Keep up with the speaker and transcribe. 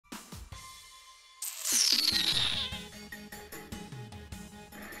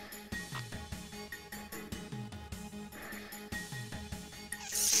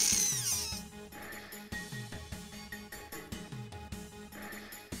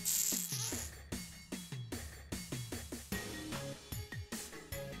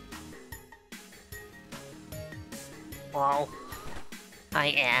Wow.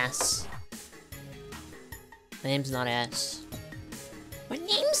 Hi, ass. My name's not ass. My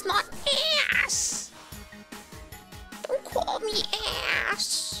name's not ass! Don't call me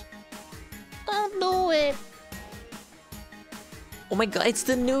ass! Don't do it! Oh my god, it's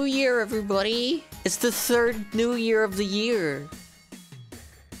the new year, everybody! It's the third new year of the year!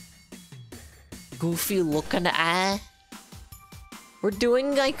 Goofy looking eye. We're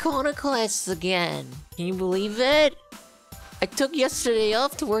doing Iconoclasts again! Can you believe it? I took yesterday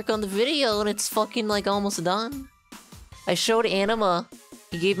off to work on the video and it's fucking like almost done. I showed Anima.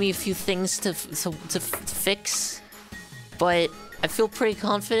 He gave me a few things to fix. But I feel pretty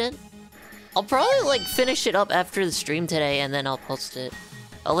confident. I'll probably like finish it up after the stream today and then I'll post it.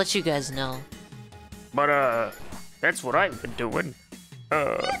 I'll let you guys know. But that's what I've been doing.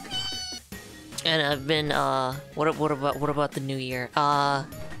 And I've been what about the new year? My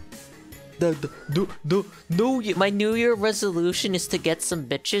new year resolution is to get some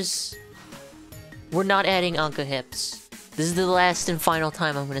bitches. We're not adding Anka hips. This is the last and final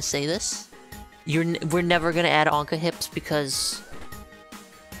time I'm gonna say this. We're never gonna add Anka hips because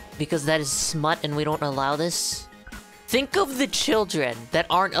that is smut and we don't allow this. Think of the children that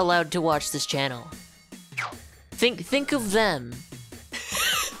aren't allowed to watch this channel. Think of them.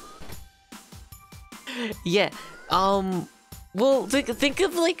 Yeah. Well, think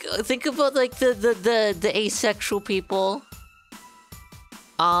about like the asexual people.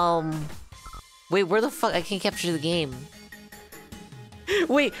 Wait, where the fuck? I can't capture the game.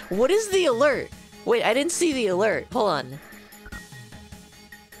 Wait, what is the alert? Wait, I didn't see the alert. Hold on.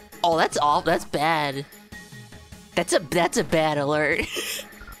 Oh, that's all. That's bad. That's a bad alert.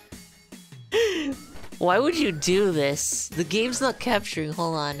 Why would you do this? The game's not capturing.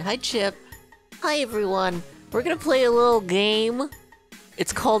 Hold on. Hi, Chip. Hi, everyone. We're gonna play a little game.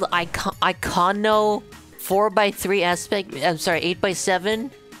 It's called Icono 4x3 aspect. I'm sorry,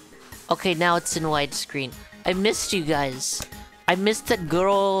 8x7. Okay, now it's in widescreen. I missed you guys. I missed that good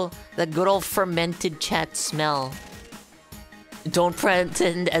old fermented chat smell. Don't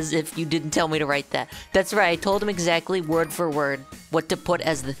pretend as if you didn't tell me to write that. That's right, I told him exactly word for word what to put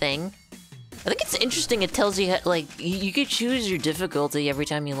as the thing. I think it's interesting, it tells you, like, you could choose your difficulty every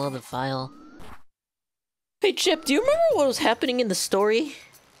time you load the file. Hey Chip, do you remember what was happening in the story?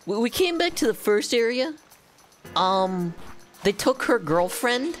 We came back to the first area. They took her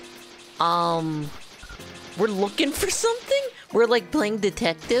girlfriend. We're looking for something? We're like playing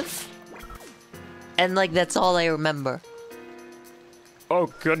detective. And like, that's all I remember. Oh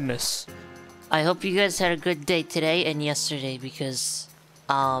goodness. I hope you guys had a good day today and yesterday because,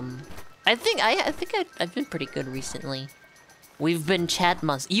 I think I've been pretty good recently. We've been chat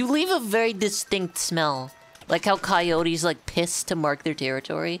months. You leave a very distinct smell. Like how coyotes like piss to mark their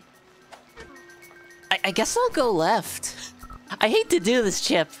territory. I guess I'll go left. I hate to do this,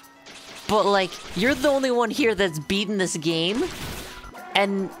 Chip. But like, you're the only one here that's beaten this game.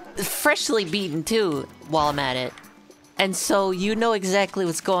 And freshly beaten too, while I'm at it. And so you know exactly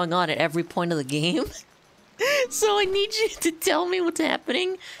what's going on at every point of the game. So I need you to tell me what's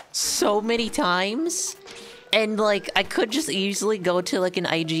happening so many times. And like, I could just easily go to like an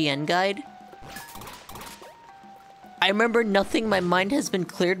IGN guide. I remember nothing. My mind has been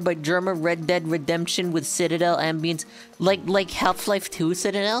cleared by Germa Red Dead Redemption with Citadel ambience, like Half-Life 2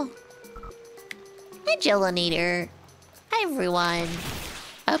 Citadel. Hi, Jelanator. Hi, everyone.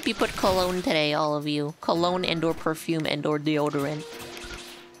 I hope you put cologne today, all of you. Cologne and/or perfume and/or deodorant.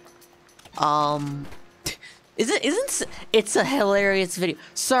 It's a hilarious video.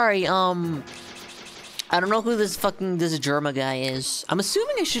 Sorry, I don't know who this Germa guy is. I'm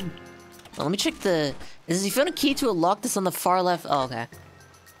assuming I should. Well, let me check the. Is he found a key to a lock that's on the far left? Oh, okay.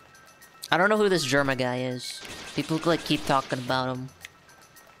 I don't know who this Germa guy is. People like keep talking about him.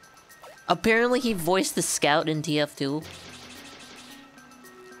 Apparently, he voiced the scout in TF2.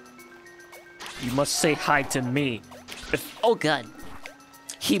 You must say hi to me. Oh god.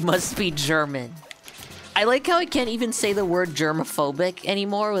 He must be German. I like how I can't even say the word germophobic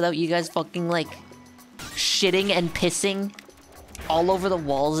anymore without you guys fucking like shitting and pissing all over the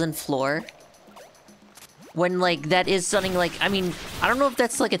walls and floor. When like that is something like, I mean, I don't know if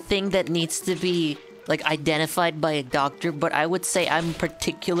that's like a thing that needs to be like identified by a doctor, but I would say I'm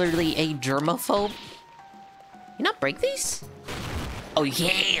particularly a germaphobe. You not break these? Oh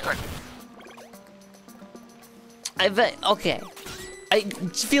yeah. Okay. I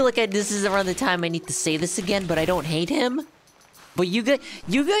feel like this is around the time I need to say this again, but I don't hate him. But you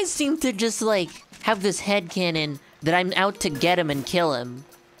guys seem to just like have this headcanon that I'm out to get him and kill him.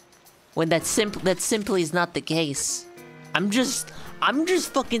 When that simply is not the case. I'm just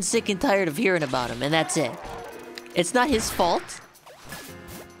fucking sick and tired of hearing about him, and that's it. It's not his fault.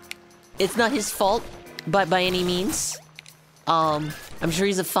 It's not his fault, but by any means. I'm sure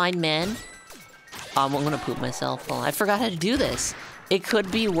he's a fine man. I'm gonna poop myself. Oh, I forgot how to do this. It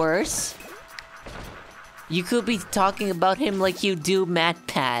could be worse. You could be talking about him like you do Matt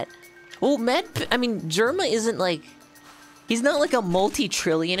Pat. Well, I mean, Germa isn't like... He's not like a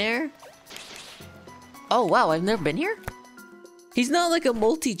multi-trillionaire. Oh, wow, I've never been here? He's not like a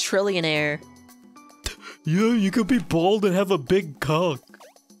multi-trillionaire. Yeah, you could be bald and have a big cock.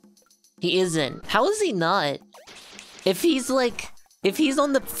 He isn't. How is he not? If he's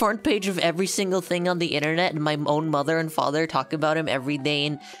on the front page of every single thing on the internet and my own mother and father talk about him every day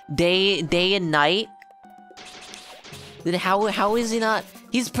and day and night, then how is he not?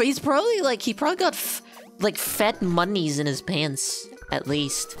 He's probably like, he probably got like fat monies in his pants, at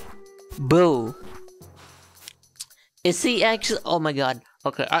least. Boo. Is he actually? Oh my god.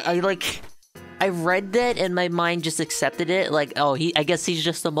 Okay, I read that and my mind just accepted it. Like, oh, I guess he's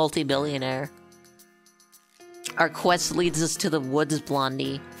just a multi-billionaire. Our quest leads us to the woods,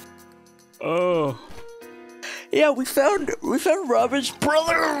 Blondie. Oh. Yeah, we found Robin's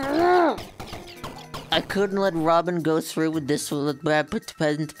brother. I couldn't let Robin go through with this without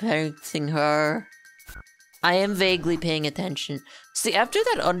parenting her. I am vaguely paying attention. See, after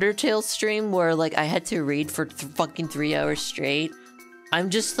that Undertale stream where, like, I had to read for fucking 3 hours straight, I'm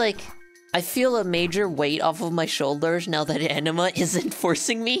just, like, I feel a major weight off of my shoulders now that Anima isn't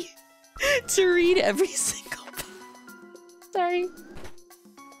forcing me to read every single book. Sorry.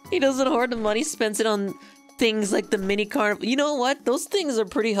 He doesn't hoard the money, spends it on things like the mini carnival. You know what? Those things are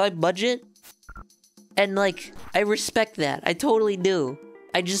pretty high budget. And, like, I respect that. I totally do.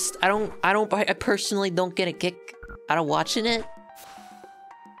 I personally don't get a kick out of watching it.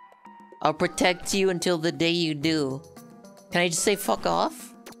 I'll protect you until the day you do. Can I just say fuck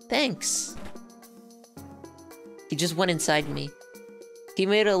off? Thanks. He just went inside me. He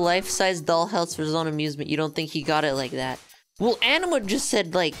made a life-size dollhouse for his own amusement. You don't think he got it like that? Well, Anima just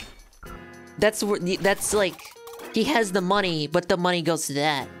said, like, that's like, he has the money, but the money goes to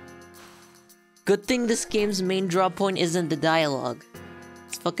that. Good thing this game's main draw point isn't the dialogue.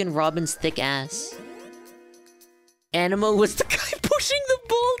 It's fucking Robin's thick ass. Anima was the guy pushing the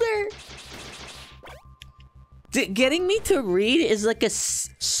boulder! Getting me to read is like a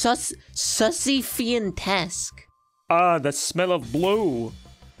Sisyphean task. Ah, the smell of blue.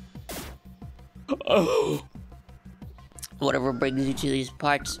 Oh. Whatever brings you to these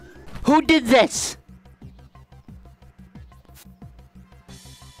parts. Who did this?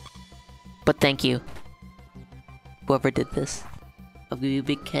 But thank you. Whoever did this. I'll give you a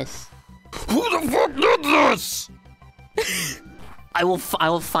big kiss. Who the fuck did this?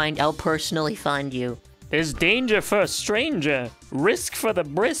 I'll personally find you. There's danger for a stranger, risk for the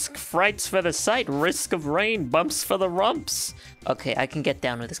brisk, frights for the sight, risk of rain, bumps for the rumps. Okay, I can get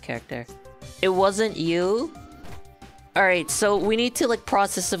down with this character. It wasn't you? Alright, so we need to, like,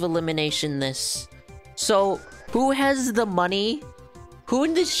 process of elimination this. So, who has the money? Who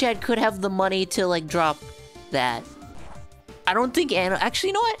in this chat could have the money to, like, drop that? I don't think Anima... Actually,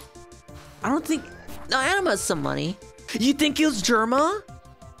 you know what? I don't think... No, Anima has some money. You think it was Germa?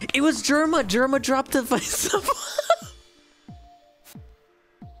 It was Germa. Germa dropped it by someone.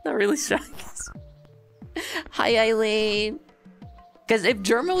 Not really shocked. Hi, Eileen. Because if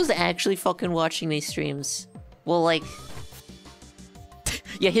Germa was actually fucking watching these streams, well, like...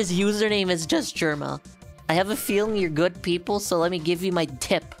 yeah, his username is just Germa. I have a feeling you're good people, so let me give you my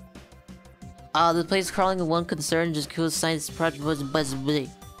tip. The place crawling in one concern, just cool science project wasn't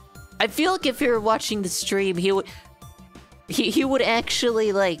buzzing. I feel like if you were watching the stream, he would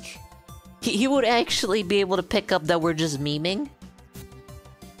actually, like... He would actually be able to pick up that we're just memeing.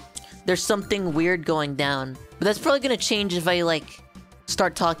 There's something weird going down. But that's probably gonna change if I, like,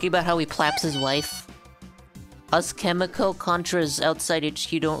 start talking about how he plaps his wife. Us chemical contras outside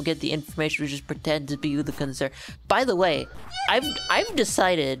HQ don't get the information, we just pretend to be the concern. By the way, I've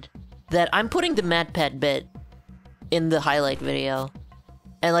decided that I'm putting the MatPat bit in the highlight video.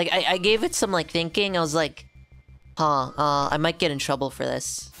 And, like, I gave it some, like, thinking. I was like, I might get in trouble for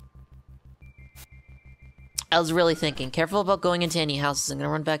this. I was really thinking, careful about going into any houses. I'm gonna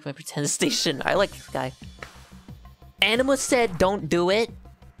run back to my pretend station. I like this guy. Anima said don't do it.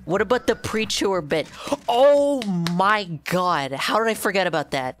 What about the pre-chewer bit? Oh my god. How did I forget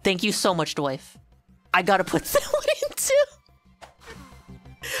about that? Thank you so much, Dwarf. I gotta put that one in too.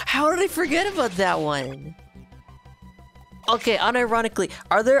 How did I forget about that one? Okay, unironically,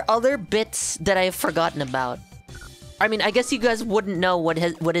 are there other bits that I have forgotten about? I mean, I guess you guys wouldn't know what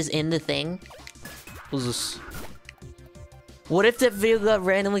is in the thing. What's this? What if that video got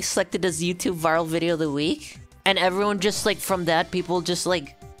randomly selected as YouTube viral video of the week? And everyone just like from that, people just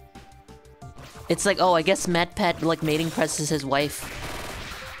like, it's like, oh, I guess MatPat like mating presses his wife.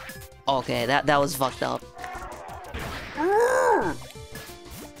 Okay, that was fucked up.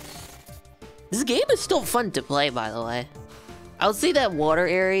 This game is still fun to play, by the way. I would say that water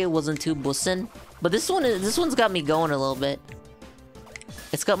area wasn't too bussin', but this one's got me going a little bit.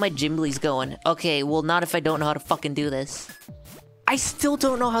 It's got my Gimblies going. Okay, well, not if I don't know how to fucking do this. I still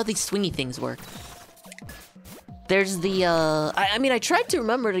don't know how these swingy things work. There's the, I mean, I tried to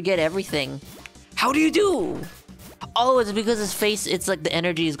remember to get everything. How do you do? Oh, it's because his face, it's like the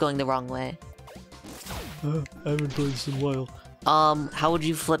energy is going the wrong way. I haven't played this in a while. How would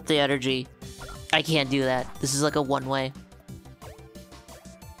you flip the energy? I can't do that. This is like a one-way.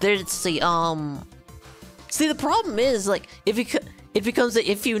 There's the, see, the problem is, like, it becomes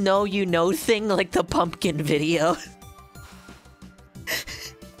a if you know thing, like the pumpkin video.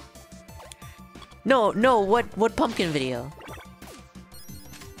 No, what pumpkin video?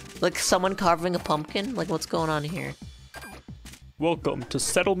 Like someone carving a pumpkin? Like what's going on here? Welcome to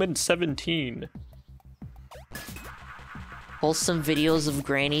Settlement 17. Wholesome videos of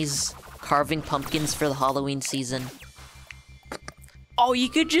grannies carving pumpkins for the Halloween season. Oh, you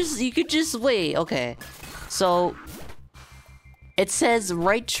could just wait, okay. So it says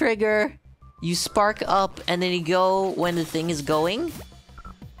right trigger, you spark up, and then you go when the thing is going.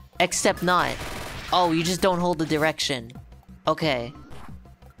 Except not. Oh, you just don't hold the direction. Okay.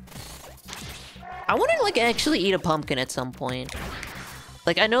 I want to, like, actually eat a pumpkin at some point.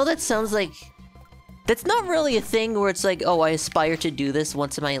 Like, I know that sounds like... That's not really a thing where it's like, oh, I aspire to do this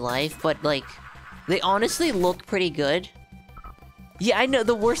once in my life, but, like, they honestly look pretty good. Yeah, I know,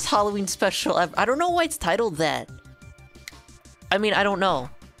 the worst Halloween special ever. I don't know why it's titled that. I mean, I don't know.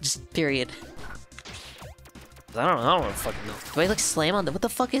 Just, period. I don't fucking know. Do I, like, slam on the... What the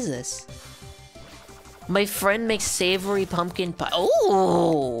fuck is this? My friend makes savory pumpkin pie.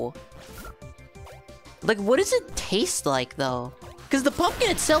 Oh! Like, what does it taste like, though? Because the pumpkin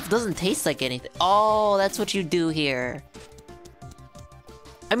itself doesn't taste like anything. Oh, that's what you do here.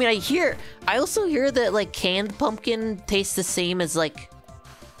 I mean, I also hear that, like, canned pumpkin tastes the same as, like,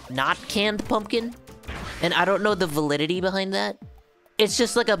 not canned pumpkin. And I don't know the validity behind that. It's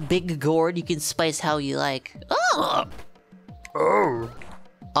just like a big gourd you can spice how you like. Oh!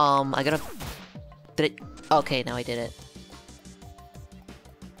 I gotta... Did it... Okay, now I did it.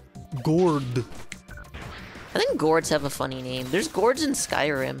 Gourd. I think gourds have a funny name. There's gourds in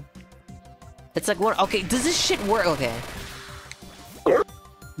Skyrim. It's like one... Okay, does this shit work? Okay.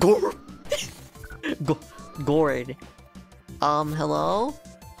 Gourd. Gourd. Hello?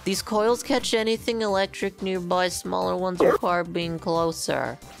 These coils catch anything electric nearby. Smaller ones require being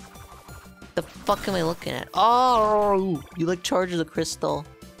closer. The fuck am I looking at? Oh! You like charge the crystal.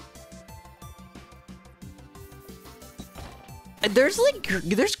 There's like,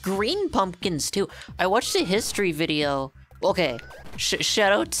 there's green pumpkins too. I watched a history video. Okay,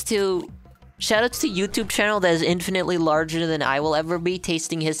 shoutouts to YouTube channel that is infinitely larger than I will ever be,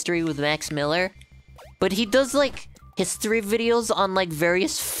 Tasting History with Max Miller. But he does like history videos on like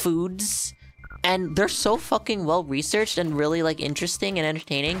various foods, and they're so fucking well researched and really like interesting and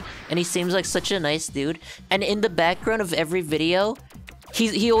entertaining. And he seems like such a nice dude. And in the background of every video,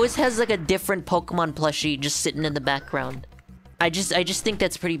 he always has like a different Pokemon plushie just sitting in the background. I just think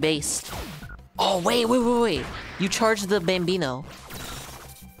that's pretty based. Oh, wait. You charge the Bambino.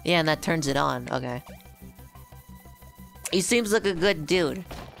 Yeah, and that turns it on. Okay. He seems like a good dude.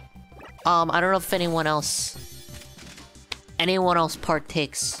 I don't know if anyone else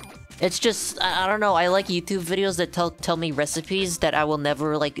partakes. It's just, I don't know, I like YouTube videos that tell me recipes that I will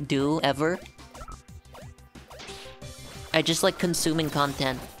never, like, do, ever. I just like consuming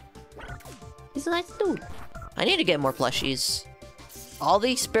content. He's a nice dude. I need to get more plushies. All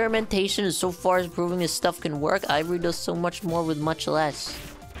the experimentation so far is proving this stuff can work. Ivory does so much more with much less.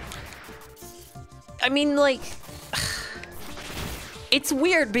 I mean, like... It's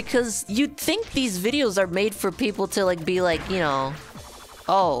weird because you'd think these videos are made for people to, like, be like, you know...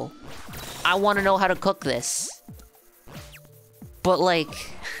 Oh, I want to know how to cook this. But,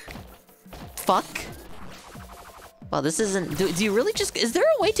 like... Fuck? Wow, this isn't... Do you really just... Is there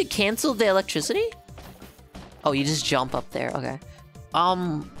a way to cancel the electricity? Oh, you just jump up there. Okay.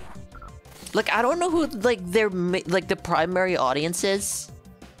 Like, I don't know who, like, the primary audience is.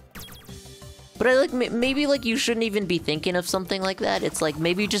 But I, like, maybe, like, you shouldn't even be thinking of something like that. It's like,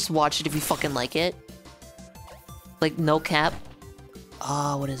 maybe you just watch it if you fucking like it. Like, no cap.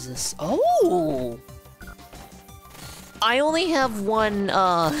 Ah, what is this? Oh! I only have one,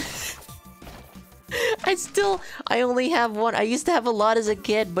 I only have one. I used to have a lot as a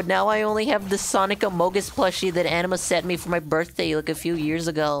kid, but now I only have the Sonic Amogus plushie that Anima sent me for my birthday like a few years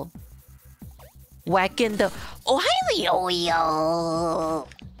ago. Whacking the... Oh, hi, Leo!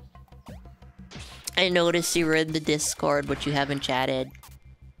 I noticed you were in the Discord, but you haven't chatted.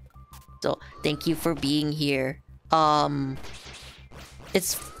 So, thank you for being here.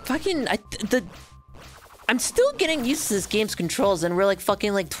 It's fucking... I'm still getting used to this game's controls, and we're like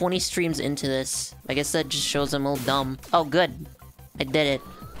fucking like 20 streams into this. I guess that just shows I'm a little dumb. Oh, good. I did it.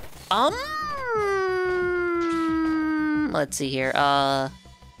 Let's see here.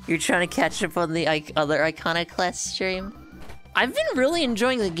 You're trying to catch up on the other Iconoclasts stream? I've been really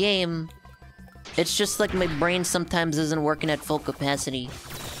enjoying the game. It's just like my brain sometimes isn't working at full capacity.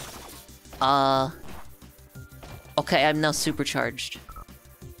 Okay, I'm now supercharged.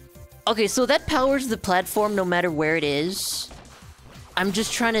 Okay, so that powers the platform no matter where it is. I'm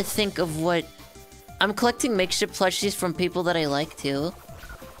just trying to think of what... I'm collecting makeshift plushies from people that I like too.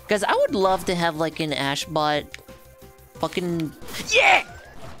 Because I would love to have like an Ashbot... Fucking... Yeah!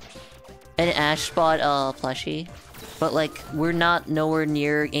 An Ashbot plushie. But like, we're not nowhere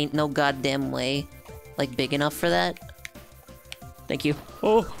near, ain't no goddamn way, like big enough for that. Thank you.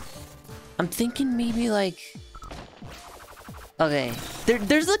 Oh! I'm thinking maybe like... Okay,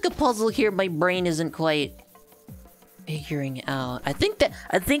 there's like a puzzle here my brain isn't quite figuring out. I think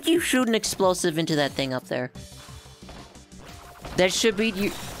you shoot an explosive into that thing up there. That should be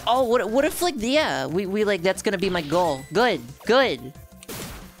you. Oh, what if like, yeah, we like, that's gonna be my goal. Good.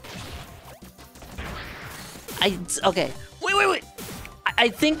 Okay. Wait. I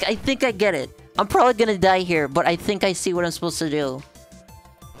think I get it. I'm probably gonna die here, but I think I see what I'm supposed to do.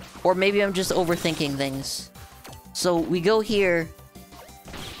 Or maybe I'm just overthinking things. So we go here,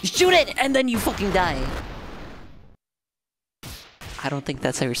 shoot it, and then you fucking die. I don't think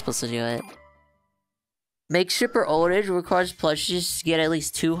that's how you're supposed to do it. Makeshift or oldage requires plushies to get at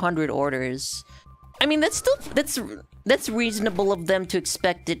least 200 orders. I mean, that's still that's reasonable of them to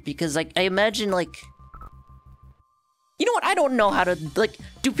expect it, because like I imagine like, you know what? I don't know how to like.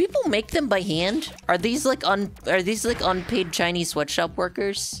 Do people make them by hand? Are these like unpaid Chinese sweatshop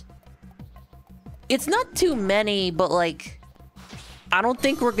workers? It's not too many, but like, I don't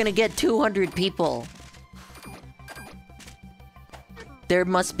think we're gonna get 200 people. There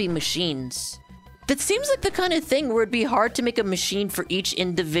must be machines. That seems like the kind of thing where it'd be hard to make a machine for each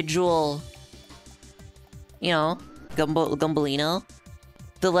individual, you know, Gumbolino.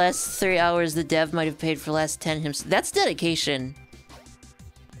 The last 3 hours the dev might have paid for the last 10 himself. That's dedication.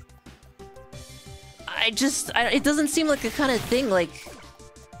 It doesn't seem like a kind of thing like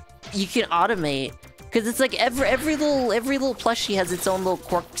you can automate, because it's like every little plushie has its own little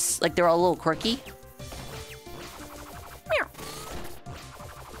quirks. Like they're all a little quirky.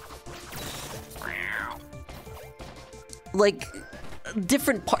 Like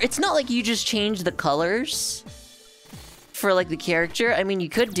different parts. It's not like you just change the colors for like the character. I mean, you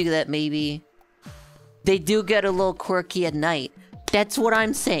could do that maybe. They do get a little quirky at night. That's what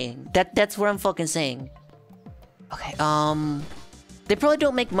I'm saying. That's what I'm fucking saying. Okay, they probably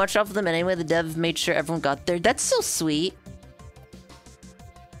don't make much of them, and anyway, the dev made sure everyone got there. That's so sweet.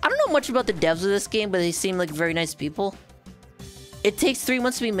 I don't know much about the devs of this game, but they seem like very nice people. It takes 3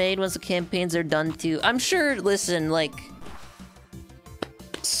 months to be made once the campaigns are done too. I'm sure, listen, like...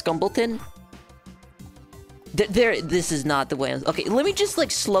 Scumbleton? This is not the way I'm... Okay, let me just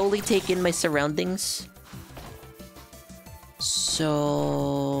like slowly take in my surroundings.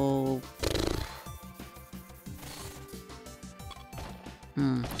 So...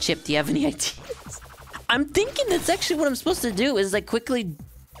 Chip, do you have any ideas? I'm thinking that's actually what I'm supposed to do, is like quickly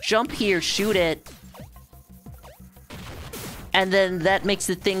jump here, shoot it. And then that makes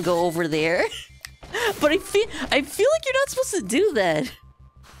the thing go over there. But I feel like you're not supposed to do that.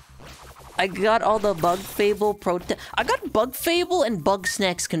 I got all the Bug Fable I got Bug Fable and Bug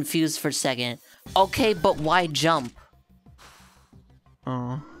Snacks confused for a second. Okay, but why jump?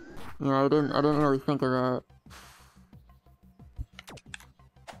 Oh. Yeah, I didn't really think of that.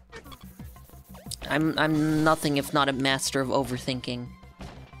 I'm nothing if not a master of overthinking.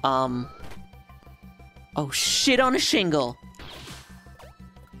 Oh shit on a shingle.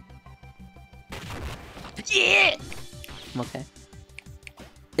 Yeah! Okay.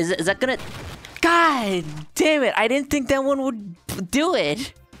 Is that gonna... God damn it, I didn't think that one would do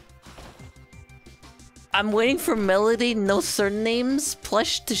it. I'm waiting for Melody, no surnames,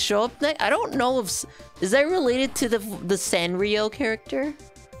 plush to show up next. I don't know if... Is that related to the Sanrio character?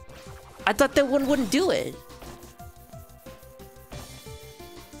 I thought that one wouldn't do it.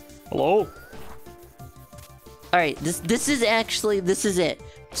 Hello? Alright, this is it.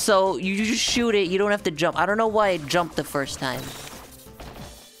 So, you just shoot it, you don't have to jump. I don't know why I jumped the first time.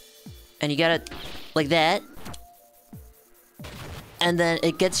 And you gotta... like that. And then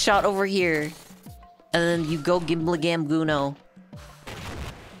it gets shot over here. And then you go Gimbla-Gam-Guno.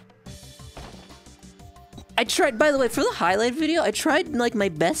 I tried, by the way, for the highlight video, I tried, like, my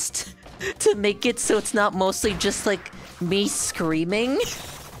best to make it so it's not mostly just, like, me screaming.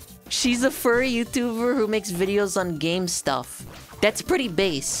 She's a furry YouTuber who makes videos on game stuff. That's pretty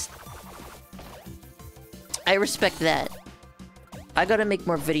base. I respect that. I gotta make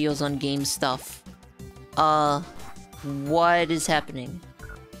more videos on game stuff. What is happening?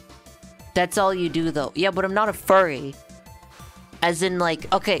 That's all you do, though. Yeah, but I'm not a furry. As in,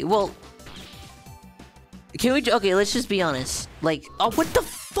 like, okay, well... Can we... okay, let's just be honest. Like, oh, what the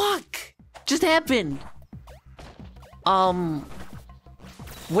fuck just happened?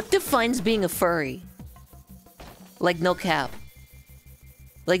 What defines being a furry? Like, no cap.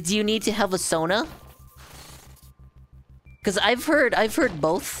 Like, do you need to have a sona? Because I've heard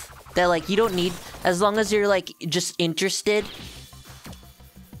both. That, like, you don't need... as long as you're, like, just interested.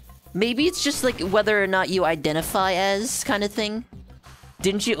 Maybe it's just, like, whether or not you identify as kind of thing.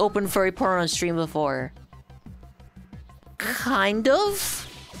 Didn't you open furry porn on stream before? Kind of?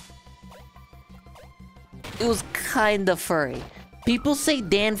 It was kind of furry. People say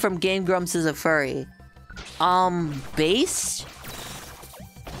Dan from Game Grumps is a furry. Based?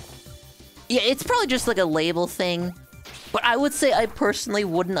 Yeah, it's probably just like a label thing. But I would say I personally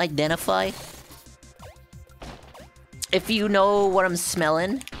wouldn't identify. If you know what I'm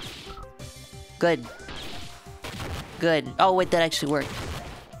smelling. Good. Good. Oh, wait, that actually worked.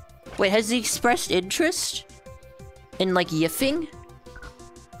 Wait, has he expressed interest? In, like, yiffing?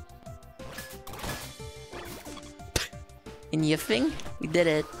 In yiffing? We did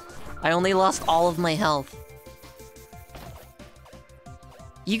it. I only lost all of my health.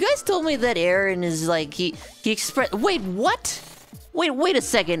 You guys told me that Aaron is, like, he expressed- wait, what? Wait a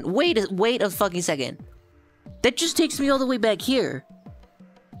second. Wait a fucking second. That just takes me all the way back here.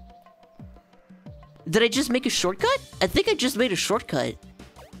 Did I just make a shortcut? I think I just made a shortcut.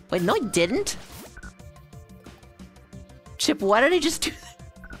 Wait, no I didn't. Chip, why did I just do that?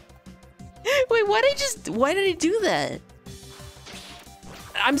 Wait, why did I do that?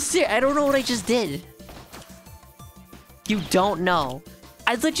 I'm serious, I don't know what I just did. You don't know.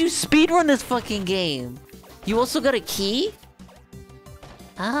 I thought you speedrun this fucking game. You also got a key?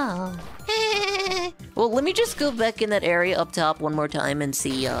 Oh. Well, let me just go back in that area up top one more time and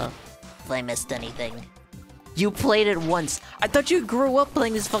see, if I missed anything. You played it once. I thought you grew up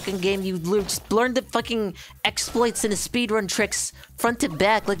playing this fucking game. You learned the fucking exploits and the speedrun tricks front to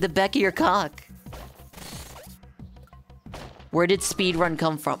back, like the back of your cock. Where did speedrun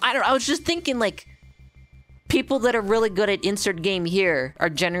come from? I don't know, I was just thinking, like, people that are really good at insert game here are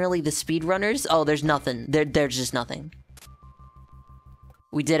generally the speedrunners. Oh, there's nothing. There's just nothing.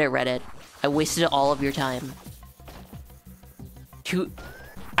 We did it, Reddit. I wasted all of your time.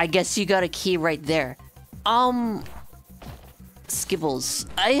 I guess you got a key right there. Skibbles.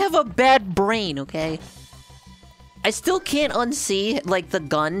 I have a bad brain, okay? I still can't unsee, like, the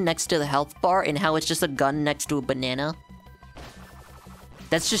gun next to the health bar and how it's just a gun next to a banana.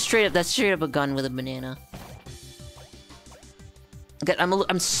 That's just straight up a gun with a banana. Okay,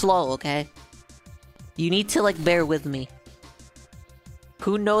 I'm slow, okay? You need to, like, bear with me.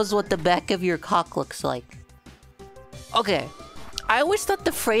 Who knows what the back of your cock looks like? Okay. I always thought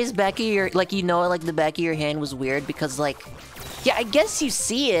the phrase back of your, like, you know, like, the back of your hand was weird because, like, yeah, I guess you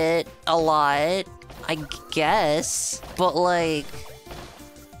see it a lot, I guess, but, like,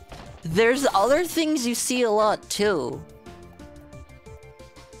 there's other things you see a lot, too.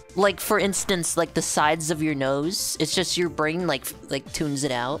 Like, for instance, like, the sides of your nose, it's just your brain, like tunes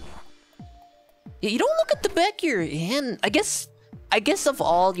it out. You don't look at the back of your hand. I guess of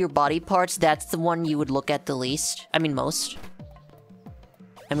all your body parts, that's the one you would look at the least. I mean, most.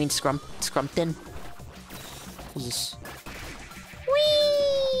 I mean, Scrumpton. What's this?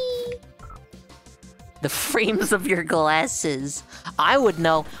 Whee! The frames of your glasses. I would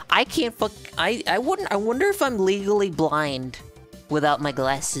know. I can't I wouldn't. I wonder if I'm legally blind without my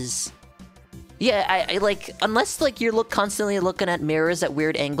glasses. Yeah, I like, unless, like, you're constantly looking at mirrors at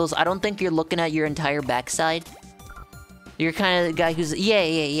weird angles, I don't think you're looking at your entire backside. You're kind of the guy who's,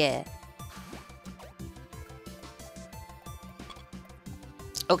 yeah.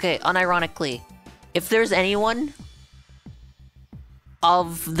 Okay, unironically, if there's anyone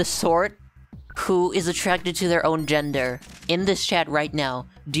of the sort who is attracted to their own gender in this chat right now,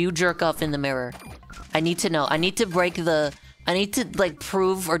 do you jerk off in the mirror? I need to know. I need to break the... I need to, like,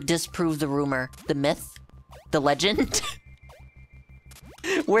 prove or disprove the rumor. The myth. The legend?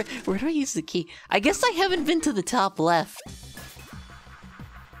 Where do I use the key? I guess I haven't been to the top left.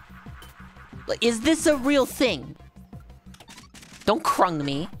 Like, is this a real thing? Don't crung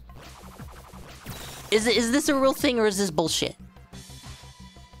me. Is this a real thing or is this bullshit?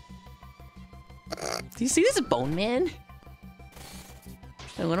 Do you see this bone man?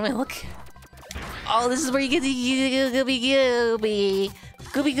 Wait, what am I looking? Oh, this is where you get the gooby gooby.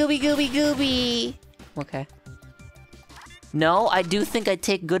 Gooby gooby gooby gooby. Okay. No, I do think I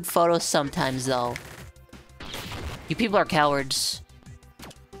take good photos sometimes though. You people are cowards.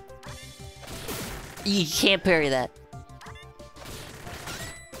 You can't parry that.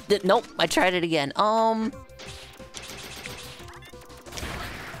 Nope, I tried it again.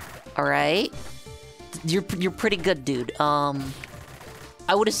 Alright. You're pretty good, dude. I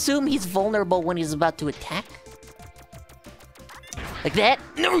would assume he's vulnerable when he's about to attack. Like that?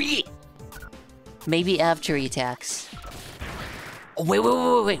 No, maybe after he attacks.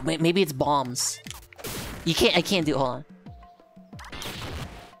 Oh, wait, maybe it's bombs. I can't do it, hold on.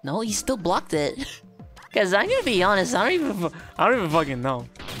 No, he still blocked it. Guys, I'm gonna be honest, I don't even fucking know.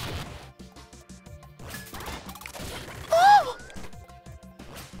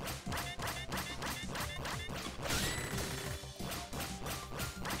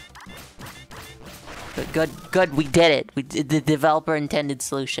 Good, we did it. We did the developer intended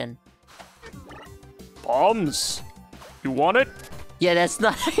solution. Bombs? You want it? Yeah, that's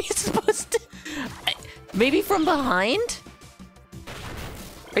not how you're supposed to... Maybe from behind?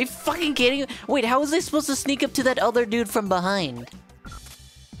 Are you fucking kidding me? Wait, how was I supposed to sneak up to that other dude from behind?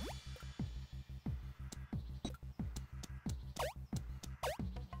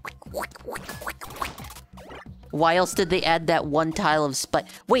 Why else did they add that one tile of spike?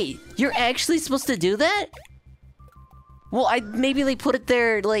 Wait, you're actually supposed to do that? Well, maybe they put it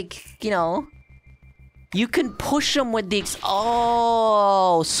there, like, you know... You can push them with the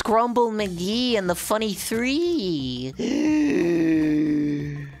oh, Scrumble McGee and the Funny 3.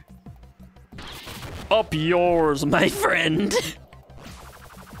 Up yours, my friend.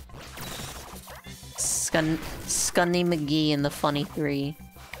 Scunny McGee and the Funny 3.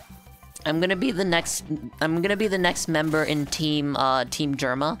 I'm gonna be the next member in Team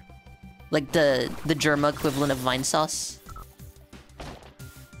Germa. Like the Germa equivalent of Vine Sauce.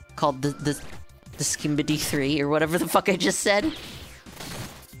 Called the Skimbity 3 or whatever the fuck I just said.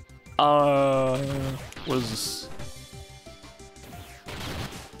 Was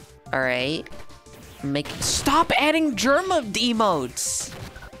Alright. Stop adding Germa emotes!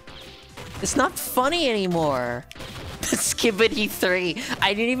 It's not funny anymore. The Skibbity 3.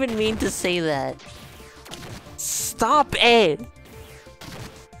 I didn't even mean to say that. Stop it!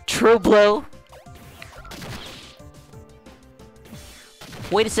 True Blue.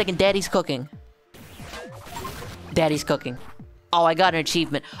 Wait a second, Daddy's cooking. Daddy's cooking. Oh, I got an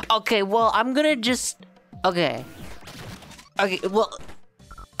achievement. Okay, well, I'm gonna just... Okay, well...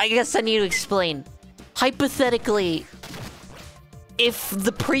 I guess I need to explain. Hypothetically, if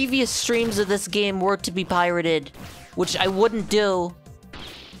the previous streams of this game were to be pirated, which I wouldn't do,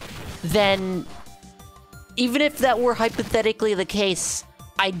 then... Even if that were hypothetically the case,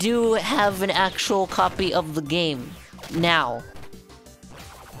 I do have an actual copy of the game. Now.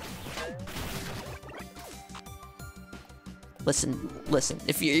 Listen.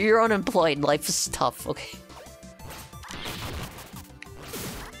 If you're unemployed, life is tough, okay?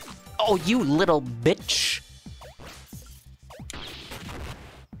 Oh, you little bitch!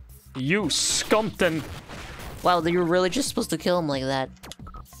 You scumpton! Wow, you're really just supposed to kill him like that.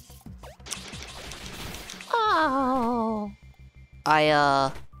 Oh.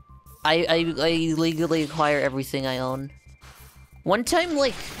 I legally acquire everything I own. One time,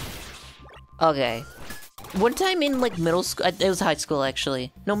 like... Okay. One time in, like, middle school... It was high school,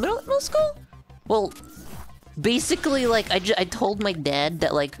 actually. No, middle school? Well, basically, like, I told my dad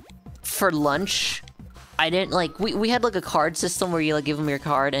that, like, for lunch, I didn't, like... We had, like, a card system where you, like, give him your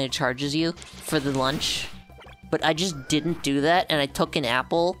card and it charges you for the lunch. But I just didn't do that, and I took an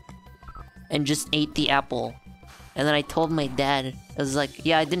apple and just ate the apple. And then I told my dad, I was like,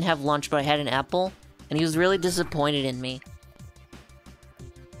 yeah, I didn't have lunch, but I had an apple. And he was really disappointed in me.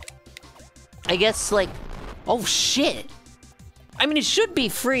 I guess, like... Oh, shit! I mean, it should be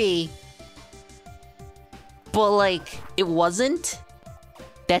free. But, like, it wasn't.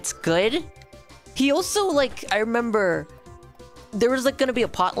 That's good. He also, like, I remember... There was, like, gonna be a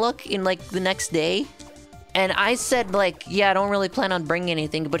potluck in, like, the next day. And I said, like, yeah, I don't really plan on bringing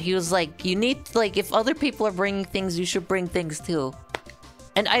anything. But he was like, you need, like, if other people are bringing things, you should bring things, too.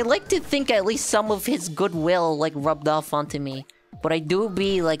 And I like to think at least some of his goodwill, like, rubbed off onto me. but I do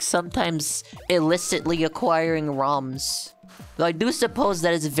be, like, sometimes illicitly acquiring ROMs. Though I do suppose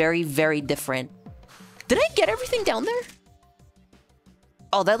that is very, very different. Did I get everything down there?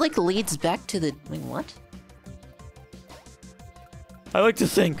 Oh, that, like, leads back to the... Wait, what? I like to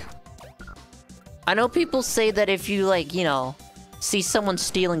think. I know people say that if you, like, you know, see someone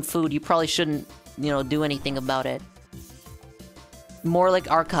stealing food, you probably shouldn't, you know, do anything about it. More like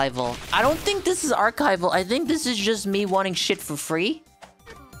archival. I don't think this is archival. I think this is just me wanting shit for free.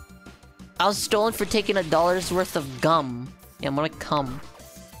 I was stolen for taking $1 worth of gum. Yeah, I'm gonna come.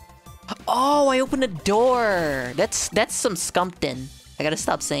 Oh, I opened a door. That's some scumptin'. I gotta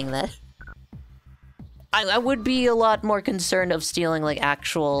stop saying that. I would be a lot more concerned of stealing, like,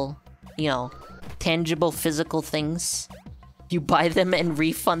 actual, you know, tangible physical things. You buy them and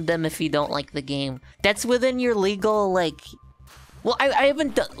refund them if you don't like the game. That's within your legal, like... Well, I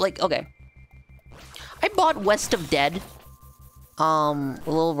haven't done, like, okay. I bought West of Dead. A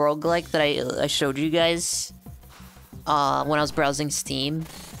little roguelike that I showed you guys. When I was browsing Steam.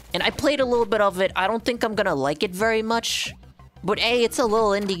 And I played a little bit of it. I don't think I'm gonna like it very much. But A, it's a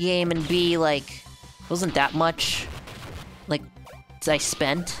little indie game, and B, like, wasn't that much, like, I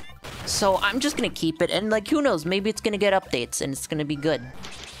spent. So I'm just gonna keep it, and, like, who knows, maybe it's gonna get updates, and it's gonna be good.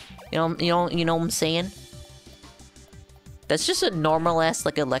 You know what I'm saying? That's just a normal-ass,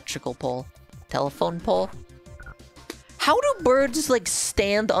 like, electrical pole. Telephone pole. How do birds, like,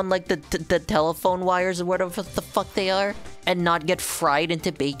 stand on, like, the telephone wires or whatever the fuck they are, and not get fried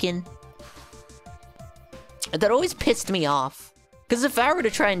into bacon? That always pissed me off. Because if I were to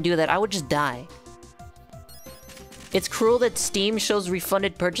try and do that, I would just die. It's cruel that Steam shows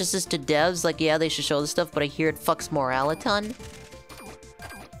refunded purchases to devs. Like, yeah, they should show this stuff, but I hear it fucks morale a ton.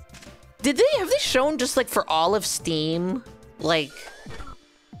 Have they shown just, like, for all of Steam, like,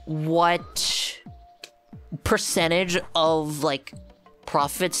 what percentage of, like,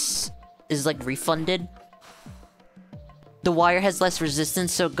 profits is, like, refunded? The wire has less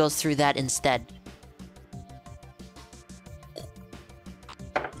resistance, so it goes through that instead.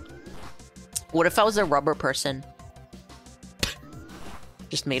 What if I was a rubber person?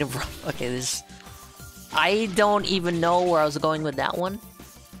 Just made of rubber. Okay, this... I don't even know where I was going with that one.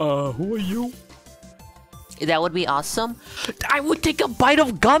 Who are you? That would be awesome. I would take a bite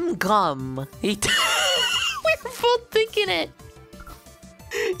of gum. We were both thinking it.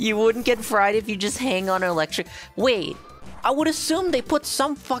 You wouldn't get fried if you just hang on an electric... Wait, I would assume they put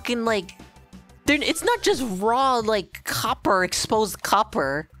some fucking, like... It's not just raw, like, copper, exposed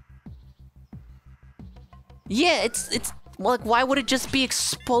copper. Yeah, it's... Well, like, why would it just be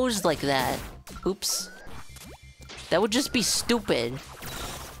exposed like that? Oops. That would just be stupid.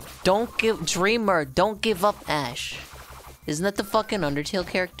 Dreamer, don't give up, Ash. Isn't that the fucking Undertale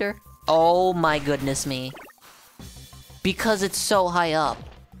character? Oh my goodness me. Because it's so high up.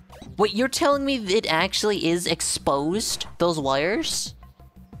 Wait, you're telling me it actually is exposed? Those wires?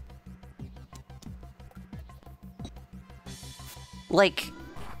 Like...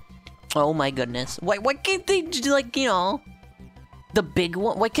 Oh my goodness. Why can't they, like, you know... The big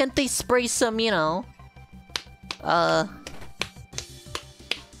one? Why can't they spray some, you know...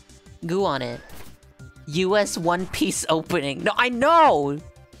 goo on it. US One Piece opening. No, I know!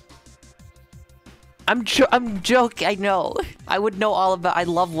 I'm joking, I know. I would know all about... I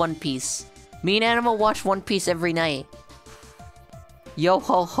love One Piece. Me and Animal watch One Piece every night. Yo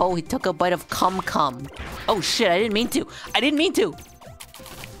ho ho, he took a bite of cum. Oh shit, I didn't mean to.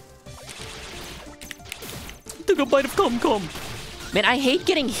 Took a bite of cum. Man, I hate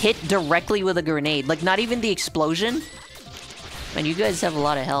getting hit directly with a grenade. Like, not even the explosion. Man, you guys have a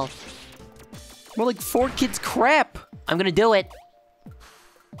lot of health. More like 4 kids crap. I'm gonna do it.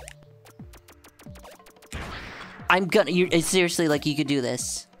 Seriously, like, you could do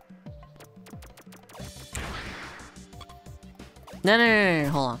this. No,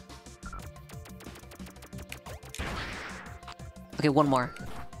 hold on. Okay, one more.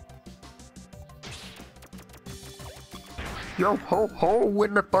 Yo ho ho,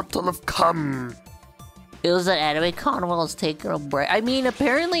 win a bottle of cum. It was an anime con while I was taking a break. I mean,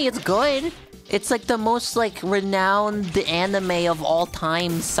 apparently it's good. It's like the most, like, renowned anime of all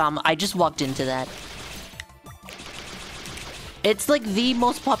time. I just walked into that. It's like the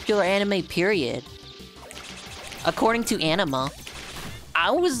most popular anime, period. According to Anima.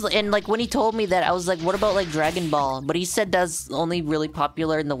 And like, when he told me that, I was like, what about, like, Dragon Ball? But he said that's only really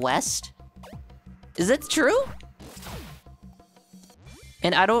popular in the West. Is that true?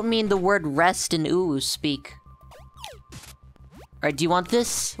 And I don't mean the word rest and ooh speak. Alright, do you want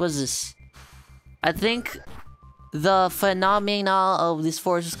this? What is this? I think the phenomena of this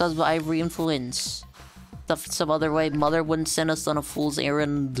forest is caused by ivory influence. stuff some other way. Mother wouldn't send us on a fool's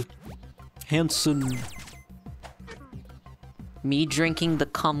errand. Hanson. Me drinking the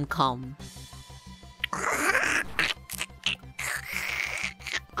cum-cum.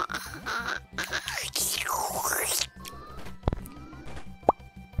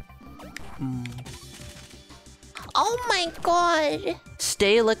 Oh my god!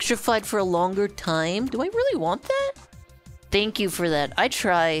 Stay electrified for a longer time? Do I really want that? Thank you for that. I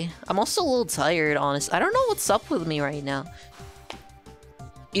try. I'm also a little tired, honest. I don't know what's up with me right now.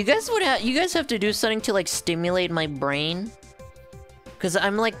 You guys have to do something to like stimulate my brain. Cause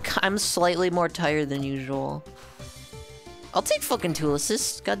I'm slightly more tired than usual. I'll take fucking tool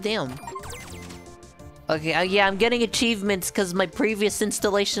assist. Goddamn. Okay, yeah, I'm getting achievements because my previous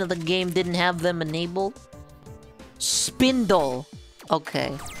installation of the game didn't have them enabled. Spindle.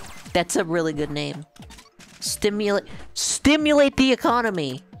 Okay. That's a really good name. Stimulate the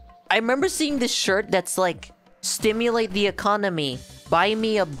economy. I remember seeing this shirt that's like, stimulate the economy. Buy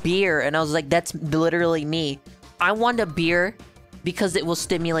me a beer. And I was like, that's literally me. I want a beer because it will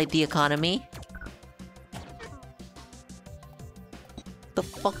stimulate the economy. The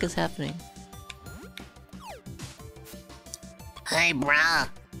fuck is happening? Hey, brah.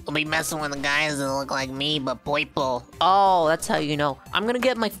 We'll be messing with the guys that look like me, but purple. Oh, that's how you know. I'm gonna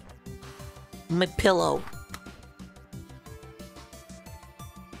get my pillow.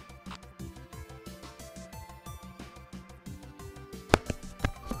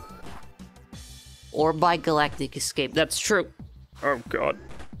 Or by Galactic Escape. That's true. Oh god.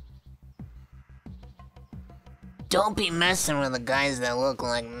 Don't be messing with the guys that look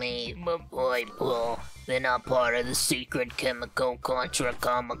like me, but purple. They're not part of the secret chemical contra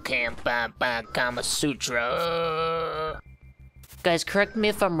Kama Sutra. Guys, correct me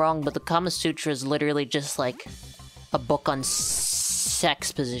if I'm wrong, but the Kama Sutra is literally just like a book on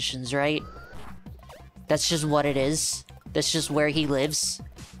sex positions, right? That's just what it is. That's just where he lives.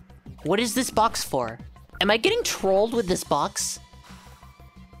 What is this box for? Am I getting trolled with this box?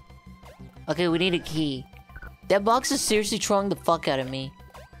 Okay, we need a key. That box is seriously trolling the fuck out of me.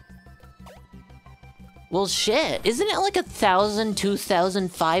 Well, shit. Isn't it like 1,000,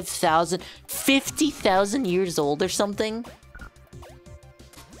 2,000, 5,000, 50,000 years old or something?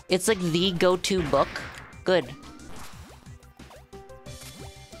 It's like the go-to book. Good.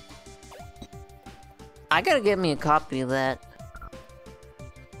 I gotta get me a copy of that.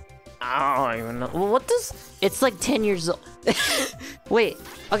 I don't even know. Well, what does... It's like 10 years old. Wait.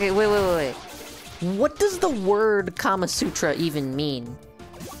 Okay, wait. What does the word Kama Sutra even mean?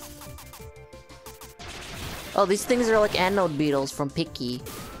 Oh, these things are like anode beetles from Picky.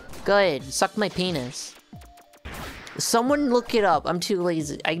 Good. Suck my penis. Someone look it up. I'm too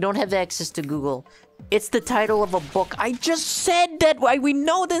lazy. I don't have access to Google. It's the title of a book. I just said that. Why we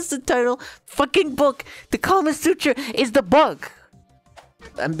know this is the title. Fucking book. The Kama Sutra is the book.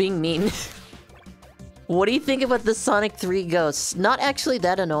 I'm being mean. What do you think about the Sonic 3 ghosts? Not actually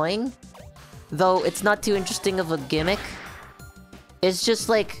that annoying. Though it's not too interesting of a gimmick. It's just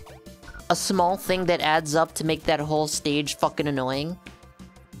like a small thing that adds up to make that whole stage fucking annoying.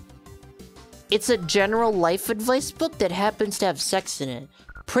 It's a general life advice book that happens to have sex in it.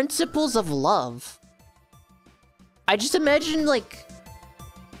 Principles of love. I just imagine like...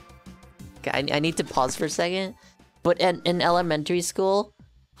 I need to pause for a second. But in elementary school,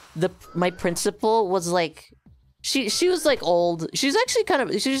 my principal was like... She was like old. She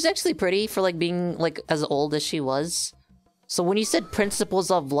was actually pretty for like being like as old as she was. So when you said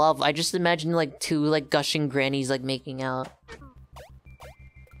principles of love, I just imagined like two like gushing grannies like making out.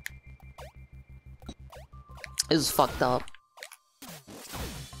 It was fucked up.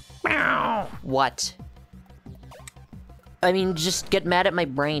 What? I mean, just get mad at my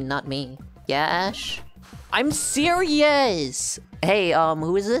brain, not me. Yeah, Ash? I'm serious! Hey,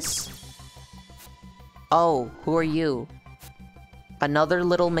 who is this? Oh, who are you? Another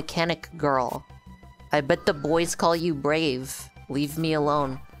little mechanic girl. I bet the boys call you brave. Leave me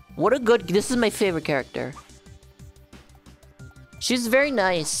alone. What a good... This is my favorite character. She's very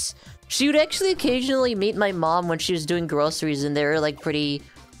nice. She would actually occasionally meet my mom when she was doing groceries, and they were like pretty...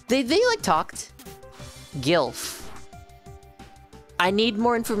 They like talked. Gilf. I need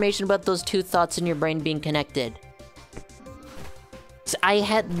more information about those two thoughts in your brain being connected. I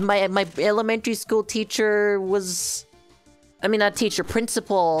had my elementary school teacher was... I mean, not teacher,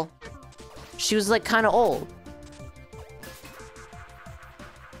 principal. She was like kind of old.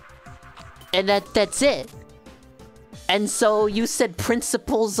 And that's it. And so you said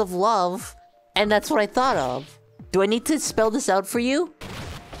principles of love, and that's what I thought of. Do I need to spell this out for you?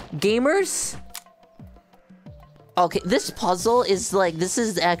 Gamers? Okay, this puzzle is like, this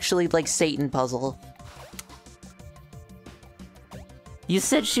is actually like Satan puzzle. You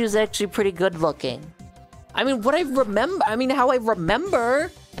said she was actually pretty good looking. I mean, what I remember, how I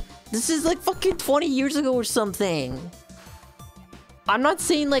remember, this is like fucking 20 years ago or something. I'm not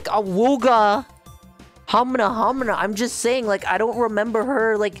saying like a wooga, hamna. I'm just saying like I don't remember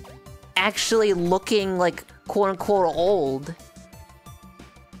her like actually looking like quote unquote old.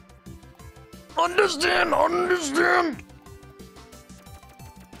 Understand.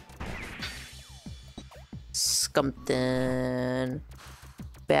 Scumpton.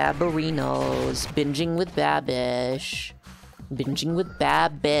 Baberinos. Binging with Babish.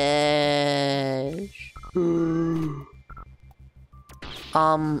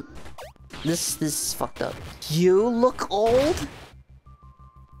 This is fucked up. You look old?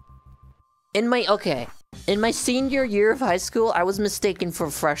 In my senior year of high school, I was mistaken for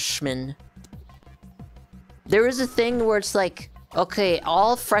a freshman. There is a thing where it's like, okay,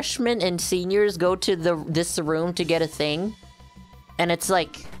 all freshmen and seniors go to this room to get a thing. And it's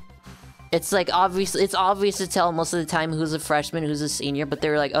obvious to tell most of the time who's a freshman, who's a senior, but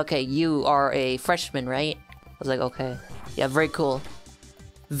they're like, okay, you are a freshman, right? I was like, okay. Yeah, very cool.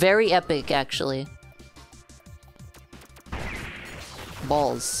 Very epic, actually.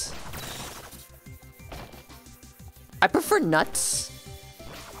 Balls. I prefer nuts,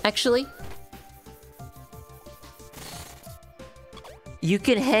 actually. You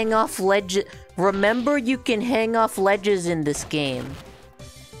can hang off ledges. Remember, you can hang off ledges in this game.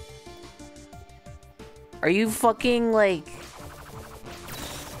 Are you fucking, like...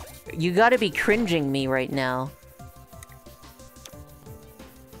 You gotta be cringing me right now.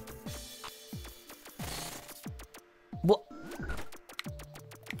 What?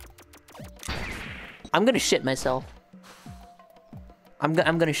 I'm gonna shit myself. I'm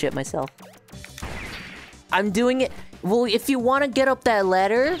gonna shit myself. I'm doing it... Well, if you want to get up that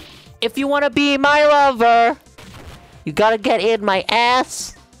ladder, if you want to be my lover, you gotta get in my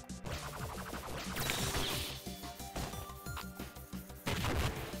ass.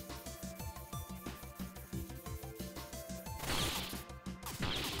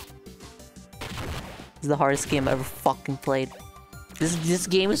 This is the hardest game I've ever fucking played. This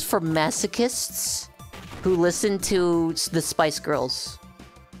game is for masochists who listen to the Spice Girls.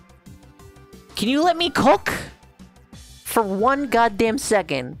 Can you let me cook? For one goddamn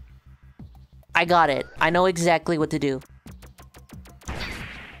second. I got it. I know exactly what to do.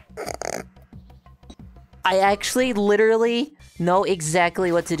 I actually literally know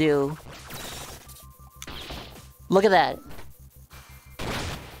exactly what to do. Look at that.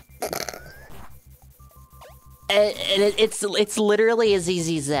 And it's literally as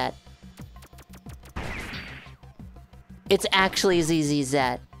easy as that. It's actually as easy as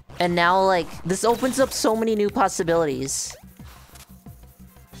that. And now, like, this opens up so many new possibilities.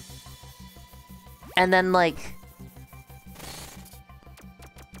 And then, like...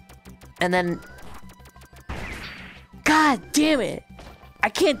 And then... God damn it! I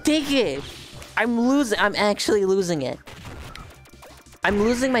can't take it! I'm actually losing it. I'm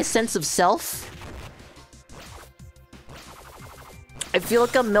losing my sense of self. I feel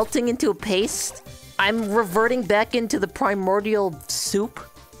like I'm melting into a paste. I'm reverting back into the primordial soup.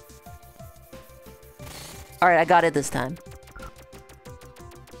 Alright, I got it this time.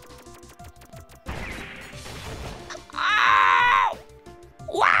 Ow!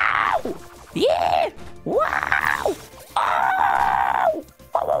 Wow! Yeah! Wow! Oh!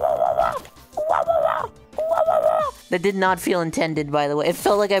 That did not feel intended, by the way. It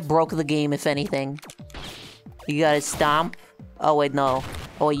felt like I broke the game, if anything. You gotta stomp. Oh, wait, no.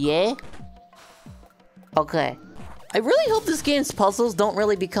 Oh, yeah? Okay. I really hope this game's puzzles don't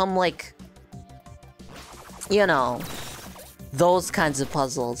really become, like... You know... Those kinds of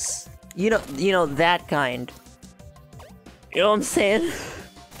puzzles. You know, that kind. You know what I'm saying?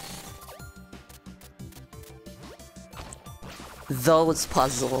 Those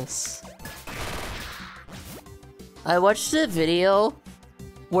puzzles. I watched a video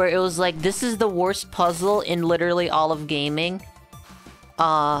where it was like, this is the worst puzzle in literally all of gaming.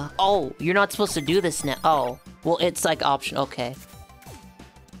 Oh, you're not supposed to do this now. Oh, well, it's like option. Okay.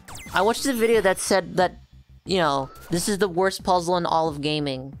 I watched a video that said that, you know, this is the worst puzzle in all of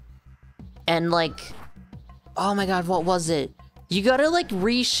gaming. And like, oh my god, what was it? You gotta like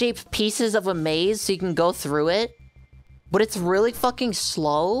reshape pieces of a maze so you can go through it. But it's really fucking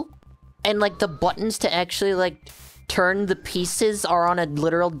slow. And like the buttons to actually like turn the pieces are on a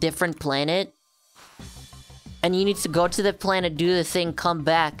literal different planet. And you need to go to the planet, do the thing, come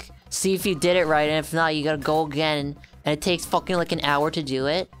back, see if you did it right, and if not, you gotta go again, and it takes fucking like an hour to do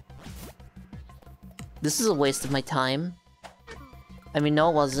it. This is a waste of my time. I mean,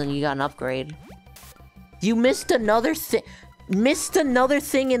 no it wasn't, you got an upgrade. You missed another thing. Missed another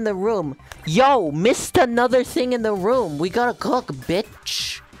thing in the room. Yo, missed another thing in the room. We gotta cook,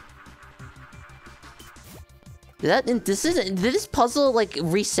 bitch. Did this puzzle, like,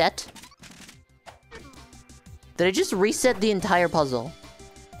 reset? Did I just reset the entire puzzle?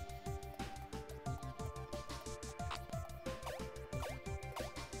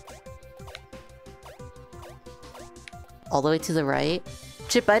 All the way to the right?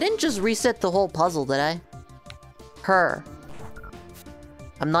 Chip, I didn't just reset the whole puzzle, did I? Her.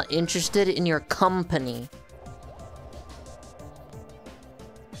 I'm not interested in your company.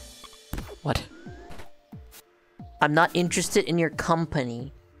 What? I'm not interested in your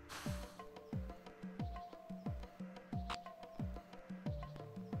company.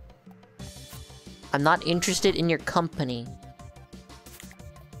 I'm not interested in your company.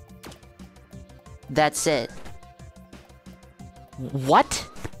 That's it. What?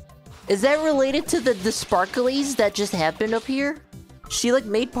 Is that related to the sparklies that just happened up here? She, like,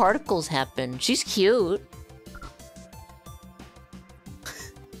 made particles happen. She's cute.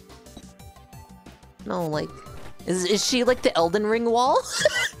 No, like... Is she, like, the Elden Ring wall?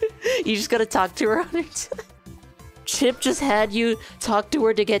 You just gotta talk to her on her time. Chip just had you talk to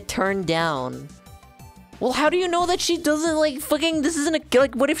her to get turned down. Well, how do you know that she doesn't, like, fucking... This isn't a...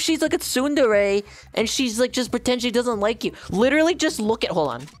 Like, what if she's, like, a tsundere, and she's, like, just pretend she doesn't like you? Literally, just look at... Hold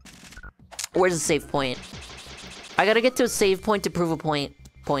on. Where's the save point? I gotta get to a save point to prove a point.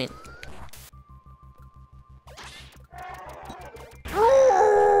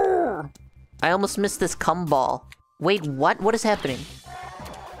 I almost missed this cum ball. Wait, what? What is happening?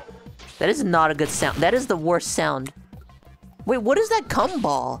 That is not a good sound. That is the worst sound. Wait, what is that cum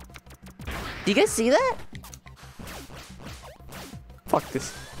ball? Do you guys see that? Fuck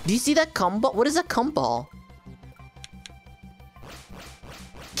this. Do you see that cum ball? What is a cum ball?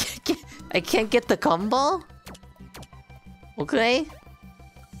 I can't get the cum ball? Okay.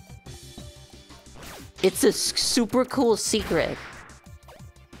 It's a super cool secret.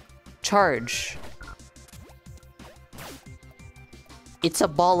 Charge. It's a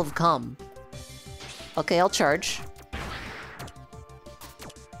ball of cum. Okay, I'll charge.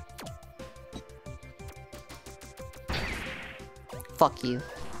 Fuck you.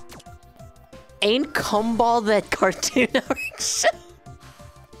 Ain't cum ball that Cartoon Network show?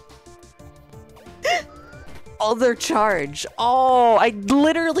 Other charge. Oh, I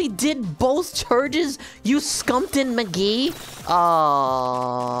literally did both charges, you Scumpton McGee. Aww.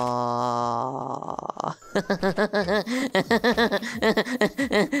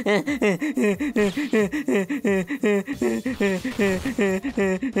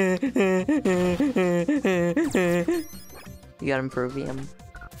 You got Impervium.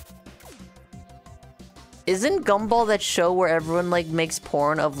 Isn't Gumball that show where everyone, like, makes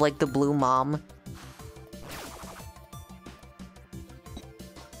porn of, like, the blue mom?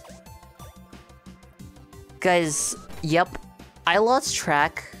 Guys, yep. I lost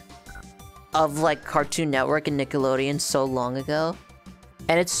track of, like, Cartoon Network and Nickelodeon so long ago.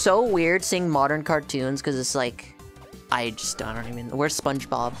 And it's so weird seeing modern cartoons, because it's like... I don't even... Where's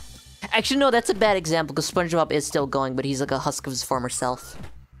SpongeBob? Actually, no, that's a bad example, because SpongeBob is still going, but he's like a husk of his former self.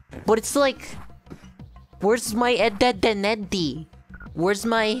 But it's like... Where's my Ed Neddy? Where's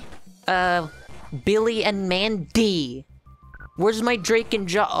my, Billy and Mandy? Where's my Drake and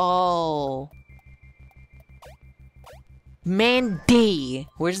Oh... Mandy!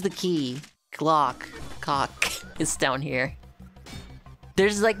 Where's the key? Glock. Cock. It's down here.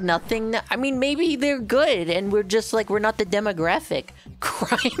 There's like nothing... I mean, maybe they're good, and we're just like, we're not the demographic.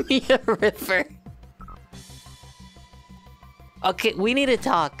 Cry me a river. Okay, we need to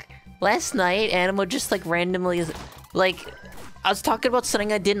talk. Last night, Animo just like randomly... Like, I was talking about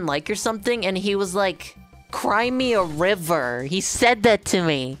something I didn't like or something, and he was like, cry me a river. He said that to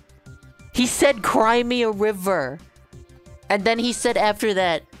me. He said, cry me a river. And then he said after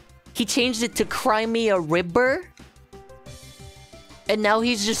that, he changed it to cry me a ribber. And now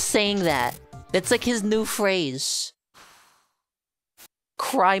he's just saying that. That's like his new phrase.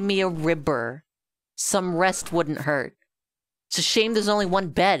 Cry me a ribber. Some rest wouldn't hurt. It's a shame there's only one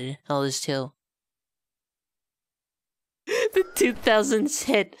bed. Oh, there's two. The 2000s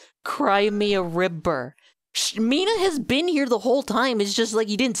hit Cry Me a Ribber. Mina has been here the whole time. It's just like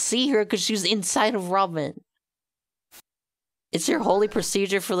you didn't see her because she was inside of Robin. It's your holy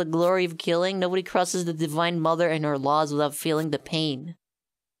procedure for the glory of killing. Nobody crosses the Divine Mother and her laws without feeling the pain.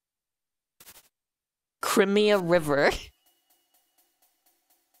 Crimea River.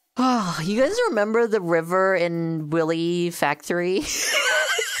 Oh, you guys remember the river in Willie Factory?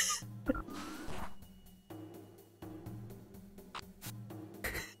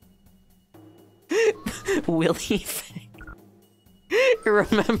 Willie Factory.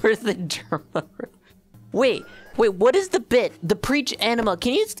 Remember the drama. Wait, what is the bit? The preach anima.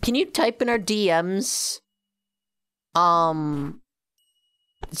 Can you type in our DMs? To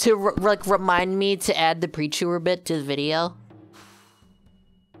like remind me to add the pre-chewer bit to the video.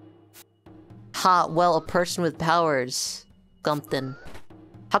 Ha, well, a person with powers. Something.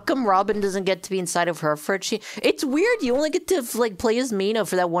 How come Robin doesn't get to be inside of her for It's weird, you only get to, like, play as Mina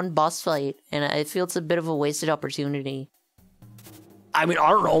for that one boss fight. And I feel it's a bit of a wasted opportunity. I mean, I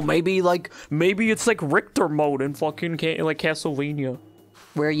don't know, maybe it's like Richter mode in fucking, like, Castlevania.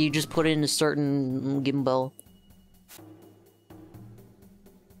 Where you just put in a certain gimbal.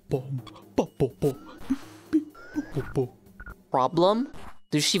 Problem?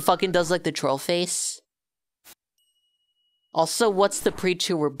 Does she fucking does, like, the troll face? Also, what's the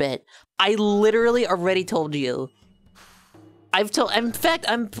pre-chewer bit? I literally already told you. In fact,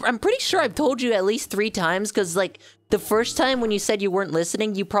 I'm pretty sure I've told you at least 3 times, because, like, the first time when you said you weren't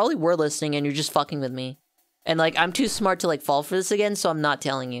listening, you probably were listening and you're just fucking with me. And, like, I'm too smart to, like, fall for this again, so I'm not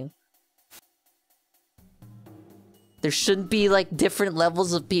telling you. There shouldn't be, like, different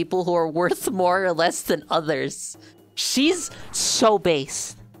levels of people who are worth more or less than others. She's so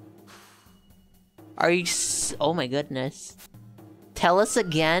base. Are you oh my goodness. Tell us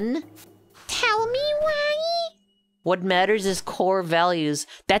again? Tell me why? What matters is core values.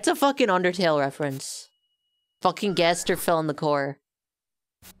 That's a fucking Undertale reference. Fucking Gaster fell in the core.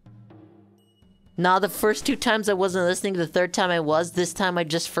 Nah, the first 2 times I wasn't listening, the 3rd time I was, this time I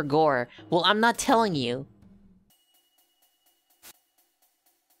just forgot. Well, I'm not telling you.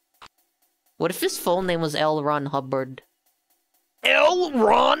 What if his full name was L. Ron Hubbard? L.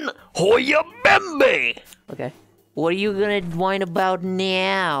 Ron Hoyabembe! Okay. What are you gonna whine about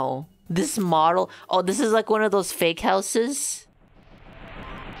now? This model? Oh, this is like one of those fake houses?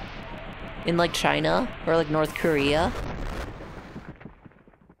 In like China? Or like North Korea?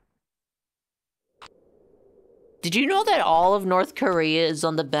 Did you know that all of North Korea is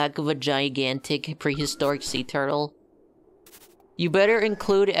on the back of a gigantic prehistoric sea turtle? You better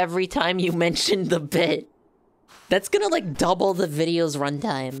include every time you mention the bit. That's gonna like double the video's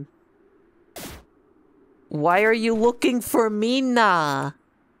runtime. Why are you looking for Mina?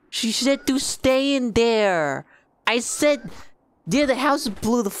 She said to stay in there. I said, yeah, the house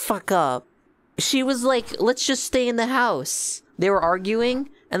blew the fuck up. She was like, let's just stay in the house. They were arguing,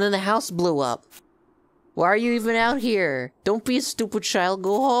 and then the house blew up. Why are you even out here? Don't be a stupid child,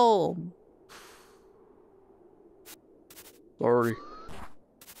 go home. Sorry.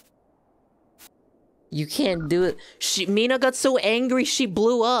 You can't do it. Mina got so angry she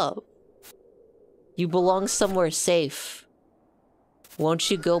blew up. You belong somewhere safe.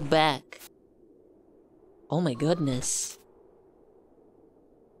 Won't you go back? Oh my goodness.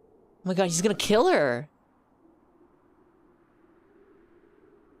 Oh my god, he's gonna kill her.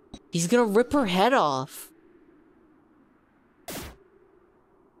 He's gonna rip her head off.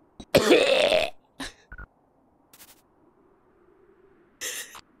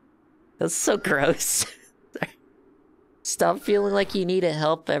 That's so gross. Stop feeling like you need to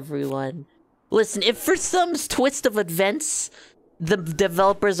help everyone. Listen, if for some twist of events, the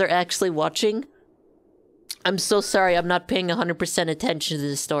developers are actually watching, I'm so sorry I'm not paying 100% attention to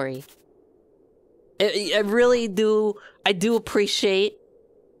the story. I really do, I do appreciate...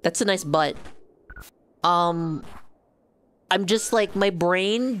 That's a nice butt. I'm just like, my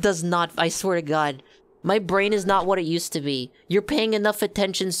brain does not, I swear to God, my brain is not what it used to be. You're paying enough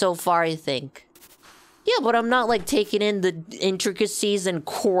attention so far, I think. Yeah, but I'm not like taking in the intricacies and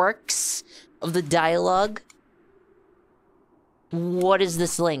quirks of the dialogue. What is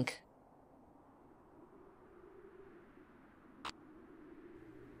this link?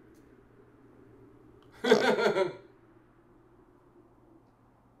 Okay.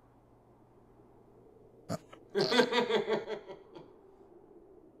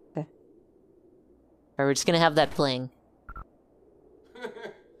 Alright, we're just gonna have that playing.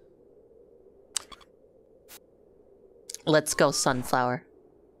 Let's go, Sunflower.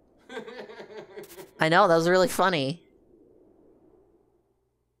 I know, that was really funny.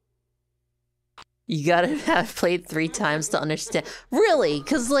 You gotta have played 3 times to understand. Really?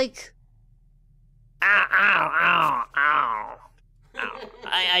 Cause like... Ow, ow, ow, ow.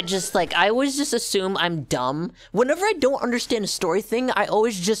 I just like, I always just assume I'm dumb. Whenever I don't understand a story thing, I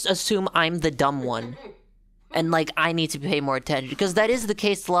always just assume I'm the dumb one. And like, I need to pay more attention, because that is the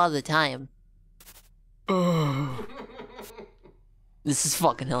case a lot of the time. This is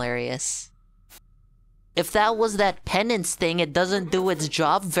fucking hilarious. If that was that penance thing, it doesn't do its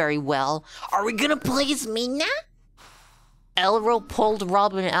job very well. Are we gonna play as Mina? Elro pulled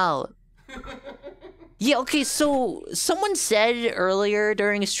Robin out. Yeah, okay, so someone said earlier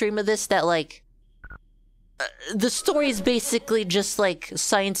during a stream of this that, like, the story is basically just, like,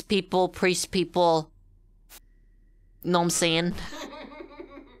 science people, priest people. Know what I'm saying?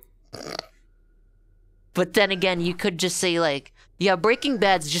 But then again, you could just say, like, yeah, Breaking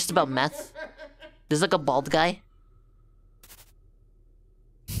Bad's just about meth. There's, like, a bald guy.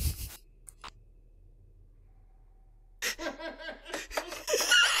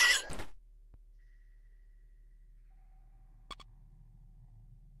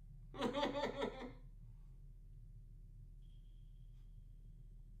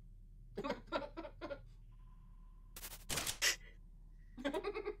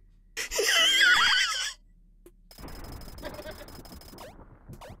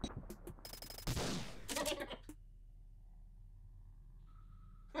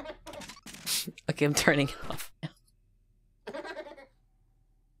 Okay, I'm turning it off now.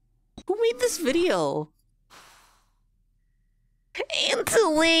 Who made this video?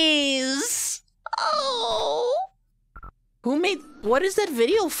 Antilles! Oh! Who made... What is that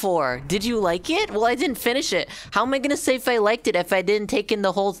video for? Did you like it? Well, I didn't finish it. How am I gonna say if I liked it if I didn't take in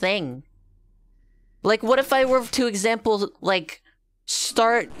the whole thing? Like, what if I were to example, like,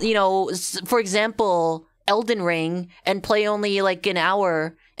 start, you know, for example, Elden Ring, and play only, like, an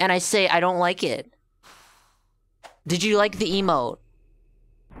hour, and I say I don't like it? Did you like the emote?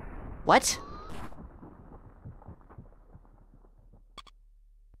 What?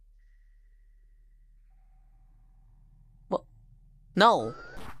 Well, no.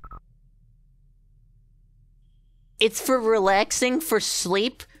 It's for relaxing, for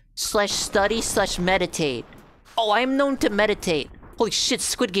sleep, / study / meditate. Oh, I'm known to meditate. Holy shit,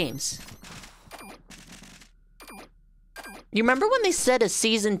 Squid Games. You remember when they said a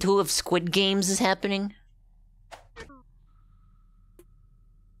season 2 of Squid Games is happening?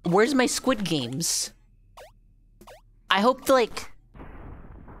 Where's my Squid Games? I hope, like,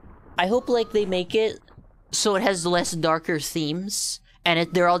 they make it so it has less darker themes, and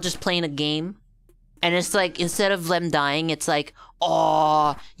they're all just playing a game. And it's like, instead of them dying, it's like,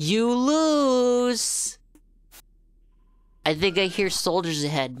 aw, you lose! I think I hear soldiers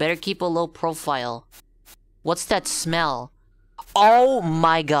ahead. Better keep a low profile. What's that smell? Oh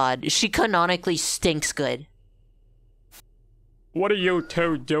my god, she canonically stinks good. What are you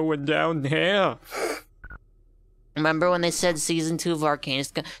two doing down here? Remember when they said season 2 of Arcane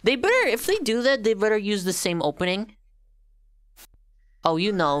is they better, if they do that, they better use the same opening. Oh,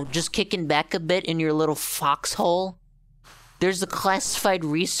 you know, just kicking back a bit in your little foxhole. There's a classified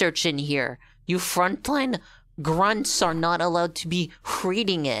research in here. You frontline grunts are not allowed to be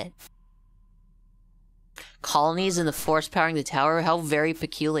reading it. Colonies in the force powering the tower? How very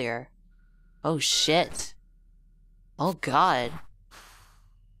peculiar. Oh shit. Oh god.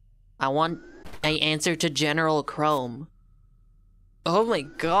 I answer to General Chrome. Oh my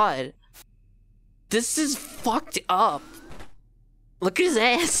god. This is fucked up. Look at his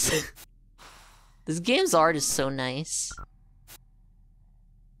ass. This game's art is so nice.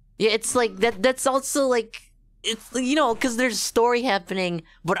 Yeah, it's like, that's also like, it's, you know, because there's a story happening,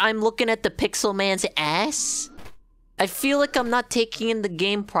 but I'm looking at the Pixel Man's ass. I feel like I'm not taking in the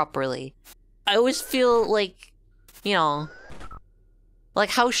game properly. I always feel like, you know,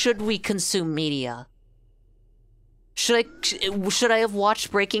 like, how should we consume media? Should I have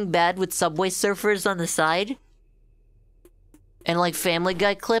watched Breaking Bad with Subway Surfers on the side? And like Family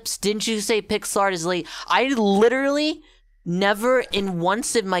Guy clips? Didn't you say pixel art is late? I literally never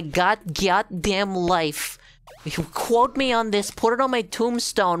once in my goddamn life, quote me on this, put it on my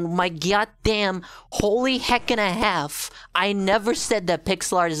tombstone, my goddamn holy heck and a half, I never said that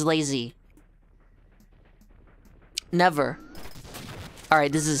pixel art is lazy. Never.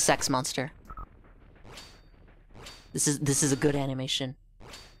 Alright, this is a sex monster. This is a good animation.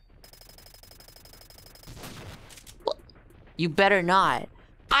 You better not.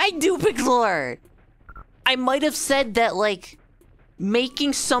 I do pixel art! I might have said that, like,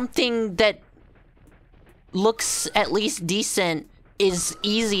 making something that looks at least decent is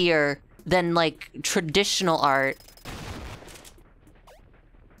easier than, like, traditional art.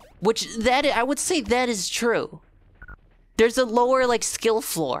 Which, I would say that is true. There's a lower, like, skill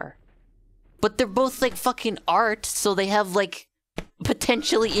floor. But they're both, like, fucking art, so they have, like,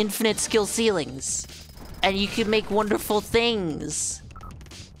 potentially infinite skill ceilings. And you can make wonderful things.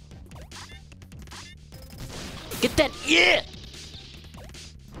 Get that, yeah!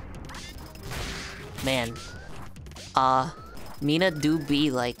 Man. Mina do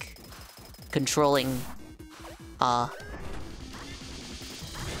be, like, controlling,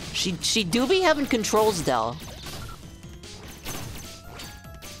 She do be having controls, though.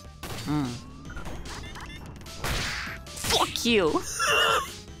 Fuck you.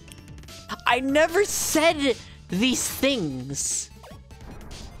 I never said these things.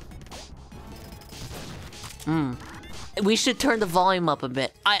 We should turn the volume up a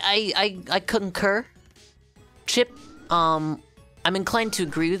bit. I concur. Chip, I'm inclined to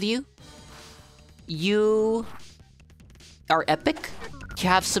agree with you. You are epic. You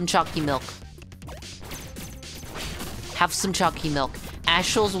have some chalky milk. Have some chalky milk.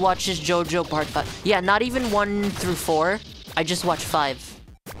 Ashles watches JoJo Part 5. Yeah, not even 1 through 4. I just watched 5.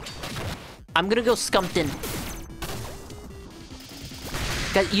 I'm gonna go Skumpton.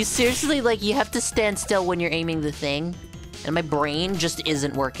 God, you seriously, like, you have to stand still when you're aiming the thing. And my brain just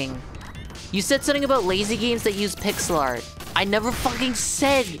isn't working. You said something about lazy games that use pixel art. I never fucking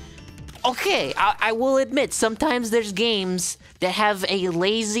said... Okay, I will admit, sometimes there's games that have a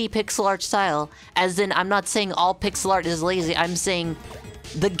lazy pixel art style. As in, I'm not saying all pixel art is lazy. I'm saying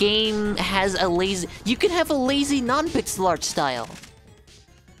the game has a lazy... You can have a lazy non-pixel art style.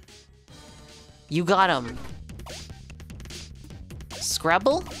 You got him.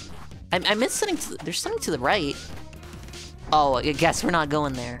 Scrabble? I missed something. There's something to the right. Oh, I guess we're not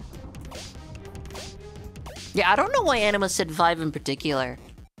going there. Yeah, I don't know why Anima said 5 in particular.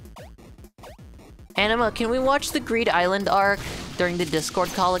 Anima, can we watch the Greed Island arc during the Discord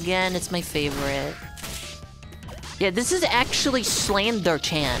call again? It's my favorite. Yeah, this is actually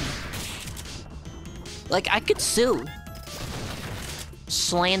Slander-chan. Like, I could sue.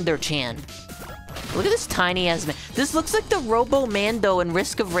 Slander-chan. Look at this tiny ass man. This looks like the Robo Mando in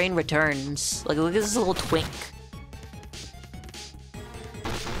Risk of Rain Returns. Like, look at this little twink.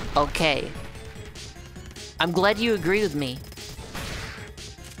 Okay. I'm glad you agree with me.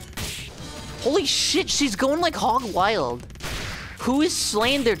 Holy shit, she's going like hog wild. Who is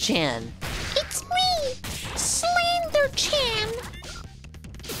Slander-chan? It's me, Slander-chan.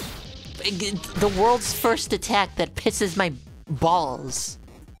 The world's first attack that pisses my balls.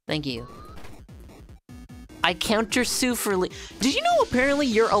 Thank you. I counter sue for Did you know apparently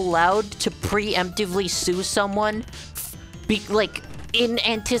you're allowed to preemptively sue someone? Like, in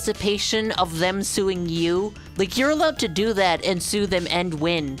anticipation of them suing you? Like, you're allowed to do that and sue them and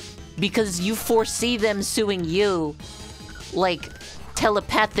win. Because you foresee them suing you, like,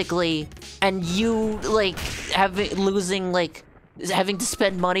 telepathically, and you, like, having to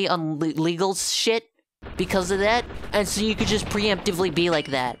spend money on legal shit because of that, and so you could just preemptively be like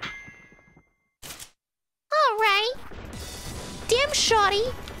that. Alright. Damn shoddy.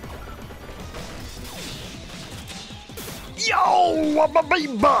 Yo, wabba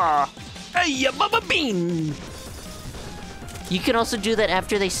beeba! Hey, baba bean! You can also do that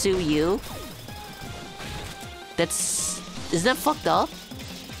after they sue you. Isn't that fucked up?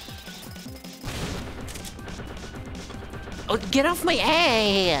 Oh, get off my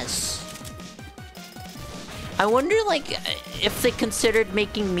ass! I wonder, like, if they considered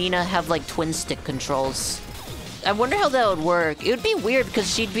making Mina have, like, twin stick controls. I wonder how that would work. It would be weird because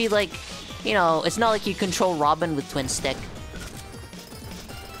she'd be like, you know, it's not like you control Robin with twin stick.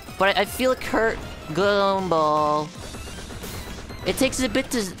 But I feel like her Gumball. It takes a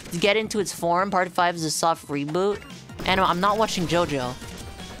bit to get into its form. Part 5 is a soft reboot. And I'm not watching JoJo.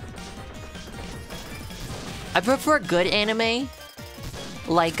 I prefer good anime.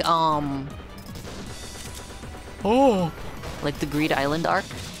 Like, oh, like the Greed Island arc.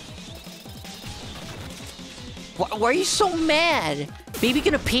 Why are you so mad? Baby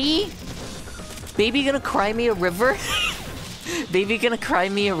gonna pee? Baby gonna cry me a river? Baby gonna cry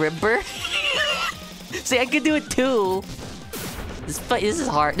me a river? See, I could do it too. This is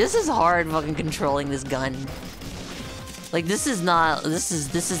hard. This is hard fucking controlling this gun. Like, this is not...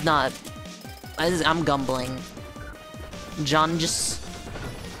 I'm gumbling. John just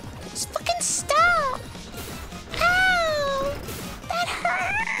Fucking stop. Ow. That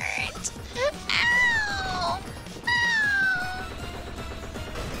hurt. Ow. Ow.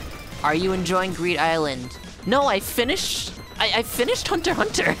 Are you enjoying Greed Island? No, I finished Hunter x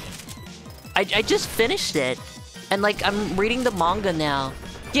Hunter. I just finished it. And, like, I'm reading the manga now.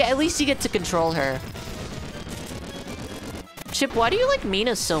 Yeah, at least you get to control her. Chip, why do you like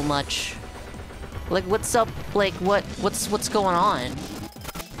Mina so much? Like, what's up? Like, what's going on?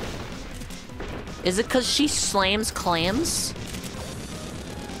 Is it 'cause she slams clams?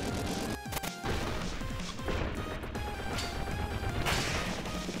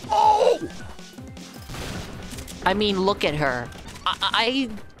 Oh! I mean, look at her.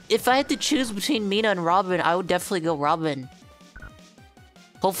 If I had to choose between Mina and Robin, I would definitely go Robin.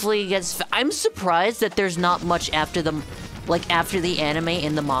 Hopefully it gets... I'm surprised that there's not much after the anime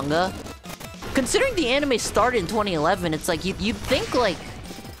in the manga. Considering the anime started in 2011, it's like, you'd think, like...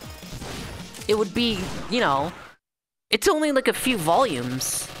 It would be, you know... It's only like a few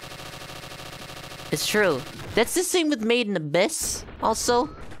volumes. It's true. That's the same with Made in Abyss, also.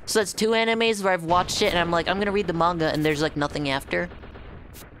 So that's 2 animes where I've watched it and I'm like, I'm gonna read the manga and there's like nothing after.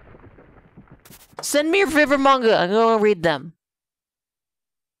 Send me your favorite manga, I'm gonna read them.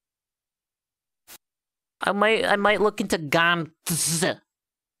 I might look into Gantz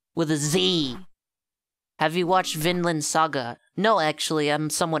with a Z. Have you watched Vinland Saga? No, actually, I'm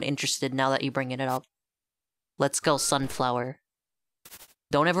somewhat interested now that you're bringing it up. Let's go, Sunflower.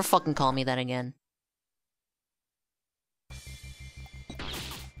 Don't ever fucking call me that again.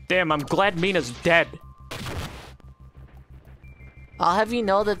 Damn, I'm glad Mina's dead. I'll have you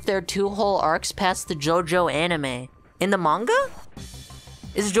know that there are 2 whole arcs past the JoJo anime. In the manga?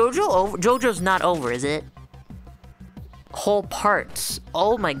 Is JoJo over? JoJo's not over, is it? Whole parts.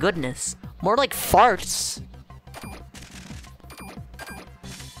 Oh my goodness. More like farts.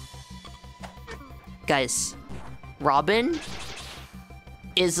 Guys, Robin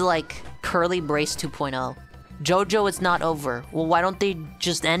is like Curly Brace 2.0. JoJo is not over. Well, why don't they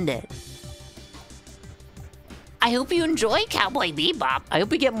just end it? I hope you enjoy Cowboy Bebop. I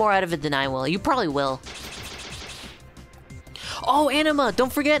hope you get more out of it than I will. You probably will. Oh, Anima,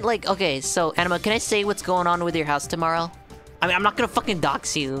 don't forget, like, okay, so, Anima, can I say what's going on with your house tomorrow? I mean, I'm not gonna fucking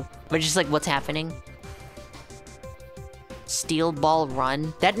dox you, but just, like, what's happening. Steel Ball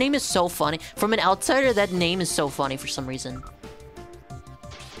Run. That name is so funny. From an outsider, that name is so funny for some reason.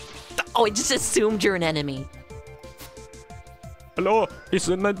 Oh, I just assumed you're an enemy. Hello,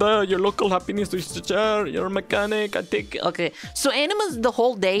 isn't that your local happiness to share? You're a mechanic, I take... Okay, so Anima's the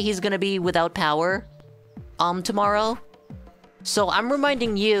whole day he's gonna be without power. Tomorrow. So I'm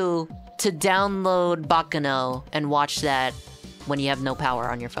reminding you to download Baccano and watch that when you have no power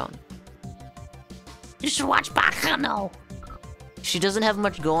on your phone. You should watch Baccano. She doesn't have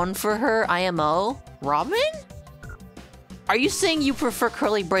much going for her, IMO. Robin? Are you saying you prefer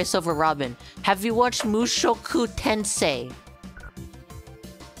Curly Brace over Robin? Have you watched Mushoku Tensei?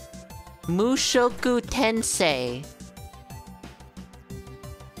 Mushoku Tensei.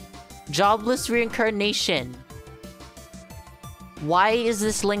 Jobless Reincarnation. Why is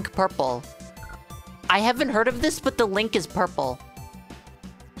this link purple? I haven't heard of this, but the link is purple.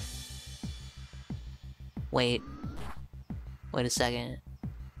 Wait. Wait a second.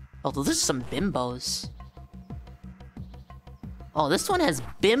 Oh, there's some bimbos. Oh, this one has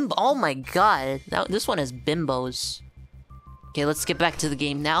Oh my god. This one has bimbos. Okay, let's get back to the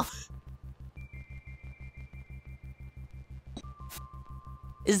game now.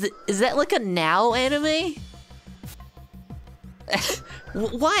 Is that like a now anime?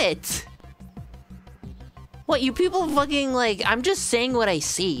 What? What, you people fucking like... I'm just saying what I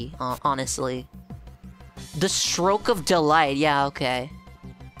see, honestly. The Stroke of Delight. Yeah, okay.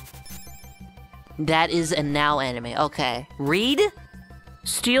 That is a now anime. Okay. Read?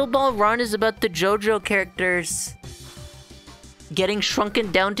 Steel Ball Run is about the JoJo characters getting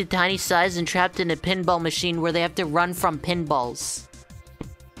shrunken down to tiny size and trapped in a pinball machine where they have to run from pinballs.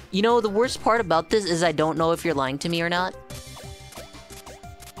 You know, the worst part about this is I don't know if you're lying to me or not.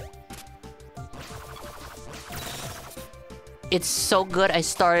 It's so good, I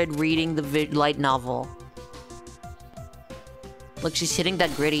started reading the light novel. Look, she's hitting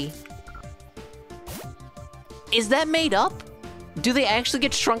that gritty. Is that made up? Do they actually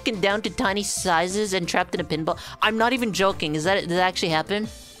get shrunken down to tiny sizes and trapped in a pinball? I'm not even joking. Did that actually happen?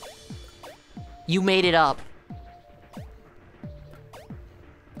 You made it up.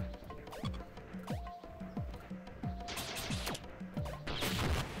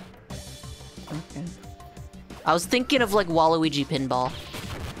 Okay. I was thinking of like Waluigi Pinball.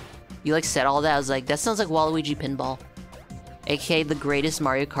 You like said all that, I was like, that sounds like Waluigi Pinball. AKA the greatest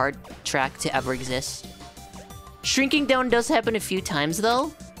Mario Kart track to ever exist. Shrinking down does happen a few times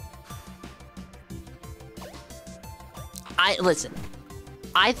though. Listen.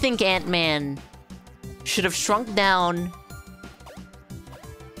 I think Ant-Man should have shrunk down,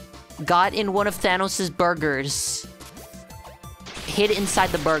 got in one of Thanos' burgers, hid inside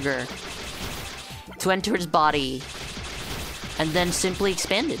the burger to enter his body, and then simply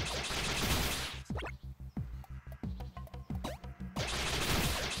expanded.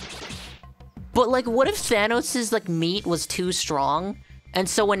 But like, what if Thanos' like meat was too strong, and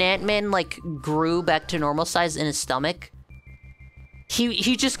so when Ant-Man like grew back to normal size in his stomach,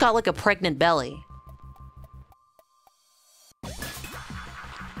 he just got like a pregnant belly.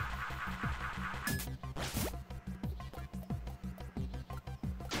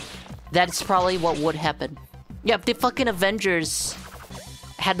 That's probably what would happen. Yeah, if the fucking Avengers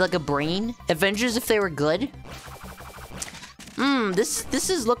had like a brain, Avengers if they were good. This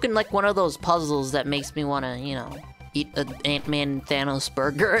is looking like one of those puzzles that makes me wanna, you know, Eat an Ant-Man Thanos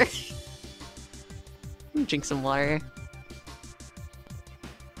burger. Drink some water.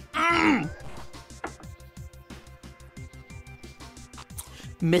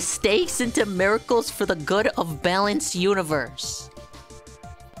 Mistakes into miracles for the good of balanced universe.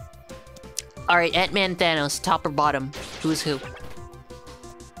 Alright, Ant-Man Thanos, top or bottom? Who's who?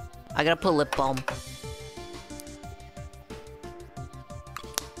 I gotta put lip balm.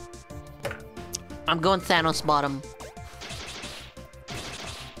 I'm going Thanos bottom.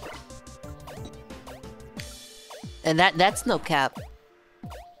 And that's no cap.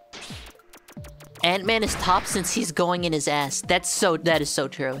 Ant-Man is top since he's going in his ass. That is so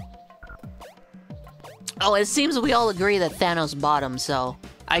true. Oh, it seems we all agree that Thanos bottom, so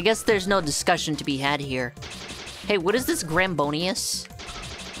I guess there's no discussion to be had here. Hey, what is this Grambonius?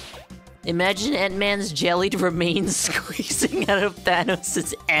 Imagine Ant-Man's jellied remains squeezing out of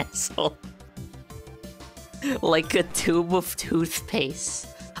Thanos' asshole. Like a tube of toothpaste.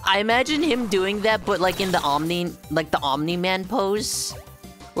 I imagine him doing that, but like in the Omni-Man pose.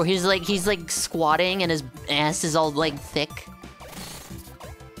 Where he's like squatting and his ass is all like thick.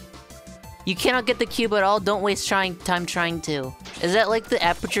 You cannot get the cube at all, don't waste time trying to. Is that like the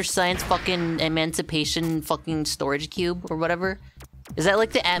Aperture Science fucking Emancipation fucking storage cube or whatever? Is that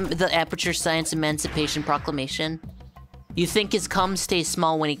like the Aperture Science Emancipation Proclamation? You think his cum stays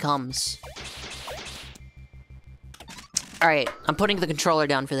small when he comes. Alright, I'm putting the controller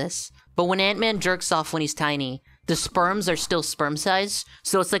down for this. But when Ant-Man jerks off when he's tiny, the sperms are still sperm size,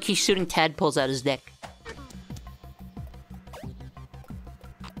 so it's like he's shooting tadpoles out his dick.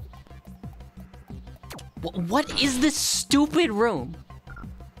 What is this stupid room?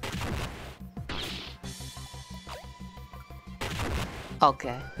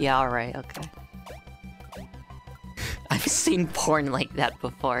 Okay, yeah, alright, okay. I've seen porn like that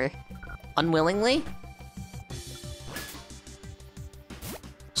before. Unwillingly?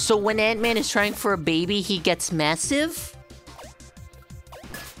 So when Ant-Man is trying for a baby, he gets massive?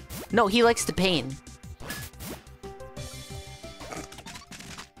 No, he likes the pain.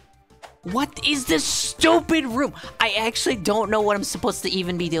 What is this stupid room? I actually don't know what I'm supposed to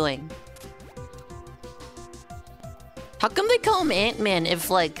even be doing. How come they call him Ant-Man if,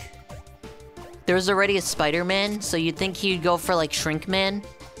 like, there's already a Spider-Man, so you'd think he'd go for, like, Shrink Man?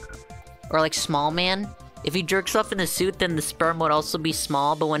 Or, like, Small Man? If he jerks off in a suit, then the sperm would also be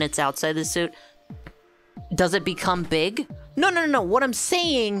small, but when it's outside the suit, does it become big? No. What I'm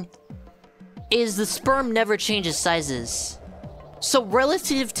saying is the sperm never changes sizes. So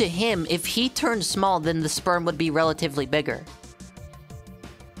relative to him, if he turned small, then the sperm would be relatively bigger.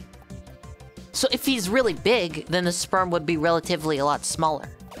 So if he's really big, then the sperm would be relatively a lot smaller,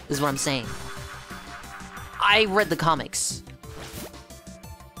 is what I'm saying. I read the comics.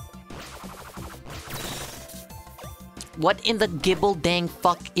 What in the gibble dang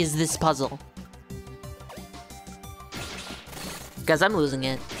fuck is this puzzle? Guys, I'm losing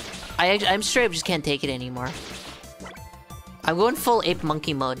it. I'm straight up just can't take it anymore. I'm going full ape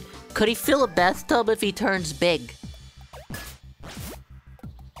monkey mode. Could he fill a bathtub if he turns big?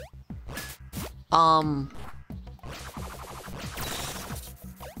 Why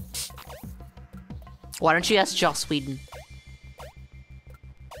don't you ask Joss Whedon?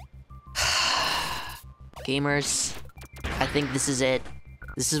 Gamers, I think this is it.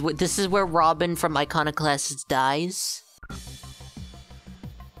 This is where Robin from Iconoclasts dies.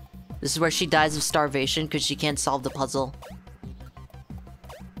 This is where she dies of starvation because she can't solve the puzzle.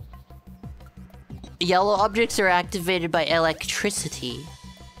 Yellow objects are activated by electricity.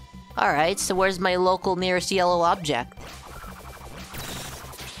 Alright, so where's my local nearest yellow object?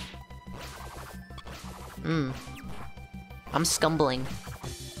 I'm scumbling.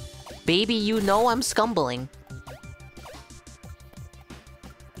 Baby, you know I'm scumbling.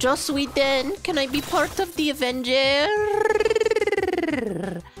 Joss Whedon, can I be part of the Avengers?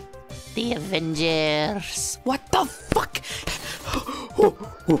 The Avengers. What the fuck?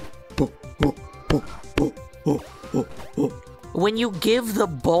 When you give the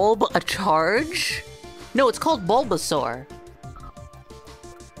bulb a charge? No, it's called Bulbasaur.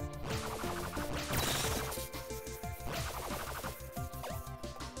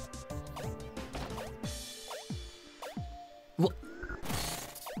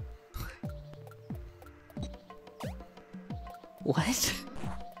 What?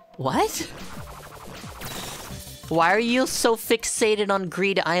 What? Why are you so fixated on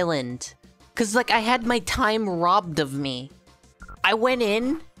Greed Island? Cause like I had my time robbed of me. I went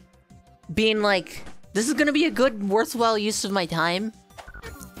in being like, this is gonna be a good, worthwhile use of my time.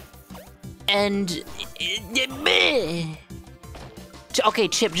 And Okay,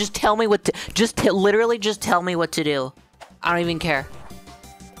 Chip, just tell me what to... literally just tell me what to do. I don't even care.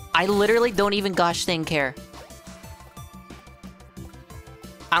 I literally don't even gosh dang care.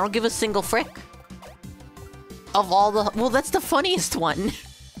 I don't give a single frick. Of all the... Well, that's the funniest one.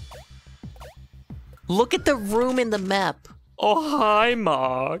 Look at the room in the map. Oh, hi,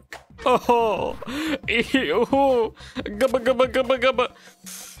 Mark. Oh, ew. Gubba, gubba, gubba, gubba.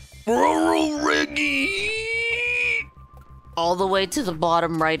 Rural Reggie. All the way to the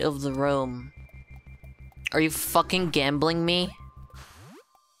bottom right of the room. Are you fucking gambling me?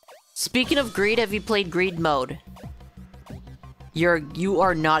 Speaking of greed, have you played greed mode? You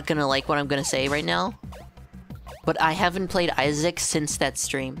are not gonna like what I'm gonna say right now. But I haven't played Isaac since that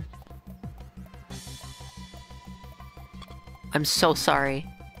stream. I'm so sorry.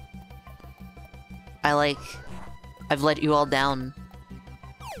 I've let you all down.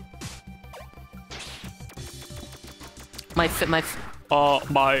 My fellow,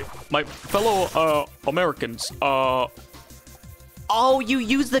 Americans, Oh, you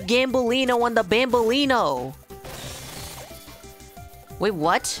used the Gambolino on the Bambolino! Wait,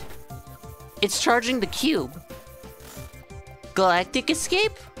 what? It's charging the cube. Galactic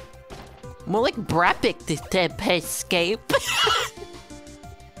Escape? More like Brapic Escape.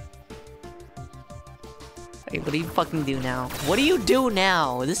 Hey, what do you fucking do now? What do you do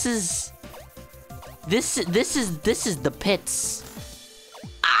now? This is the pits.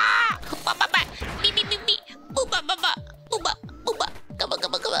 Ah!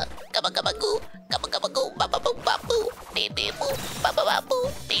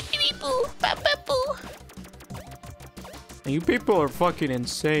 you people are fucking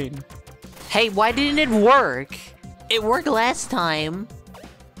insane. Hey, why didn't it work? It worked last time.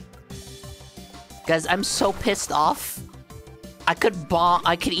 Guys, I'm so pissed off. I could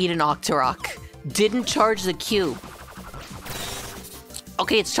eat an Octorok. Didn't charge the cube.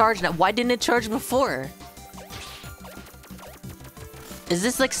 Okay, it's charged now. Why didn't it charge before? Is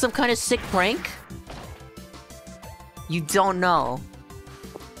this like some kind of sick prank? You don't know.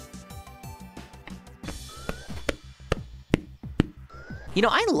 You know,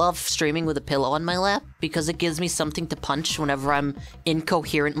 I love streaming with a pillow on my lap because it gives me something to punch whenever I'm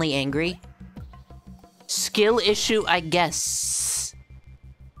incoherently angry. Skill issue, I guess.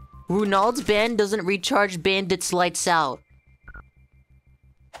 Runald's band doesn't recharge Bandit's lights out.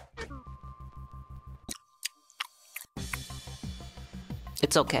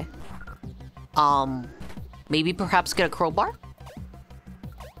 It's okay. Maybe perhaps get a crowbar?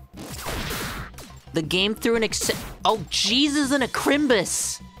 The game threw an Oh, Jesus and a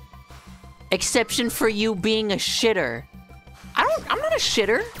Crimbus! Exception for you being a shitter. I'm not a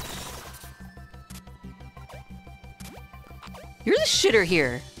shitter. You're the shitter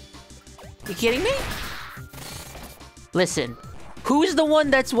here. You kidding me? Listen, who's the one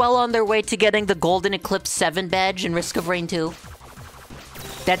that's well on their way to getting the Golden Eclipse 7 badge in Risk of Rain 2?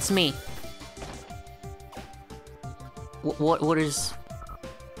 That's me. What is...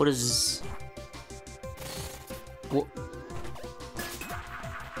 What?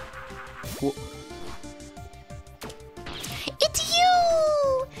 It's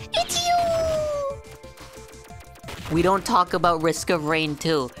you! It's you! We don't talk about Risk of Rain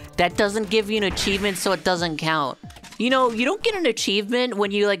 2. That doesn't give you an achievement, so it doesn't count. You know, you don't get an achievement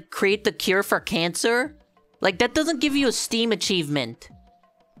when you, like, create the cure for cancer. Like, that doesn't give you a Steam achievement.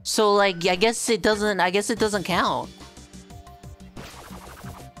 So, like, I guess it doesn't count.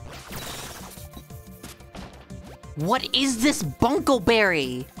 What is this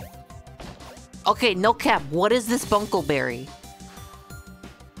Bunkleberry? Okay, no cap, what is this Bunkleberry?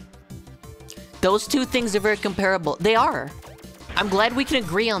 Those two things are very comparable. They are. I'm glad we can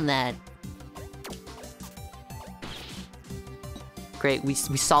agree on that. Great, we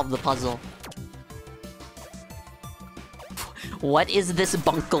solved the puzzle. What is this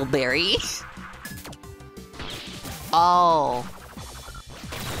Bunkleberry? Oh.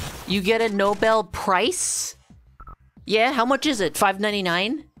 You get a Nobel Prize? Yeah, how much is it?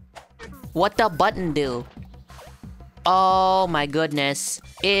 $5.99? What the button do? Oh my goodness.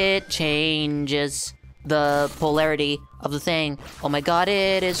 It changes the polarity of the thing. Oh my god,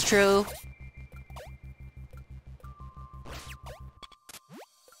 it is true.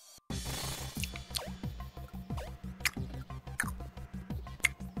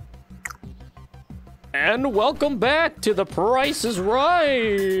 And welcome back to The Price is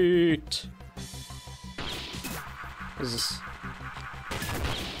Right! Is this...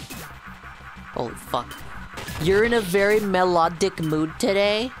 Holy fuck. You're in a very melodic mood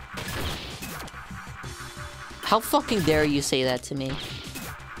today? How fucking dare you say that to me?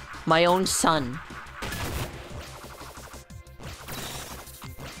 My own son.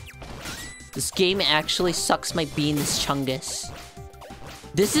 This game actually sucks my Beanus Chungus.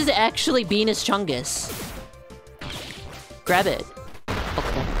 This is actually Beanus Chungus. Grab it.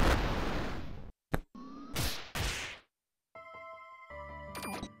 Okay.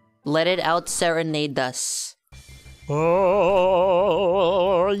 Let it out serenade us.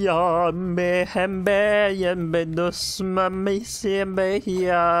 Oh, ya me hembe yembe nusma me siembe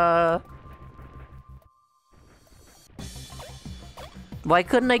ya. Why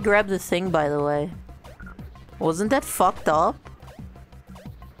couldn't I grab the thing, by the way? Wasn't that fucked up?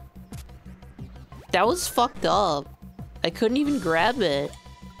 That was fucked up. I couldn't even grab it.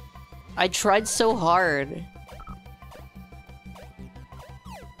 I tried so hard.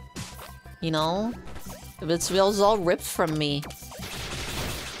 You know? It was all ripped from me.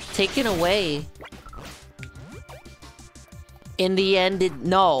 Taken away. In the end,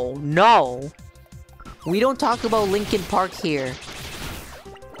 no. We don't talk about Linkin Park here.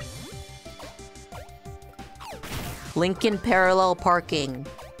 Lincoln parallel parking.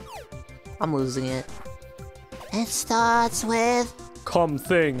 I'm losing it. It starts with... Come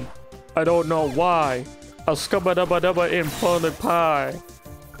thing. I don't know why. A scubba-dubba-dubba infernal pie.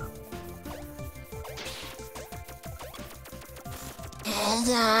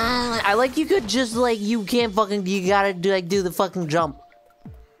 I like you could just like you can't fucking you gotta do the fucking jump.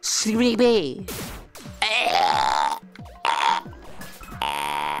 Sleepy.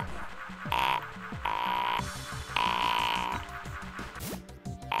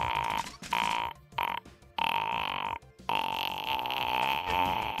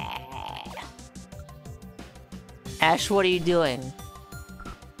 Ash, what are you doing?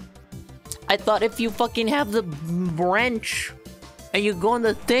 I thought if you fucking have the wrench and you go on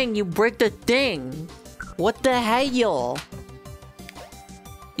the thing, you break the thing. What the hell?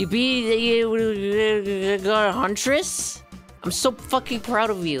 You got a huntress? I'm so fucking proud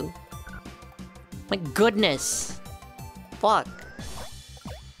of you. My goodness. Fuck.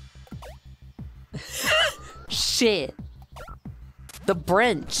 Shit. The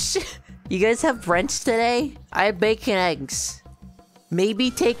brunch. You guys have brunch today? I have bacon eggs.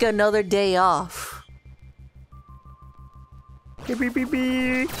 Maybe take another day off. Mama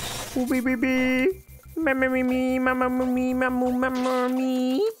me, mama me, mama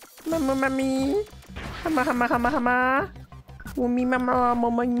me, mama me, hama, me,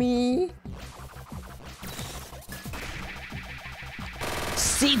 mama me.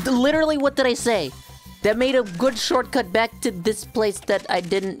 See, literally, what did I say? That made a good shortcut back to this place that I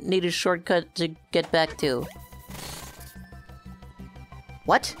didn't need a shortcut to get back to.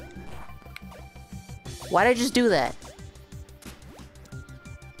 What? Why'd I just do that?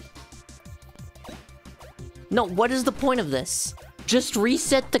 No, what is the point of this? Just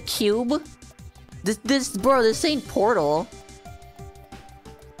reset the cube? Bro, this ain't Portal.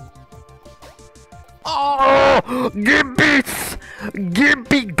 Oh,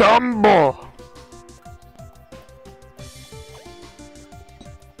 Gimpy Gumbo.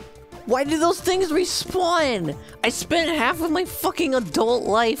 Why do those things respawn? I spent half of my fucking adult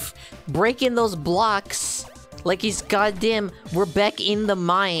life breaking those blocks. Like he's goddamn, we're back in the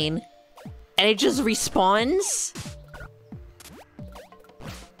mine. And it just respawns?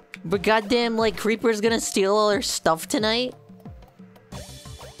 But goddamn, like, Creeper's gonna steal all our stuff tonight?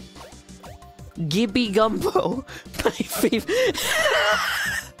 Gibby Gumbo. My favorite.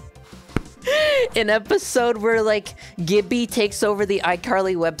 An episode where, like, Gibby takes over the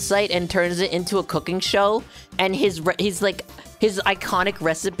iCarly website and turns it into a cooking show. And his iconic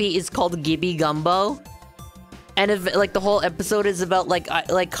recipe is called Gibby Gumbo. And if, like, the whole episode is about,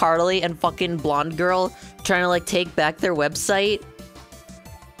 like Carly and fucking Blonde Girl trying to, like, take back their website.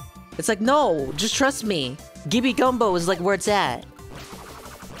 It's like, no, just trust me. Gibby Gumbo is, like, where it's at.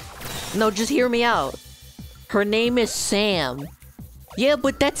 No, just hear me out. Her name is Sam. Yeah,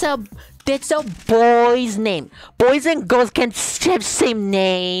 but that's a boy's name. Boys and girls can't have same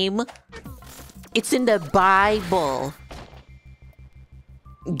name. It's in the Bible.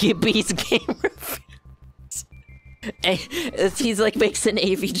 Gibby's game review. He's like makes an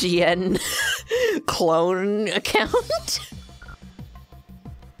AVGN clone account.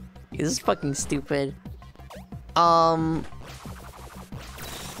 This is fucking stupid.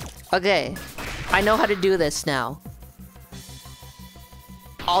 Okay, I know how to do this now.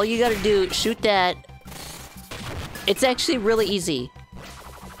 All you gotta do, shoot that. It's actually really easy.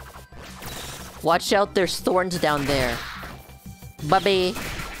 Watch out, there's thorns down there. Bubby,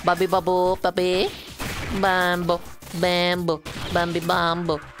 bubby bubble, bubby. Bambo, bambo, bambi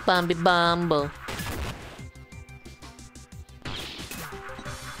bambo, bambi bambo.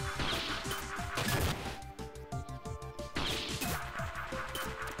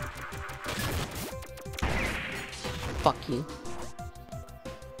 Fuck you.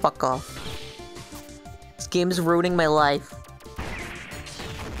 Fuck off. This game is ruining my life.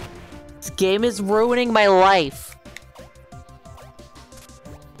 This game is ruining my life.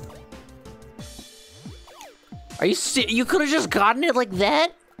 Are you you could have just gotten it like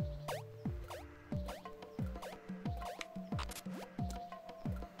that?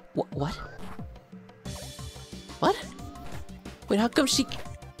 What? What? Wait, how come she...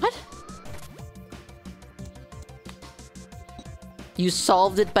 What? You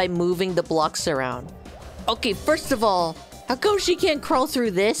solved it by moving the blocks around. Okay, first of all, how come she can't crawl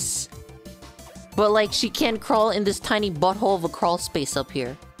through this? But, like, she can't crawl in this tiny butthole of a crawl space up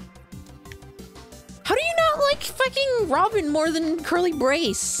here. How do you not like fucking Robin more than Curly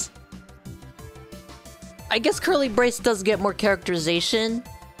Brace? I guess Curly Brace does get more characterization,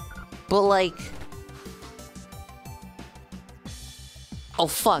 but, like... Oh,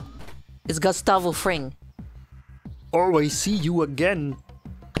 fuck. It's Gustavo Fring. Oh, I see you again.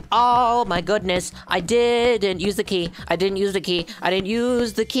 Oh my goodness, I didn't use the key. I didn't use the key. I didn't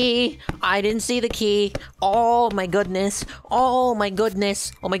use the key. I didn't see the key. Oh my goodness. Oh my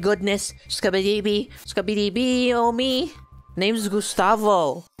goodness. Oh my goodness. Scabby-dee-bee. Scabby-dee-bee. Oh me. Name's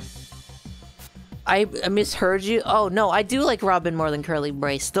Gustavo. I misheard you? Oh no, I do like Robin more than Curly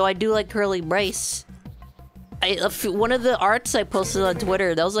Brace. Though I do like Curly Brace. One of the arts I posted on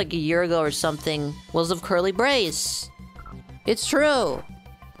Twitter, that was like a year ago or something, was of Curly Brace. It's true.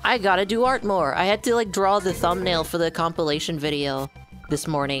 I gotta do art more. I had to like draw the thumbnail for the compilation video this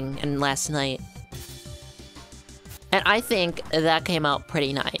morning and last night. And I think that came out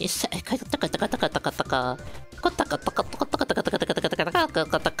pretty nice.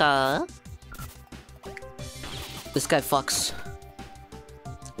 This guy fucks.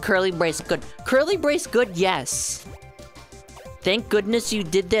 Curly Brace good. Curly Brace good, yes. Thank goodness you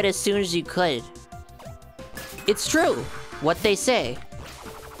did that as soon as you could. It's true, what they say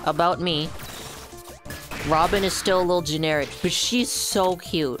about me. Robin is still a little generic, but she's so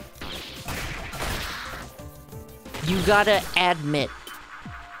cute. You gotta admit.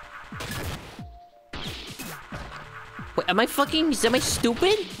 Wait, am I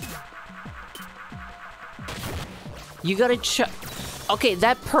stupid? You gotta okay,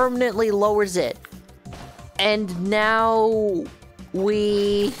 that permanently lowers it. And now...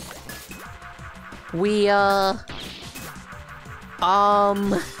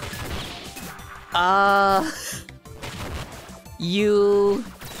 you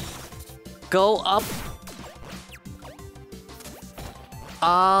go up.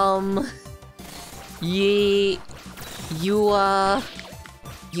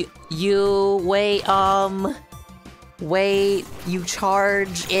 Wait, you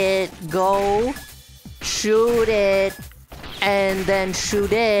charge it, go, shoot it, and then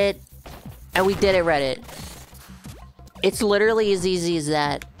shoot it, and we did it, Reddit. It's literally as easy as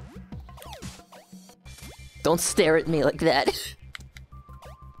that. Don't stare at me like that.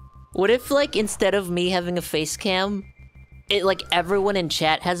 What if, like, instead of me having a face cam, everyone in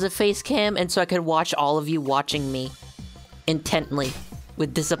chat has a face cam, and so I could watch all of you watching me intently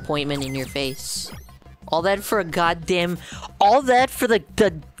with disappointment in your face. All that for a goddamn... All that for the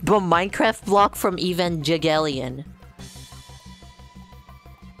Minecraft block from Evangelion.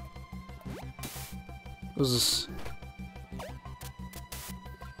 What's this?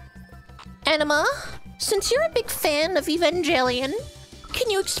 Anima, since you're a big fan of Evangelion, can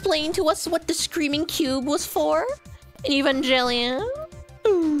you explain to us what the Screaming Cube was for in Evangelion?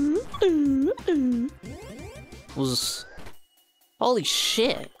 What's this? Holy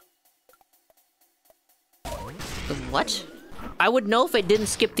shit. What? I would know if I didn't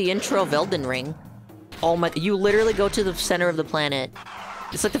skip the intro of Elden Ring. Oh my- you literally go to the center of the planet.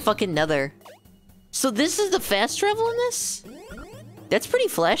 It's like the fucking nether. So this is the fast travel in this? That's pretty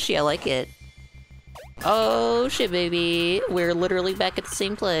flashy, I like it. Oh shit, baby. We're literally back at the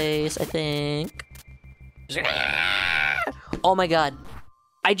same place, I think. Oh my god.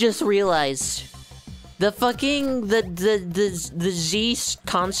 I just realized. The fucking, the Z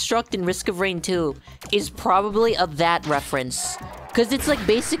construct in Risk of Rain 2 is probably a that reference. Cause it's like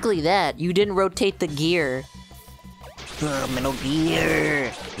basically that. You didn't rotate the gear. Metal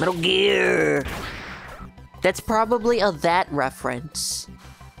Gear! Metal Gear! That's probably a that reference.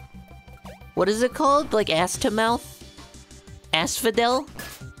 What is it called? Like ass to mouth? Asphodel?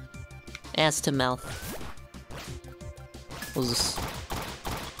 Ass to mouth. What was this?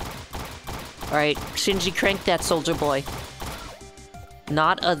 Alright, Shinji, crank that, soldier boy.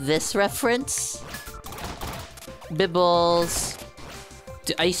 Not a this reference? Bibbles.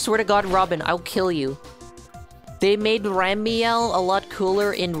 I swear to god, Robin, I'll kill you. They made Ramiel a lot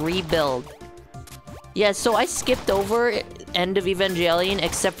cooler in Rebuild. Yeah, so I skipped over end of Evangelion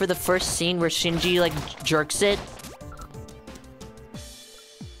except for the first scene where Shinji, like, jerks it.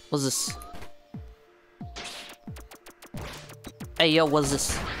 What's this? Hey, yo, what's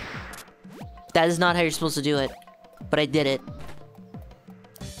this? That is not how you're supposed to do it. But I did it.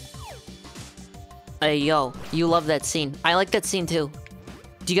 Hey, yo, you love that scene. I like that scene, too.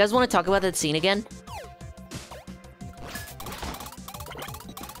 Do you guys want to talk about that scene again?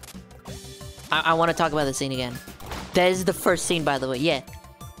 I want to talk about the scene again. That is the first scene, by the way. Yeah.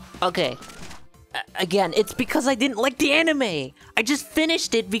 Okay. Again, it's because I didn't like the anime. I just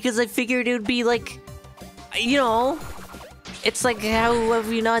finished it because I figured it would be like, you know, it's like, how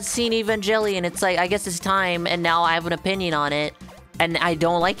have you not seen Evangelion? It's like, I guess it's time, and now I have an opinion on it, and I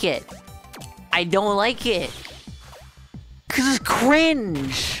don't like it. I don't like it. Cause it's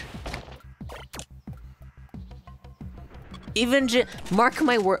cringe. Mark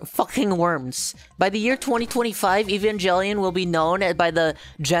my fucking worms. By the year 2025, Evangelion will be known by the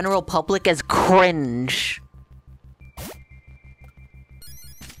general public as cringe.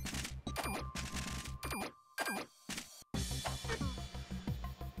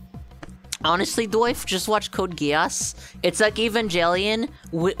 Honestly, Doif, just watch Code Geass. It's like Evangelion,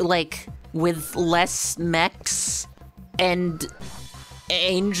 with less mechs and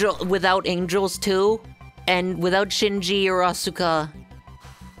without angels too. And without Shinji or Asuka,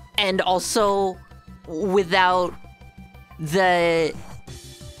 and also without the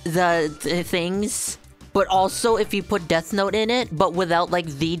things, but also if you put Death Note in it, but without like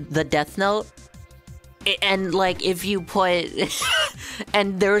the Death Note, and like if you put,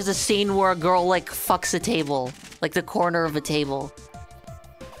 and there's a scene where a girl like fucks a table, like the corner of a table.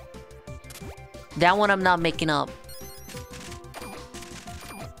 That one I'm not making up.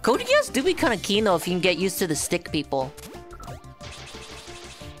 Code Geass do be kind of keen though if you can get used to the stick people.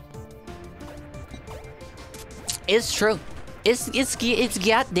 It's true. It's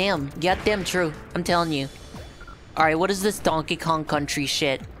goddamn true. I'm telling you. All right, what is this Donkey Kong Country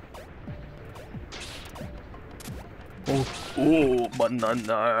shit? Oh,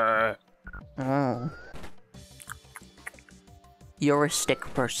 banana. Oh. You're a stick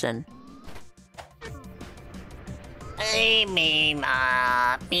person. Me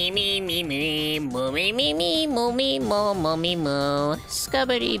ma, me, moo moo,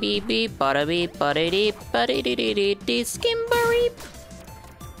 Scubbity beep beep, bada beep, bada deep, bada dee dee dee dee, skimbareep.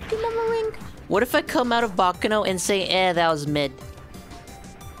 What if I come out of Baccano and say, that was mid?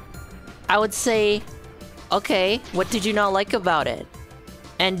 I would say, okay, what did you not like about it?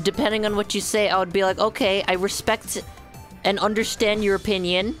 And depending on what you say, I would be like, okay, I respect and understand your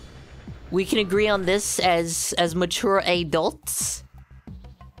opinion. We can agree on this as mature adults.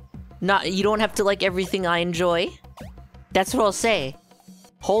 You don't have to like everything I enjoy. That's what I'll say.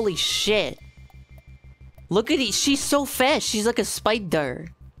 Holy shit. Look at it, she's so fast, she's like a spider.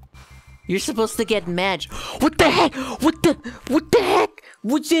 You're supposed to get mad. What the heck? What the heck?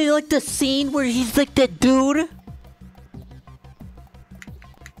 Would you like the scene where he's like that dude?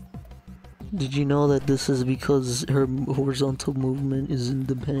 Did you know that this is because her horizontal movement is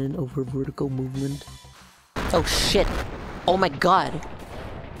independent of her vertical movement? Oh shit. Oh my god.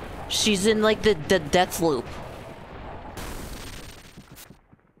 She's in like the death loop.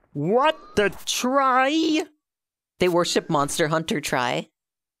 What the try? They worship Monster Hunter Try.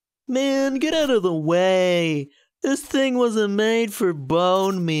 Man, get out of the way. This thing wasn't made for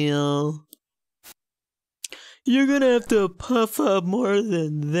bone meal. You're gonna have to puff up more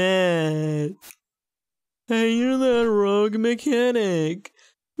than that. Hey, you're that rogue mechanic.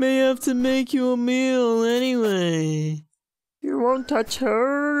 May have to make you a meal anyway. You won't touch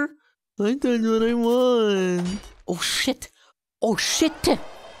her? I touch what I want. Oh shit. Oh shit.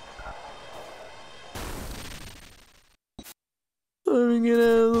 Let me get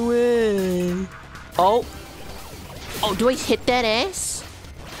out of the way. Oh. Oh, do I hit that ass?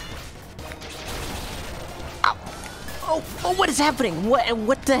 Oh, what is happening?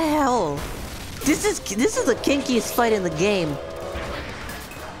 What the hell? This is the kinkiest fight in the game.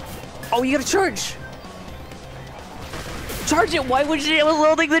 Oh, you gotta charge. Charge it. Why would she? I was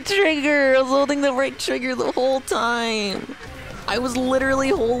holding the trigger. I was holding the right trigger the whole time. I was literally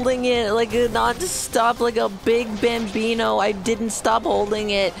holding it like not to stop like a big bambino. I didn't stop holding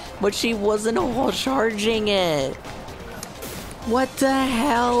it, but she wasn't charging it. What the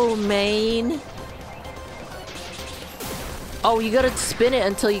hell, man? Oh, you gotta spin it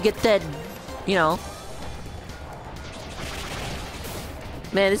until you get that, you know.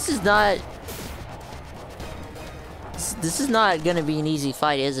 Man, this is not gonna be an easy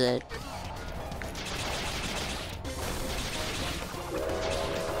fight, is it?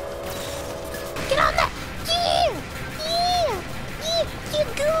 Get on that!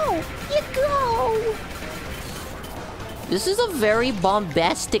 go! This is a very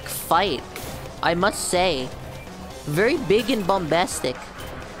bombastic fight, I must say. Very big and bombastic.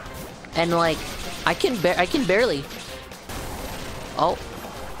 And like, I can barely. Oh.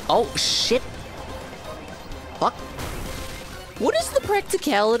 Oh, shit. Fuck. What is the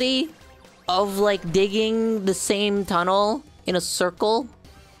practicality of like digging the same tunnel in a circle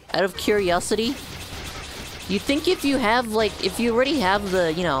out of curiosity? You think if you have like, if you already have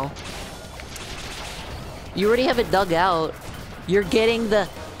the, you know, you already have it dug out, you're getting the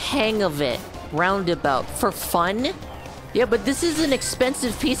hang of it roundabout for fun? Yeah, but this is an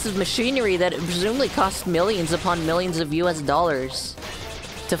expensive piece of machinery that presumably costs millions upon millions of US dollars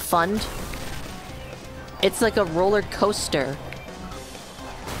to fund. It's like a roller coaster.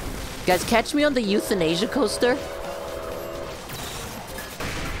 Guys, catch me on the euthanasia coaster.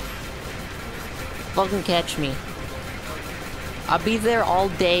 Fucking catch me. I'll be there all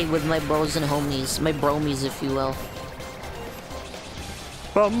day with my bros and homies. My bromies, if you will.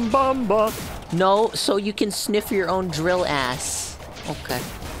 Bum bum bum. No, so you can sniff your own drill ass. Okay.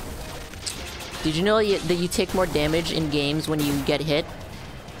 Did you know that you take more damage in games when you get hit?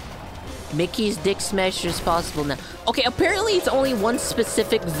 Mickey's Dick Smasher is possible now. Okay, apparently it's only one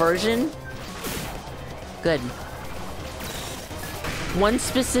specific version. Good. One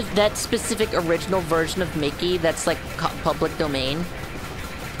specific original version of Mickey that's like public domain.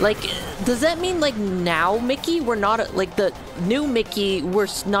 Like, does that mean like now Mickey we're not, like the new Mickey we're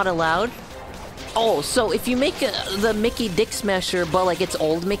not allowed? Oh, so if you make the Mickey Dick Smasher but like it's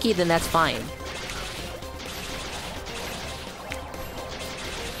old Mickey, then that's fine.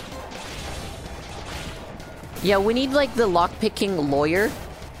 Yeah, we need like the lockpicking lawyer.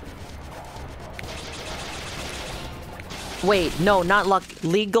 Wait, no, not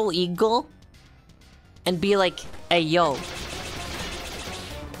legal eagle. And be like, hey yo.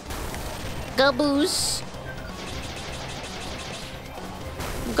 Gaboos.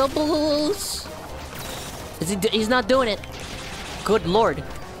 Gaboos. He's not doing it. Good lord.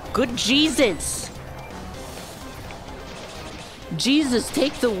 Good Jesus. Jesus,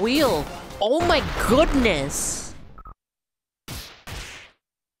 take the wheel. Oh my goodness!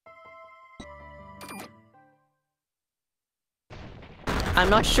 I'm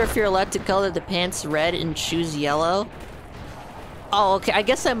not sure if you're allowed to color the pants red and shoes yellow. Oh, okay, I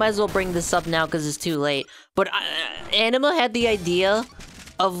guess I might as well bring this up now because it's too late. But Anima had the idea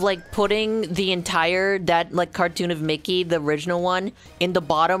of like putting the entire, that like cartoon of Mickey, the original one, in the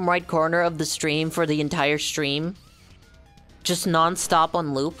bottom right corner of the stream for the entire stream. Just non-stop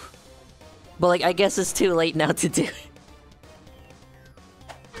on loop. But like, I guess it's too late now to do it.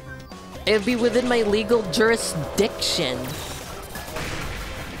 It'd be within my legal jurisdiction.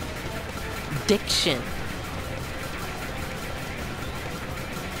 Diction.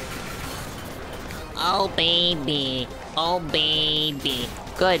 Oh baby. Oh baby.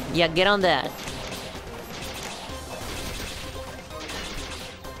 Good, yeah, get on that.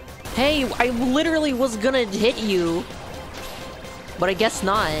 Hey, I literally was gonna hit you. But I guess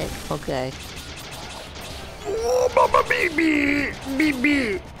not. Okay. Oh, mama baby,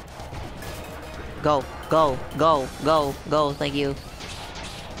 baby. Go, go, go, go, go. Thank you.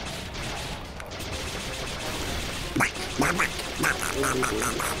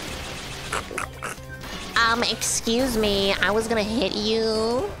 Excuse me, I was gonna hit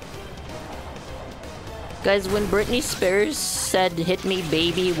you. Guys, when Britney Spears said hit me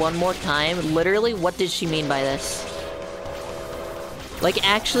baby one more time, literally what did she mean by this? Like,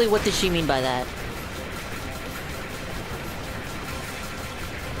 actually, what did she mean by that?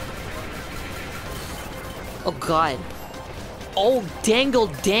 Oh god. Oh, dangle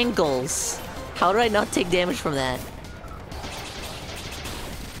dangles. How did I not take damage from that?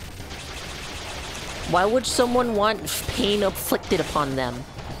 Why would someone want pain inflicted upon them?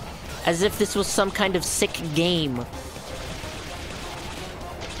 As if this was some kind of sick game.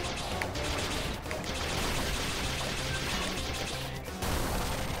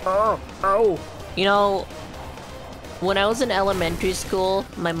 Oh, ow. You know, when I was in elementary school,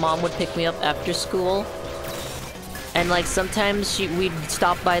 my mom would pick me up after school. And like sometimes we'd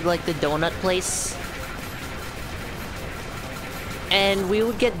stop by like the donut place. And we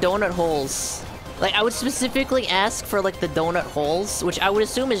would get donut holes. Like I would specifically ask for like the donut holes, which I would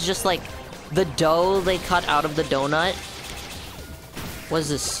assume is just like the dough they cut out of the donut. What is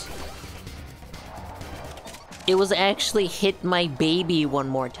this? It was actually hit my baby one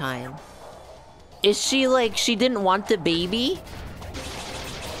more time. Is she like, she didn't want the baby?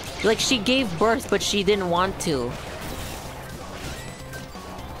 Like she gave birth, but she didn't want to.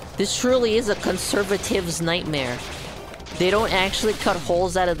 This truly is a conservative's nightmare. They don't actually cut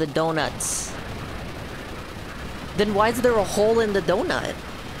holes out of the donuts. Then why is there a hole in the donut?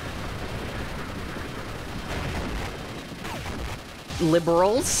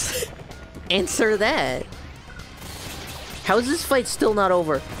 Liberals? Answer that. How is this fight still not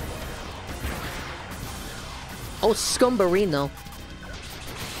over? Oh, Scumbarino.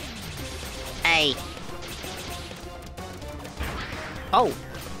 Hey. Oh.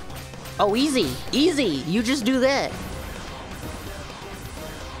 Oh, easy. Easy. You just do that.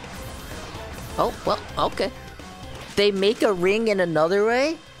 Oh, well, okay. They make a ring in another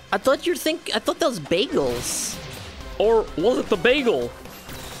way? I thought that was bagels. Or was it the bagel?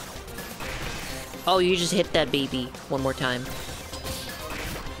 Oh, you just hit that baby one more time.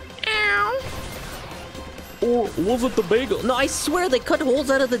 Ow. Or was it the bagel? No, I swear they cut holes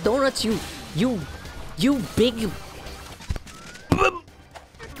out of the donuts, you big...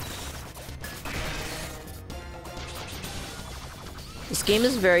 This game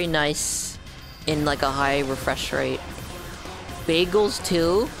is very nice in like a high refresh rate. Bagels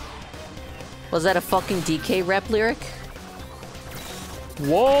too? Was that a fucking DK rap lyric?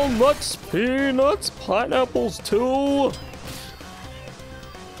 Walnuts, peanuts, pineapples too.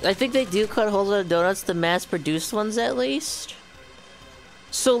 I think they do cut holes out of donuts, the mass-produced ones at least.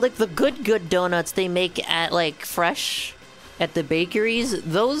 So like the good donuts they make at like fresh at the bakeries,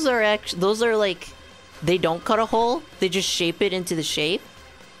 those are like, they don't cut a hole, they just shape it into the shape.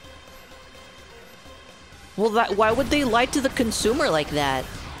 Well, why would they lie to the consumer like that?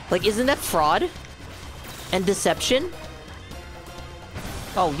 Like, isn't that fraud? And deception?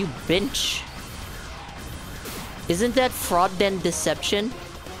 Oh, you bitch. Isn't that fraud and deception?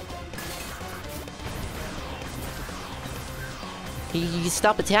 You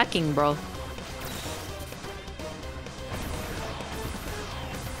stop attacking, bro.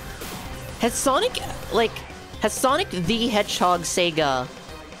 Has Sonic the Hedgehog Sega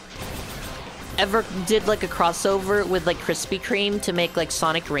ever did like a crossover with like Krispy Kreme to make like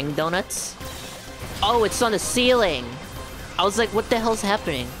Sonic Ring Donuts? Oh, it's on the ceiling. I was like, what the hell's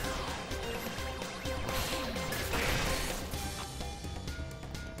happening?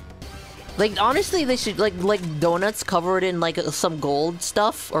 Like, honestly, they should like donuts covered in like some gold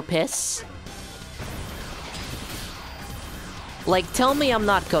stuff or piss. Like, tell me I'm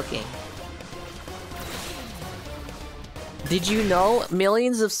not cooking. Did you know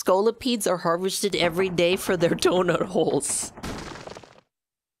millions of scolopedes are harvested every day for their donut holes?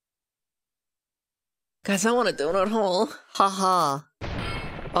 Guys, I want a donut hole. Haha.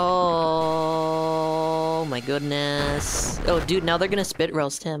 Oh my goodness. Oh, dude, now they're gonna spit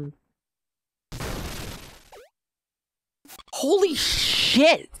roast him. Holy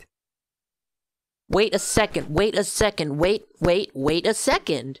shit! Wait a second, wait a second, wait a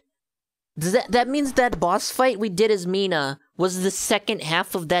second. Does that means that boss fight we did as Mina was the second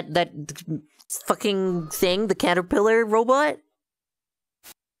half of that fucking thing, the caterpillar robot?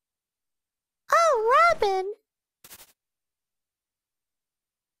 Oh, Robin!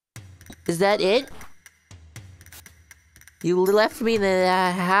 Is that it? You left me in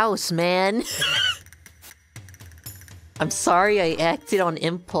the house, man. I'm sorry I acted on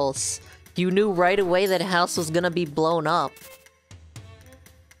impulse. You knew right away that house was gonna be blown up.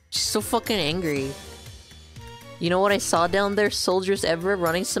 She's so fucking angry. You know what I saw down there? Soldiers ever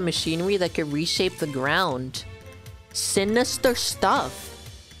running some machinery that could reshape the ground. Sinister stuff.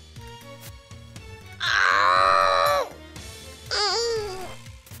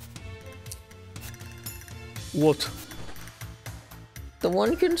 What? The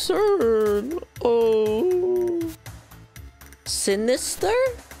one concern. Oh. Sinister?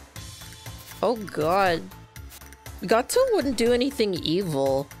 Oh god. Gato wouldn't do anything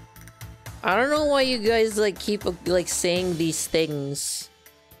evil. I don't know why you guys like keep like saying these things.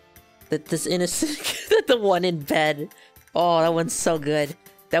 That this innocent that the one in bed. Oh, that one's so good.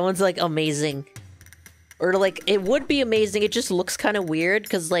 That one's like amazing. Or like it would be amazing, it just looks kind of weird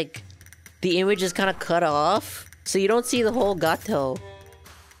because like the image is kind of cut off. So you don't see the whole Gato.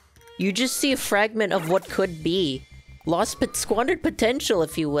 You just see a fragment of what could be. Squandered potential,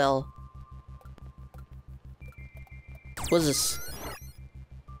 if you will. What's this?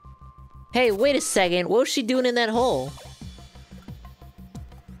 Hey, wait a second. What was she doing in that hole?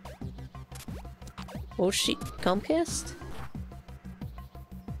 What was she? Comcast?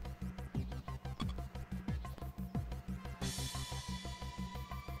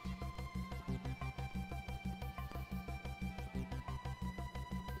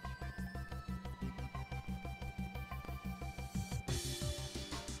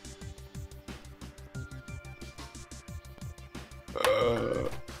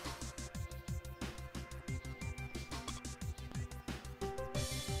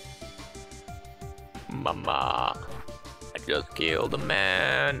 Mama, I just killed a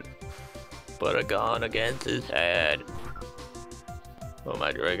man. Put a gun against his head. Pull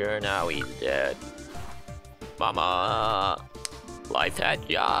my trigger, now he's dead. Mama, life had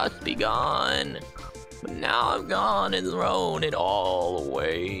just begun. But now I've gone and thrown it all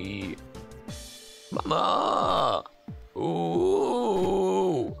away. Mama!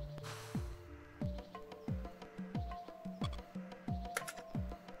 Ooh!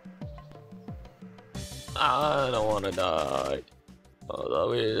 I don't wanna die.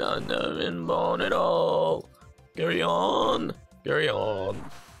 Although I've never been born at all. Carry on. Carry on.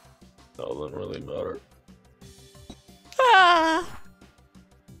 Doesn't really matter. Ah!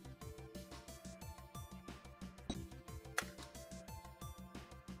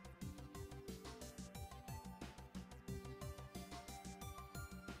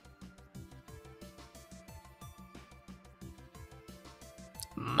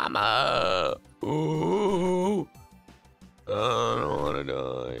 Mama! Ooh! I don't wanna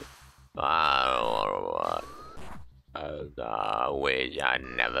die. I don't wanna what? I wish I'd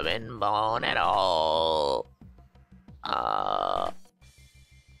never been born at all.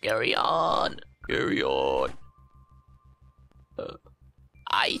 Carry on. Carry on.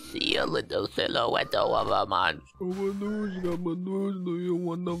 I see a little silhouette of a man. Do you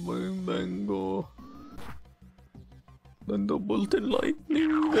wanna find mango? And the bolted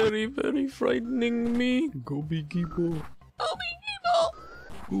lightning, very, very frightening me. Go be Gibo. Go be Gibo.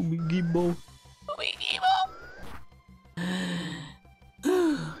 Go be Gibo. Go be Gibo.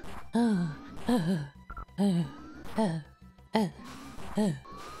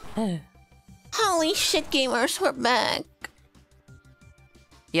 Holy shit, gamers, we're back.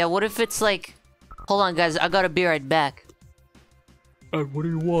 Yeah, what if it's like... Hold on, guys, I gotta be right back. Hey, what do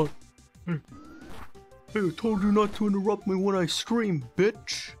you want? Hey, I told you not to interrupt me when I stream,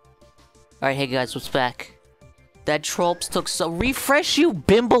 bitch. Alright, hey guys, what's back? That tropes took so... Refresh, you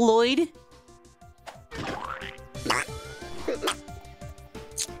bimboloid!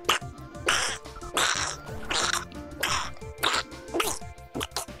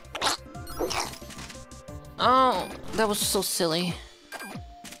 Oh, that was so silly.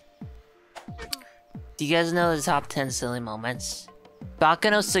 Do you guys know the top 10 silly moments?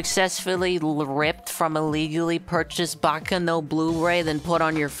 Bakano successfully ripped from illegally purchased Bakano Blu-ray, then put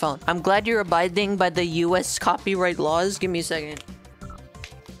on your phone. I'm glad you're abiding by the US copyright laws. Give me a second.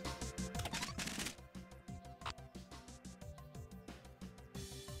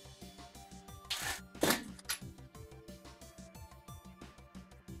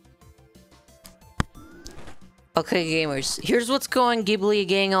 Okay, gamers. Here's what's Ghibli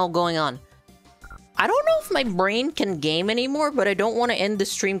gang all going on. I don't know if my brain can game anymore, but I don't want to end the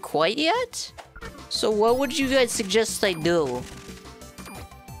stream quite yet. So what would you guys suggest I do?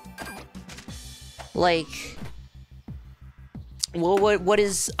 Like... Well, what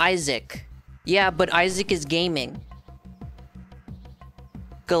is Isaac? Yeah, but Isaac is gaming.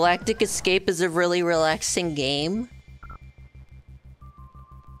 Galactic Escape is a really relaxing game.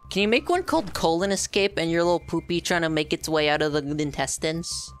 Can you make one called Colon Escape and your little poopy trying to make its way out of the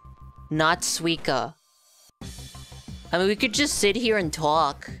intestines? Not Suika. I mean, we could just sit here and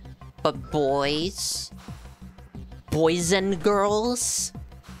talk. But boys? Boys and girls?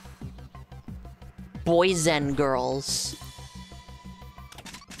 Boys and girls.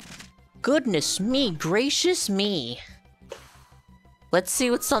 Goodness me, gracious me. Let's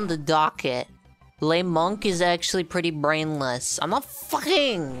see what's on the docket. Lay Monk is actually pretty brainless. I'm not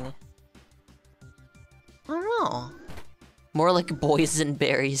fucking... I don't know. More like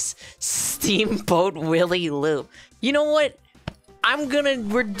boysenberries. Steamboat Willie Lou. You know what?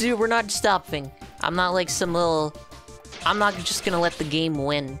 We're not stopping. I'm not like some little... I'm not just gonna let the game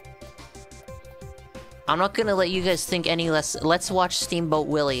win. I'm not gonna let you guys think any less. Let's watch Steamboat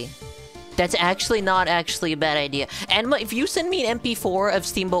Willie. That's actually not actually a bad idea. And if you send me an MP4 of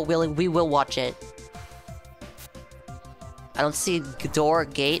Steamboat Willie, we will watch it. I don't see door,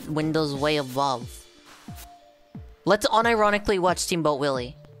 gate, windows way above. Let's unironically watch Steamboat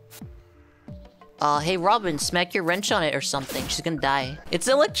Willie. Hey Robin, smack your wrench on it or something. She's gonna die. It's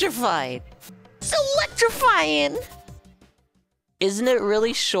electrified. It's electrifying! Isn't it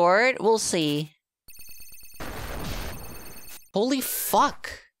really short? We'll see. Holy fuck.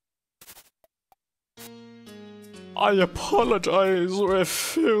 I apologize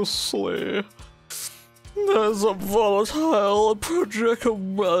profusely. There's a volatile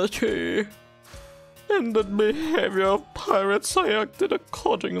projectability. In the behavior of pirates, I acted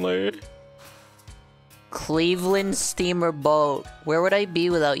accordingly. Cleveland steamer boat. Where would I be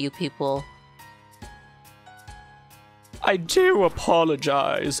without you people? I do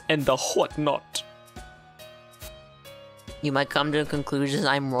apologize and the whatnot. You might come to a conclusion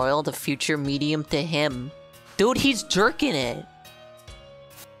I'm royal, the future medium to him. Dude, he's jerking it.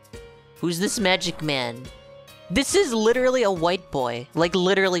 Who's this magic man? This is literally a white boy. Like,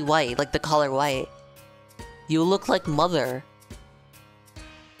 literally white. Like, the color white. You look like Mother.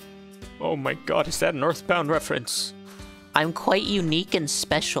 Oh my god, is that an Earthbound reference? I'm quite unique and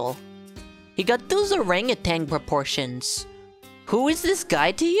special. He got those orangutan proportions. Who is this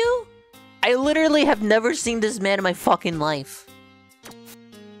guy to you? I literally have never seen this man in my fucking life.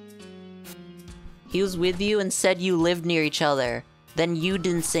 He was with you and said you lived near each other. Then you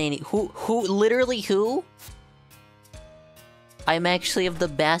didn't say any- Who, literally who? I'm actually of the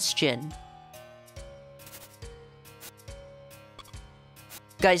Bastion.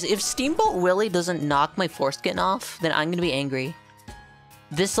 Guys, if Steamboat Willie doesn't knock my foreskin off, then I'm gonna be angry.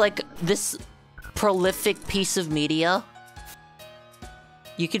 This prolific piece of media.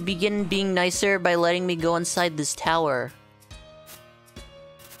 You could begin being nicer by letting me go inside this tower.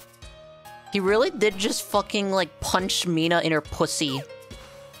 He really did just fucking, like, punch Mina in her pussy.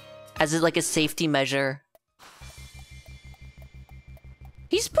 As, like, a safety measure.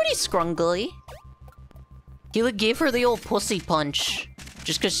 He's pretty scrungly. He, like, gave her the old pussy punch.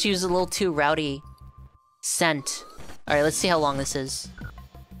 Just because she was a little too rowdy. Sent. Alright, let's see how long this is.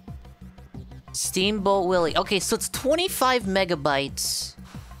 Steamboat Willie. Okay, so it's 25 megabytes.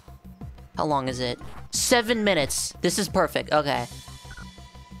 How long is it? 7 minutes. This is perfect. Okay.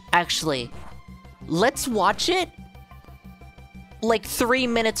 Actually, let's watch it like 3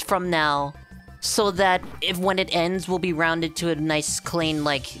 minutes from now, so that if when it ends, we'll be rounded to a nice, clean,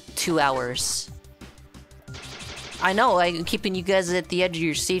 like, 2 hours. I know, I'm keeping you guys at the edge of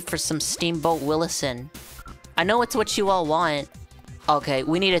your seat for some Steamboat Willison. I know it's what you all want. Okay,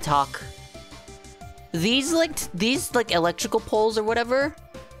 we need to talk. These electrical poles or whatever,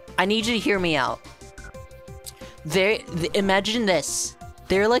 I need you to hear me out. Imagine this.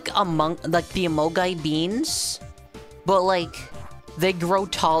 They're like the Amogai beans, but like they grow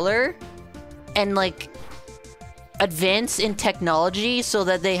taller and like advance in technology so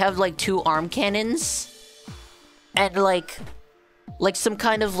that they have like 2 arm cannons and like some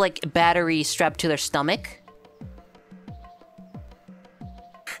kind of like battery strapped to their stomach.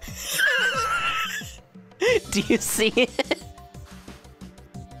 Do you see it?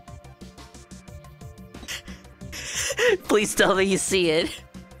 Please tell me you see it.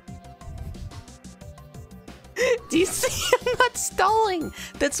 Do you see? I'm not stalling.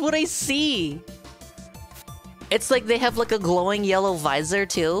 That's what I see. It's like they have like a glowing yellow visor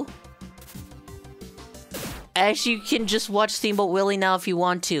too. Actually, you can just watch Steamboat Willie now if you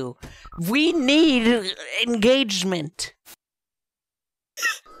want to. We need engagement.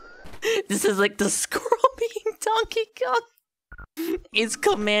 This is like the squirrel being Donkey Kong. It's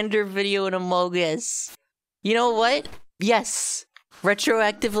Commander video in Among Us. You know what? Yes.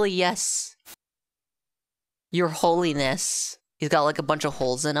 Retroactively, yes. Your Holiness. He's got like a bunch of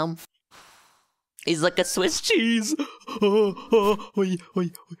holes in him. He's like a Swiss cheese.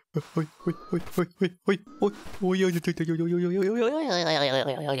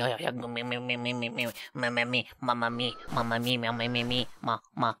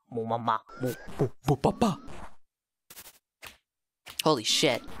 Holy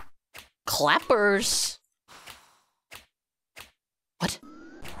shit. Clappers. What?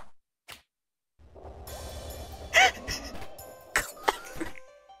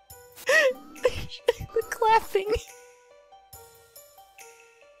 The clapping.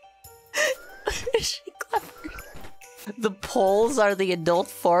 She clapping. The poles are the adult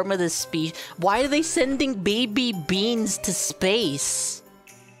form of the species. Why are they sending baby beans to space?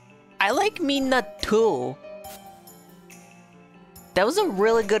 I like Mina too. That was a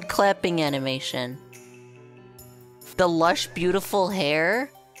really good clapping animation. The lush, beautiful hair.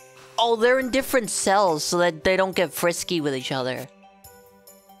 Oh, they're in different cells so that they don't get frisky with each other.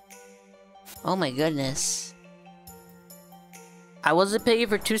 Oh my goodness. I wasn't paying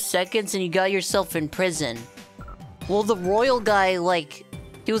for 2 seconds and you got yourself in prison. Well, the royal guy, like,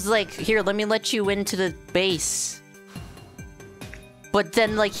 he was like, here, let me let you into the base. But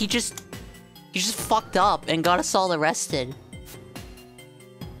then, like, he just fucked up and got us all arrested.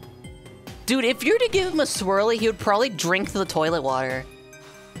 Dude, if you were to give him a swirly, he would probably drink the toilet water.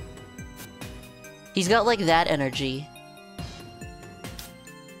 He's got, like, that energy.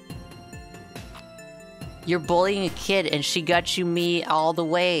 You're bullying a kid and she got you me all the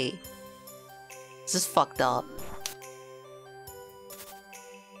way. This is fucked up.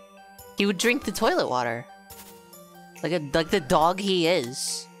 He would drink the toilet water. Like the dog he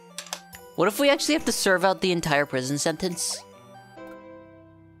is. What if we actually have to serve out the entire prison sentence?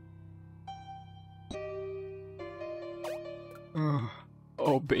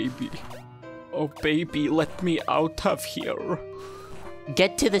 Oh, baby. Oh, baby, let me out of here.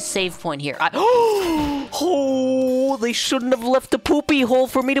 Get to the save point here. Oh, they shouldn't have left a poopy hole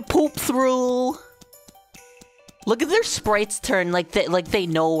for me to poop through. Look at their sprites turn like they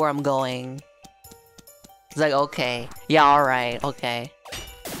know where I'm going. It's like, okay. Yeah, alright, okay.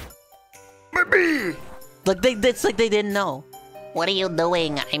 Baby! Like it's like they didn't know. What are you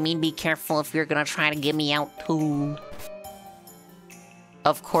doing? I mean, be careful if you're gonna try to get me out too.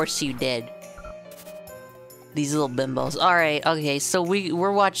 Of course you did. These little bimbos. Alright, okay, so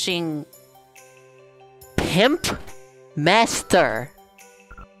we're watching Pimp Master.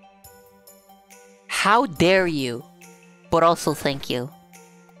 How dare you? But also thank you.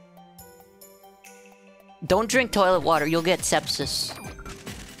 Don't drink toilet water, you'll get sepsis.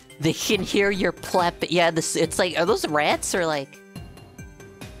 They can hear your plep. Yeah, it's like, are those rats or like...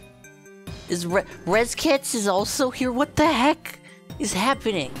 Is Res Kits is also here? What the heck is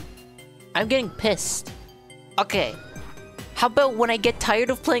happening? I'm getting pissed. Okay. How about when I get tired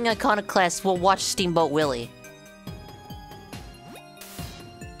of playing Iconoclasts, we'll watch Steamboat Willie?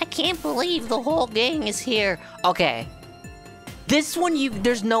 I can't believe the whole gang is here. Okay. This one,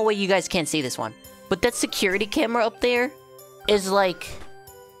 there's no way you guys can't see this one. But that security camera up there is like...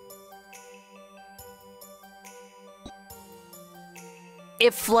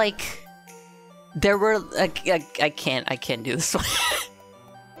 If like... There were... I can't do this one.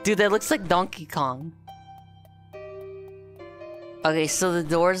 Dude, that looks like Donkey Kong. Okay, so the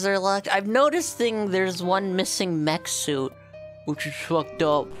doors are locked. I've noticed there's one missing mech suit, which is fucked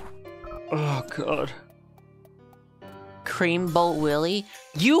up. Oh, God. Creamboat Willie?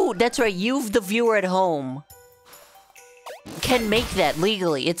 That's right, you, the viewer at home, can make that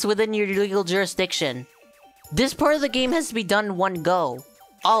legally. It's within your legal jurisdiction. This part of the game has to be done in one go.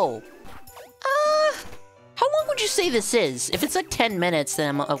 Oh. How long would you say this is? If it's like 10 minutes,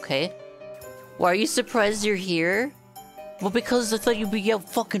 then I'm okay. Why are you surprised you're here? Well, because I thought you'd be out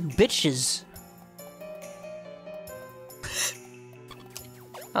fucking bitches.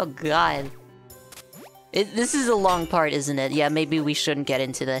 Oh god. This is a long part, isn't it? Yeah, maybe we shouldn't get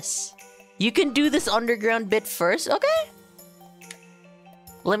into this. You can do this underground bit first? Okay.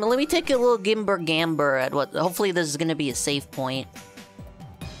 Let me take a little gamber at what... Hopefully this is gonna be a save point.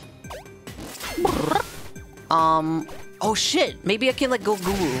 Oh shit! Maybe I can like go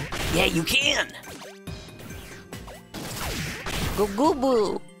goo. Yeah, you can! Go goo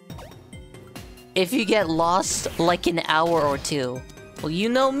boo! If you get lost like an hour or two. Well, you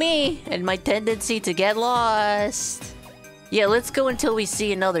know me and my tendency to get lost. Yeah, let's go until we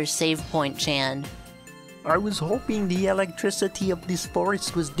see another save point, Chan. I was hoping the electricity of this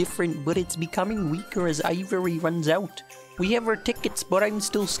forest was different, but it's becoming weaker as ivory runs out. We have our tickets, but I'm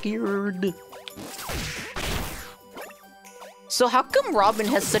still scared. So how come Robin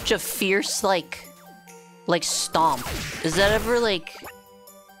has such a fierce, like stomp? Is that ever, like...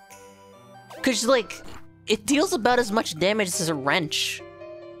 Cause, like, it deals about as much damage as a wrench.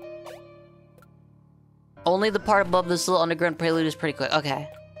 Only the part above this little underground prelude is pretty quick. Okay.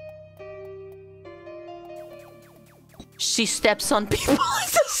 She steps on people on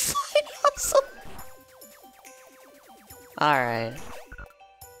the side hustle. Alright.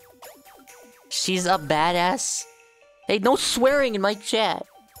 She's a badass. Hey, no swearing in my chat.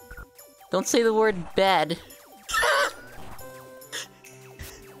 Don't say the word bad.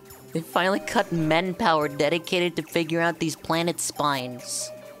 They finally cut manpower dedicated to figure out these planet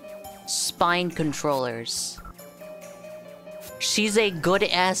spines. Spine controllers. She's a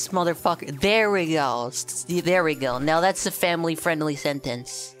good-ass motherfucker. There we go. There we go. Now that's a family-friendly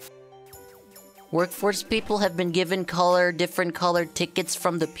sentence. Workforce people have been given different colored tickets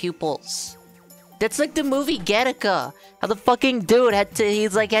from the pupils. That's like the movie Gattaca. How the fucking dude he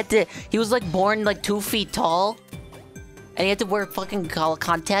was like born like 2 feet tall. And he had to wear fucking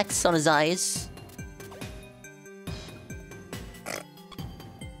contacts on his eyes.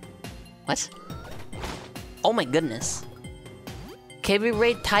 What? Oh my goodness. KB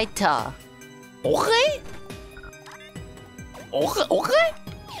Ray Taita. Okay? Okay?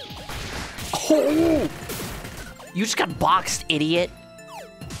 Oh! You just got boxed, idiot.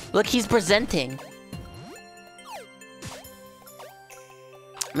 Look, he's presenting.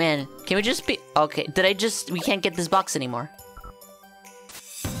 Man, can we just be... Okay, we can't get this box anymore.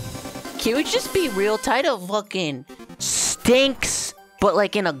 Can we just be real? Taito fucking stinks, but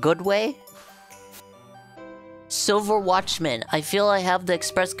like in a good way? Silver Watchman. I feel I have the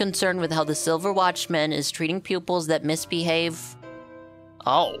express concern with how the Silver Watchman is treating pupils that misbehave.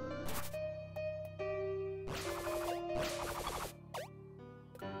 Oh.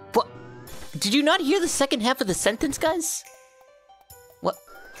 What? Did you not hear the second half of the sentence, guys? What?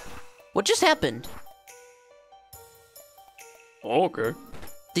 What just happened? Okay.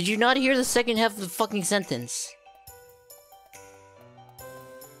 Did you not hear the second half of the fucking sentence?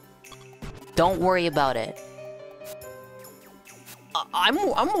 Don't worry about it.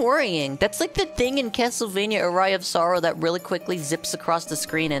 I'm worrying. That's like the thing in Castlevania Array of Sorrow that really quickly zips across the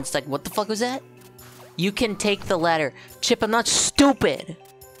screen and it's like, what the fuck was that? You can take the ladder. Chip, I'm not stupid.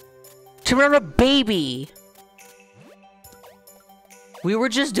 Chip, I'm a baby. We were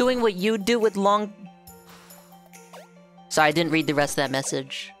just doing what you do with long... Sorry, I didn't read the rest of that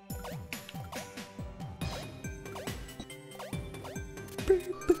message.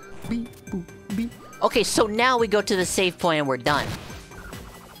 Okay, so now we go to the save point and we're done.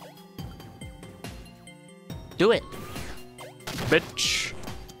 Do it. Bitch.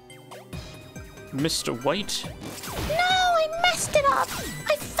 Mr. White. No, I messed it up.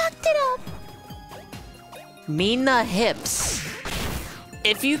 I fucked it up. Mina hips.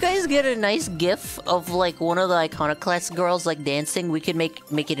 If you guys get a nice gif of like one of the Iconoclasts girls like dancing, we could make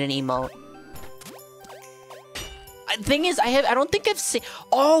it an emote. Thing is, I don't think I've seen.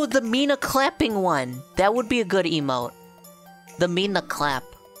 Oh, the Mina clapping one. That would be a good emote. The Mina clap.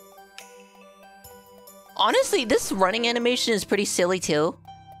 Honestly, this running animation is pretty silly too,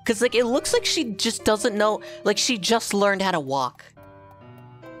 cause like it looks like she just doesn't know. Like she just learned how to walk.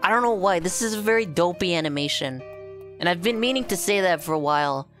 I don't know why. This is a very dopey animation, and I've been meaning to say that for a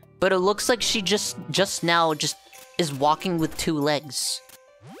while. But it looks like she just now is walking with 2 legs.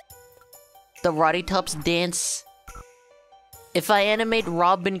 The Roddy Tops dance. If I animate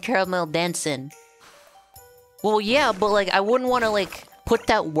Robin Caramel dancing. Well, yeah, but like, I wouldn't want to like, put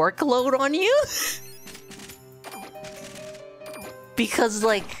that workload on you. Because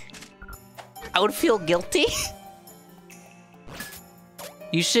like, I would feel guilty.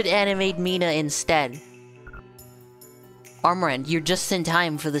 You should animate Mina instead. Armorand, you're just in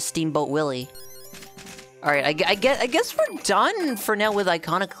time for the Steamboat Willie. Alright, I guess we're done for now with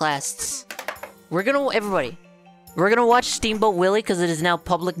Iconoclasts. We're gonna watch Steamboat Willie because it is now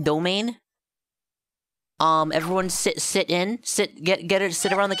public domain. Everyone sit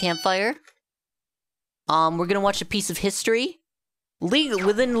around the campfire. We're gonna watch a piece of history.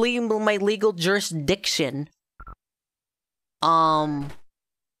 Within my legal jurisdiction.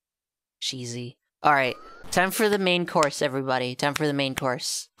 Cheesy. Alright, time for the main course, everybody. Time for the main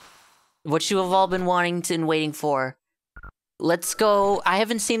course. What you have all been wanting and waiting for. Let's go. I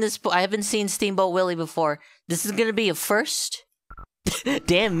haven't seen Steamboat Willie before. This is gonna be a first.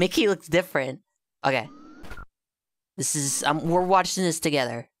 Damn, Mickey looks different. Okay. This is, we're watching this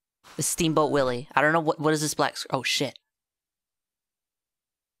together. The Steamboat Willie. I don't know what is this black, oh shit.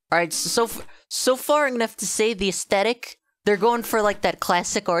 Alright, so far I'm gonna have to say the aesthetic, they're going for like that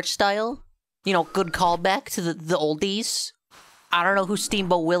classic art style. You know, good callback to the oldies. I don't know who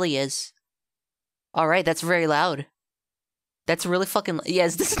Steamboat Willie is. Alright, that's very loud. That's really fucking... Yeah,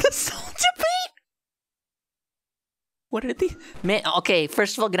 is this the Soldier Beat? What are these? Man, okay,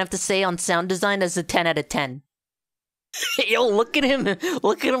 first of all, gonna have to say on sound design, that's a 10 out of 10. Yo, look at him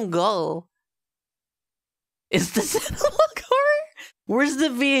go. Is this analog horror? Where's the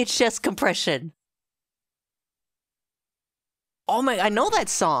VHS compression? Oh my, I know that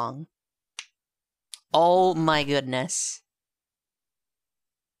song. Oh my goodness.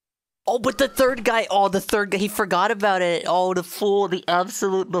 Oh, but the third guy, he forgot about it. Oh, the fool, the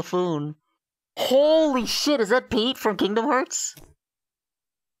absolute buffoon. Holy shit, is that Pete from Kingdom Hearts?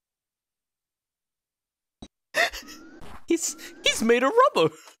 He's made of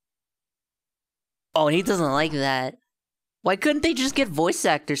rubber. Oh, he doesn't like that. Why couldn't they just get voice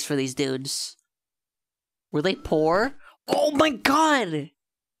actors for these dudes? Were they poor? Oh my god!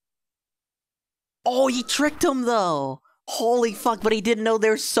 Oh, he tricked him though! Holy fuck, but he didn't know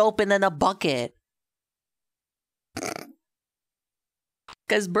there's soap and then a bucket.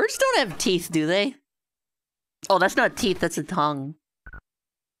 Guys, birds don't have teeth, do they? Oh, that's not teeth, that's a tongue.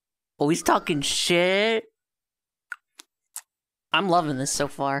 Oh, he's talking shit. I'm loving this so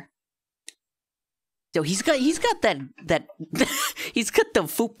far. Yo, he's got that he's got the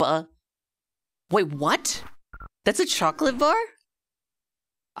fupa. Wait, what? That's a chocolate bar?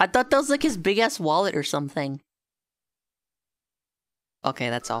 I thought that was like his big ass wallet or something. Okay,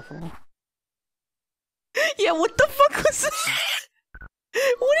 that's awful. Yeah, what the fuck was that?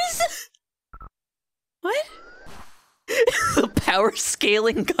 What is that? What? The power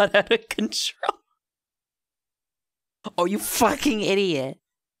scaling got out of control. Oh, you fucking idiot.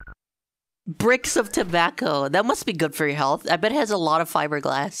 Bricks of tobacco. That must be good for your health. I bet it has a lot of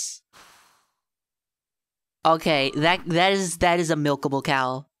fiberglass. Okay, that is a milkable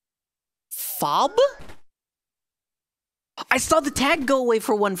cow. Fob? I saw the tag go away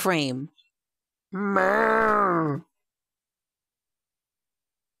for 1 frame.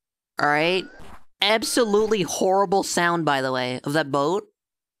 Alright. Absolutely horrible sound, by the way, of that boat.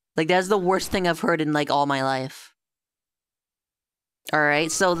 Like, that's the worst thing I've heard in, like, all my life.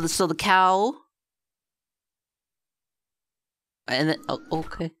 Alright, so the cow... And then... Oh,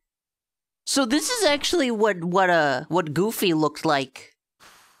 okay. So this is actually what Goofy looked like.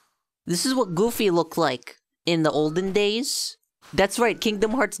 This is what Goofy looked like in the olden days. That's right,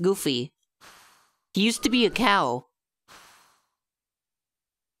 Kingdom Hearts Goofy. He used to be a cow.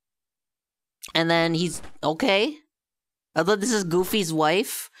 And then he's... Okay. I thought this is Goofy's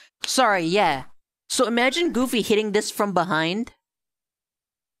wife. Sorry, yeah. So imagine Goofy hitting this from behind.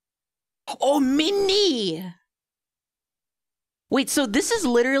 Oh, Minnie! Wait, so this is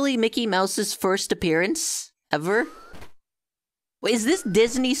literally Mickey Mouse's first appearance ever? Wait, is this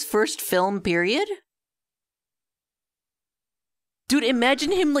Disney's first film, period? Dude,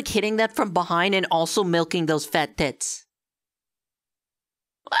 imagine him, like, hitting that from behind and also milking those fat tits.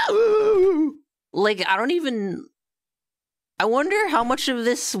 Like, I don't even... I wonder how much of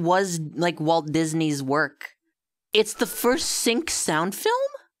this was, like, Walt Disney's work. It's the first sync sound film?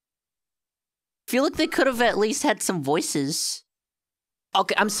 I feel like they could have at least had some voices.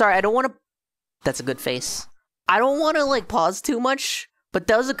 Okay, I'm sorry, I don't want to... That's a good face. I don't want to, like, pause too much, but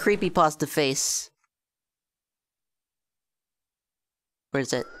that was a creepypasta face. Where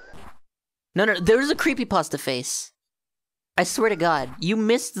is it? No, there's a creepypasta face. I swear to God, you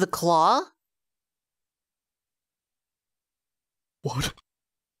missed the claw? What?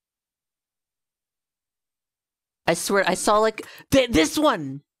 I swear, I saw, like, this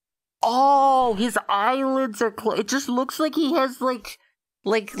one! Oh, his eyelids are closed. It just looks like he has, like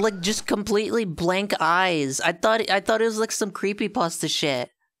just completely blank eyes. I thought it was, like, some creepypasta shit.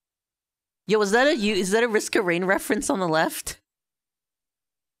 Yo, is that a Risk of Rain reference on the left?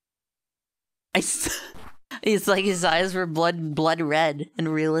 It's like his eyes were blood red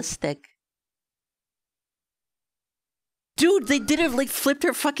and realistic. Dude, they did it, like, flipped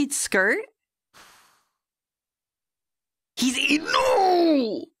her fucking skirt?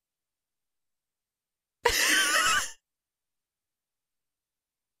 No!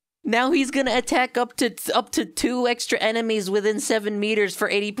 Now he's gonna attack up to 2 extra enemies within 7 meters for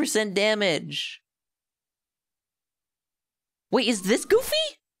 80% damage. Wait, is this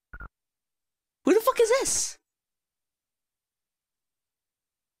Goofy? Who the fuck is this?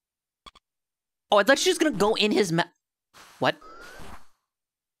 Oh, I thought she was gonna go in his mouth. What?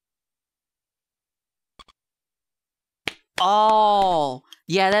 Oh,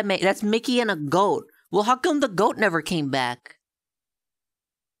 yeah, that's Mickey and a goat. Well, how come the goat never came back?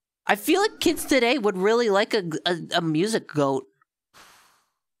 I feel like kids today would really like a music goat.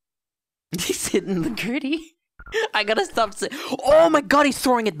 He's hitting the gritty. I gotta stop saying. Oh my God, he's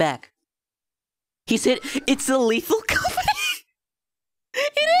throwing it back. He's hit. It's a Lethal Company.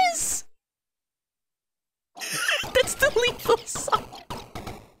 It is. That's the Lethal song.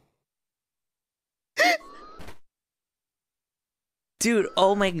 Dude,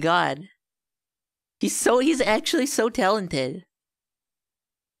 oh my God. He's actually so talented.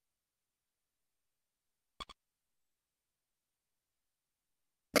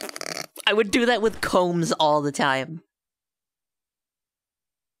 I would do that with combs all the time.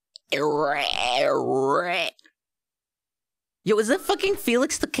 Yo, is that fucking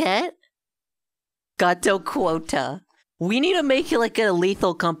Felix the Cat? Gato Quota. We need to make it like a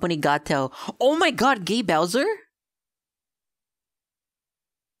Lethal Company Gato. Oh my God, Gay Bowser?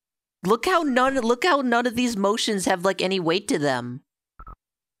 Look how none of these motions have, like, any weight to them.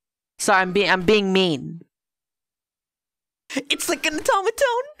 Sorry, I'm being mean. It's like an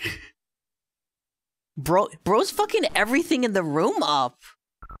automaton. Bro's fucking everything in the room up.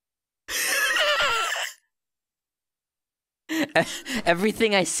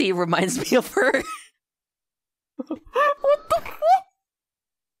 Everything I see reminds me of her. What the fuck?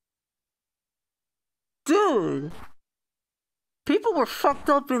 Dude. People were fucked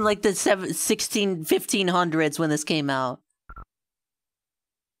up in, like, the 1500s when this came out.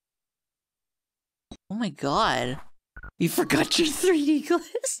 Oh my God. You forgot your 3D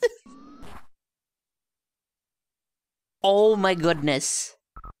glasses? Oh my goodness.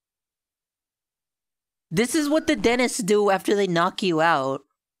 This is what the dentists do after they knock you out.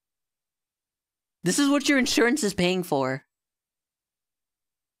 This is what your insurance is paying for.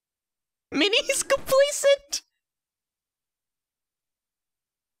 Minnie's complacent!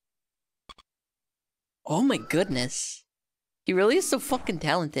 Oh my goodness. He really is so fucking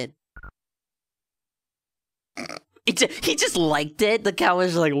talented. He just liked it. The cow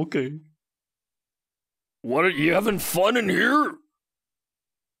was like, okay. What, are you having fun in here?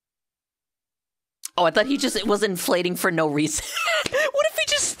 Oh, I thought he just was inflating for no reason. What if he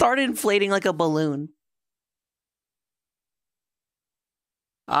just started inflating like a balloon?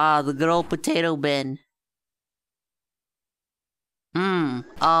 Ah, the good old potato bin.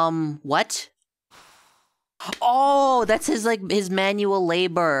 What? Oh, that's his, like, his manual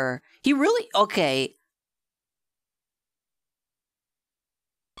labor. He really, okay.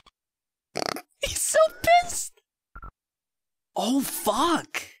 He's so pissed. Oh,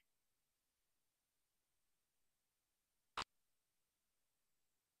 fuck.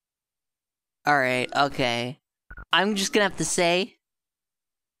 Alright, okay. I'm just gonna have to say,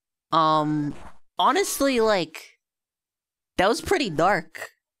 honestly, like, that was pretty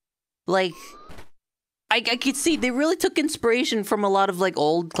dark. Like, I could see they really took inspiration from a lot of, like,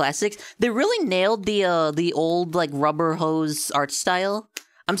 old classics. They really nailed the old, like, rubber hose art style.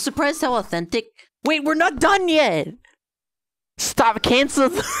 I'm surprised how authentic. Wait, we're not done yet! Stop, cancel.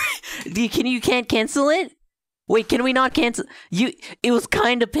 You can't cancel it? Wait, can we not cancel? It was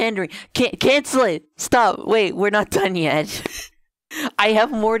kind of pandering. Cancel it! Stop, wait, we're not done yet. I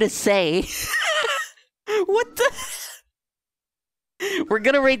have more to say. What the? We're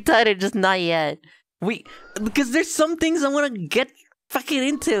gonna rate tighter, just not yet. Because there's some things I want to get fucking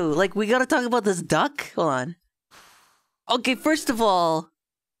into. Like, we gotta talk about this duck. Hold on. Okay, first of all,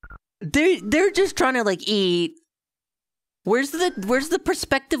 they're just trying to, like, eat. Where's the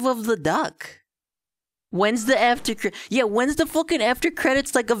perspective of the duck? When's the after? Yeah, when's the fucking after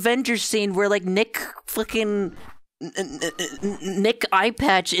credits, like, Avengers scene where, like, Nick Eye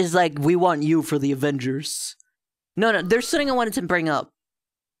Patch is like, we want you for the Avengers. No, there's something I wanted to bring up.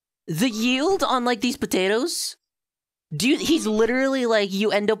 The yield on, like, these potatoes, he's literally, like,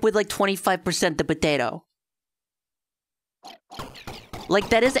 you end up with, like, 25% the potato. Like,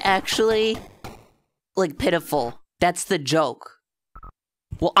 that is actually, like, pitiful. That's the joke.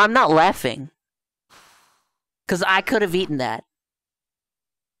 Well, I'm not laughing. Because I could have eaten that.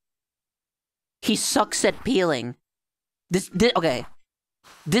 He sucks at peeling. Okay.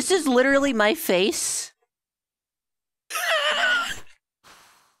 This is literally my face.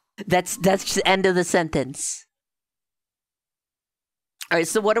 That's the end of the sentence. Alright,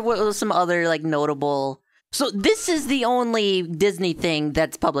 so what are some other, like, notable... So this is the only Disney thing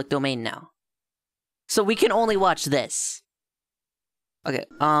that's public domain now. So we can only watch this. Okay,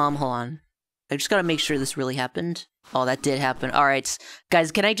 hold on. I just gotta make sure this really happened. Oh, that did happen. Alright,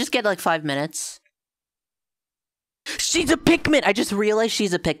 guys, can I just get, like, 5 minutes? She's a Pikmin! I just realized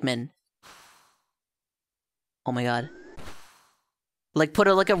she's a Pikmin. Oh my god. Like, put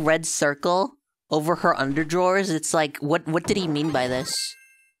like a red circle over her underdrawers. It's like, what did he mean by this?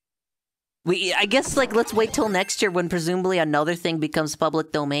 I guess, like, let's wait till next year when presumably another thing becomes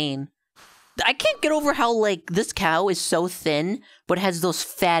public domain. I can't get over how, like, this cow is so thin, but has those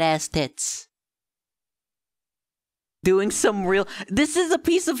fat-ass tits. Doing some real... This is a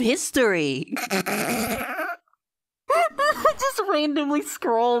piece of history! I just randomly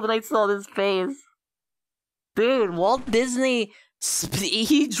scrolled and I saw this face. Dude, Walt Disney...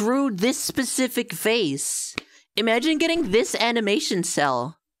 He drew this specific face. Imagine getting this animation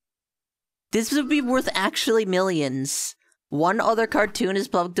cell. This would be worth actually millions. One other cartoon is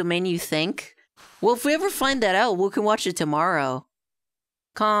public domain, you think? Well, if we ever find that out, we can watch it tomorrow.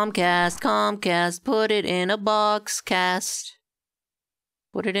 Comcast, put it in a box, cast.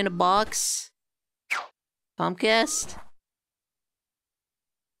 Put it in a box. Comcast?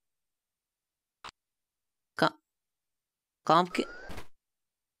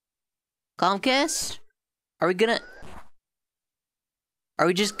 Comcast? Are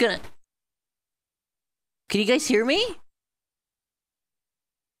we just gonna... Can you guys hear me?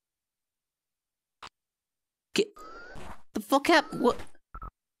 The fuck happened? What?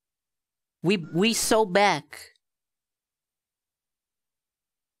 We so back.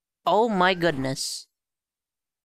 Oh my goodness.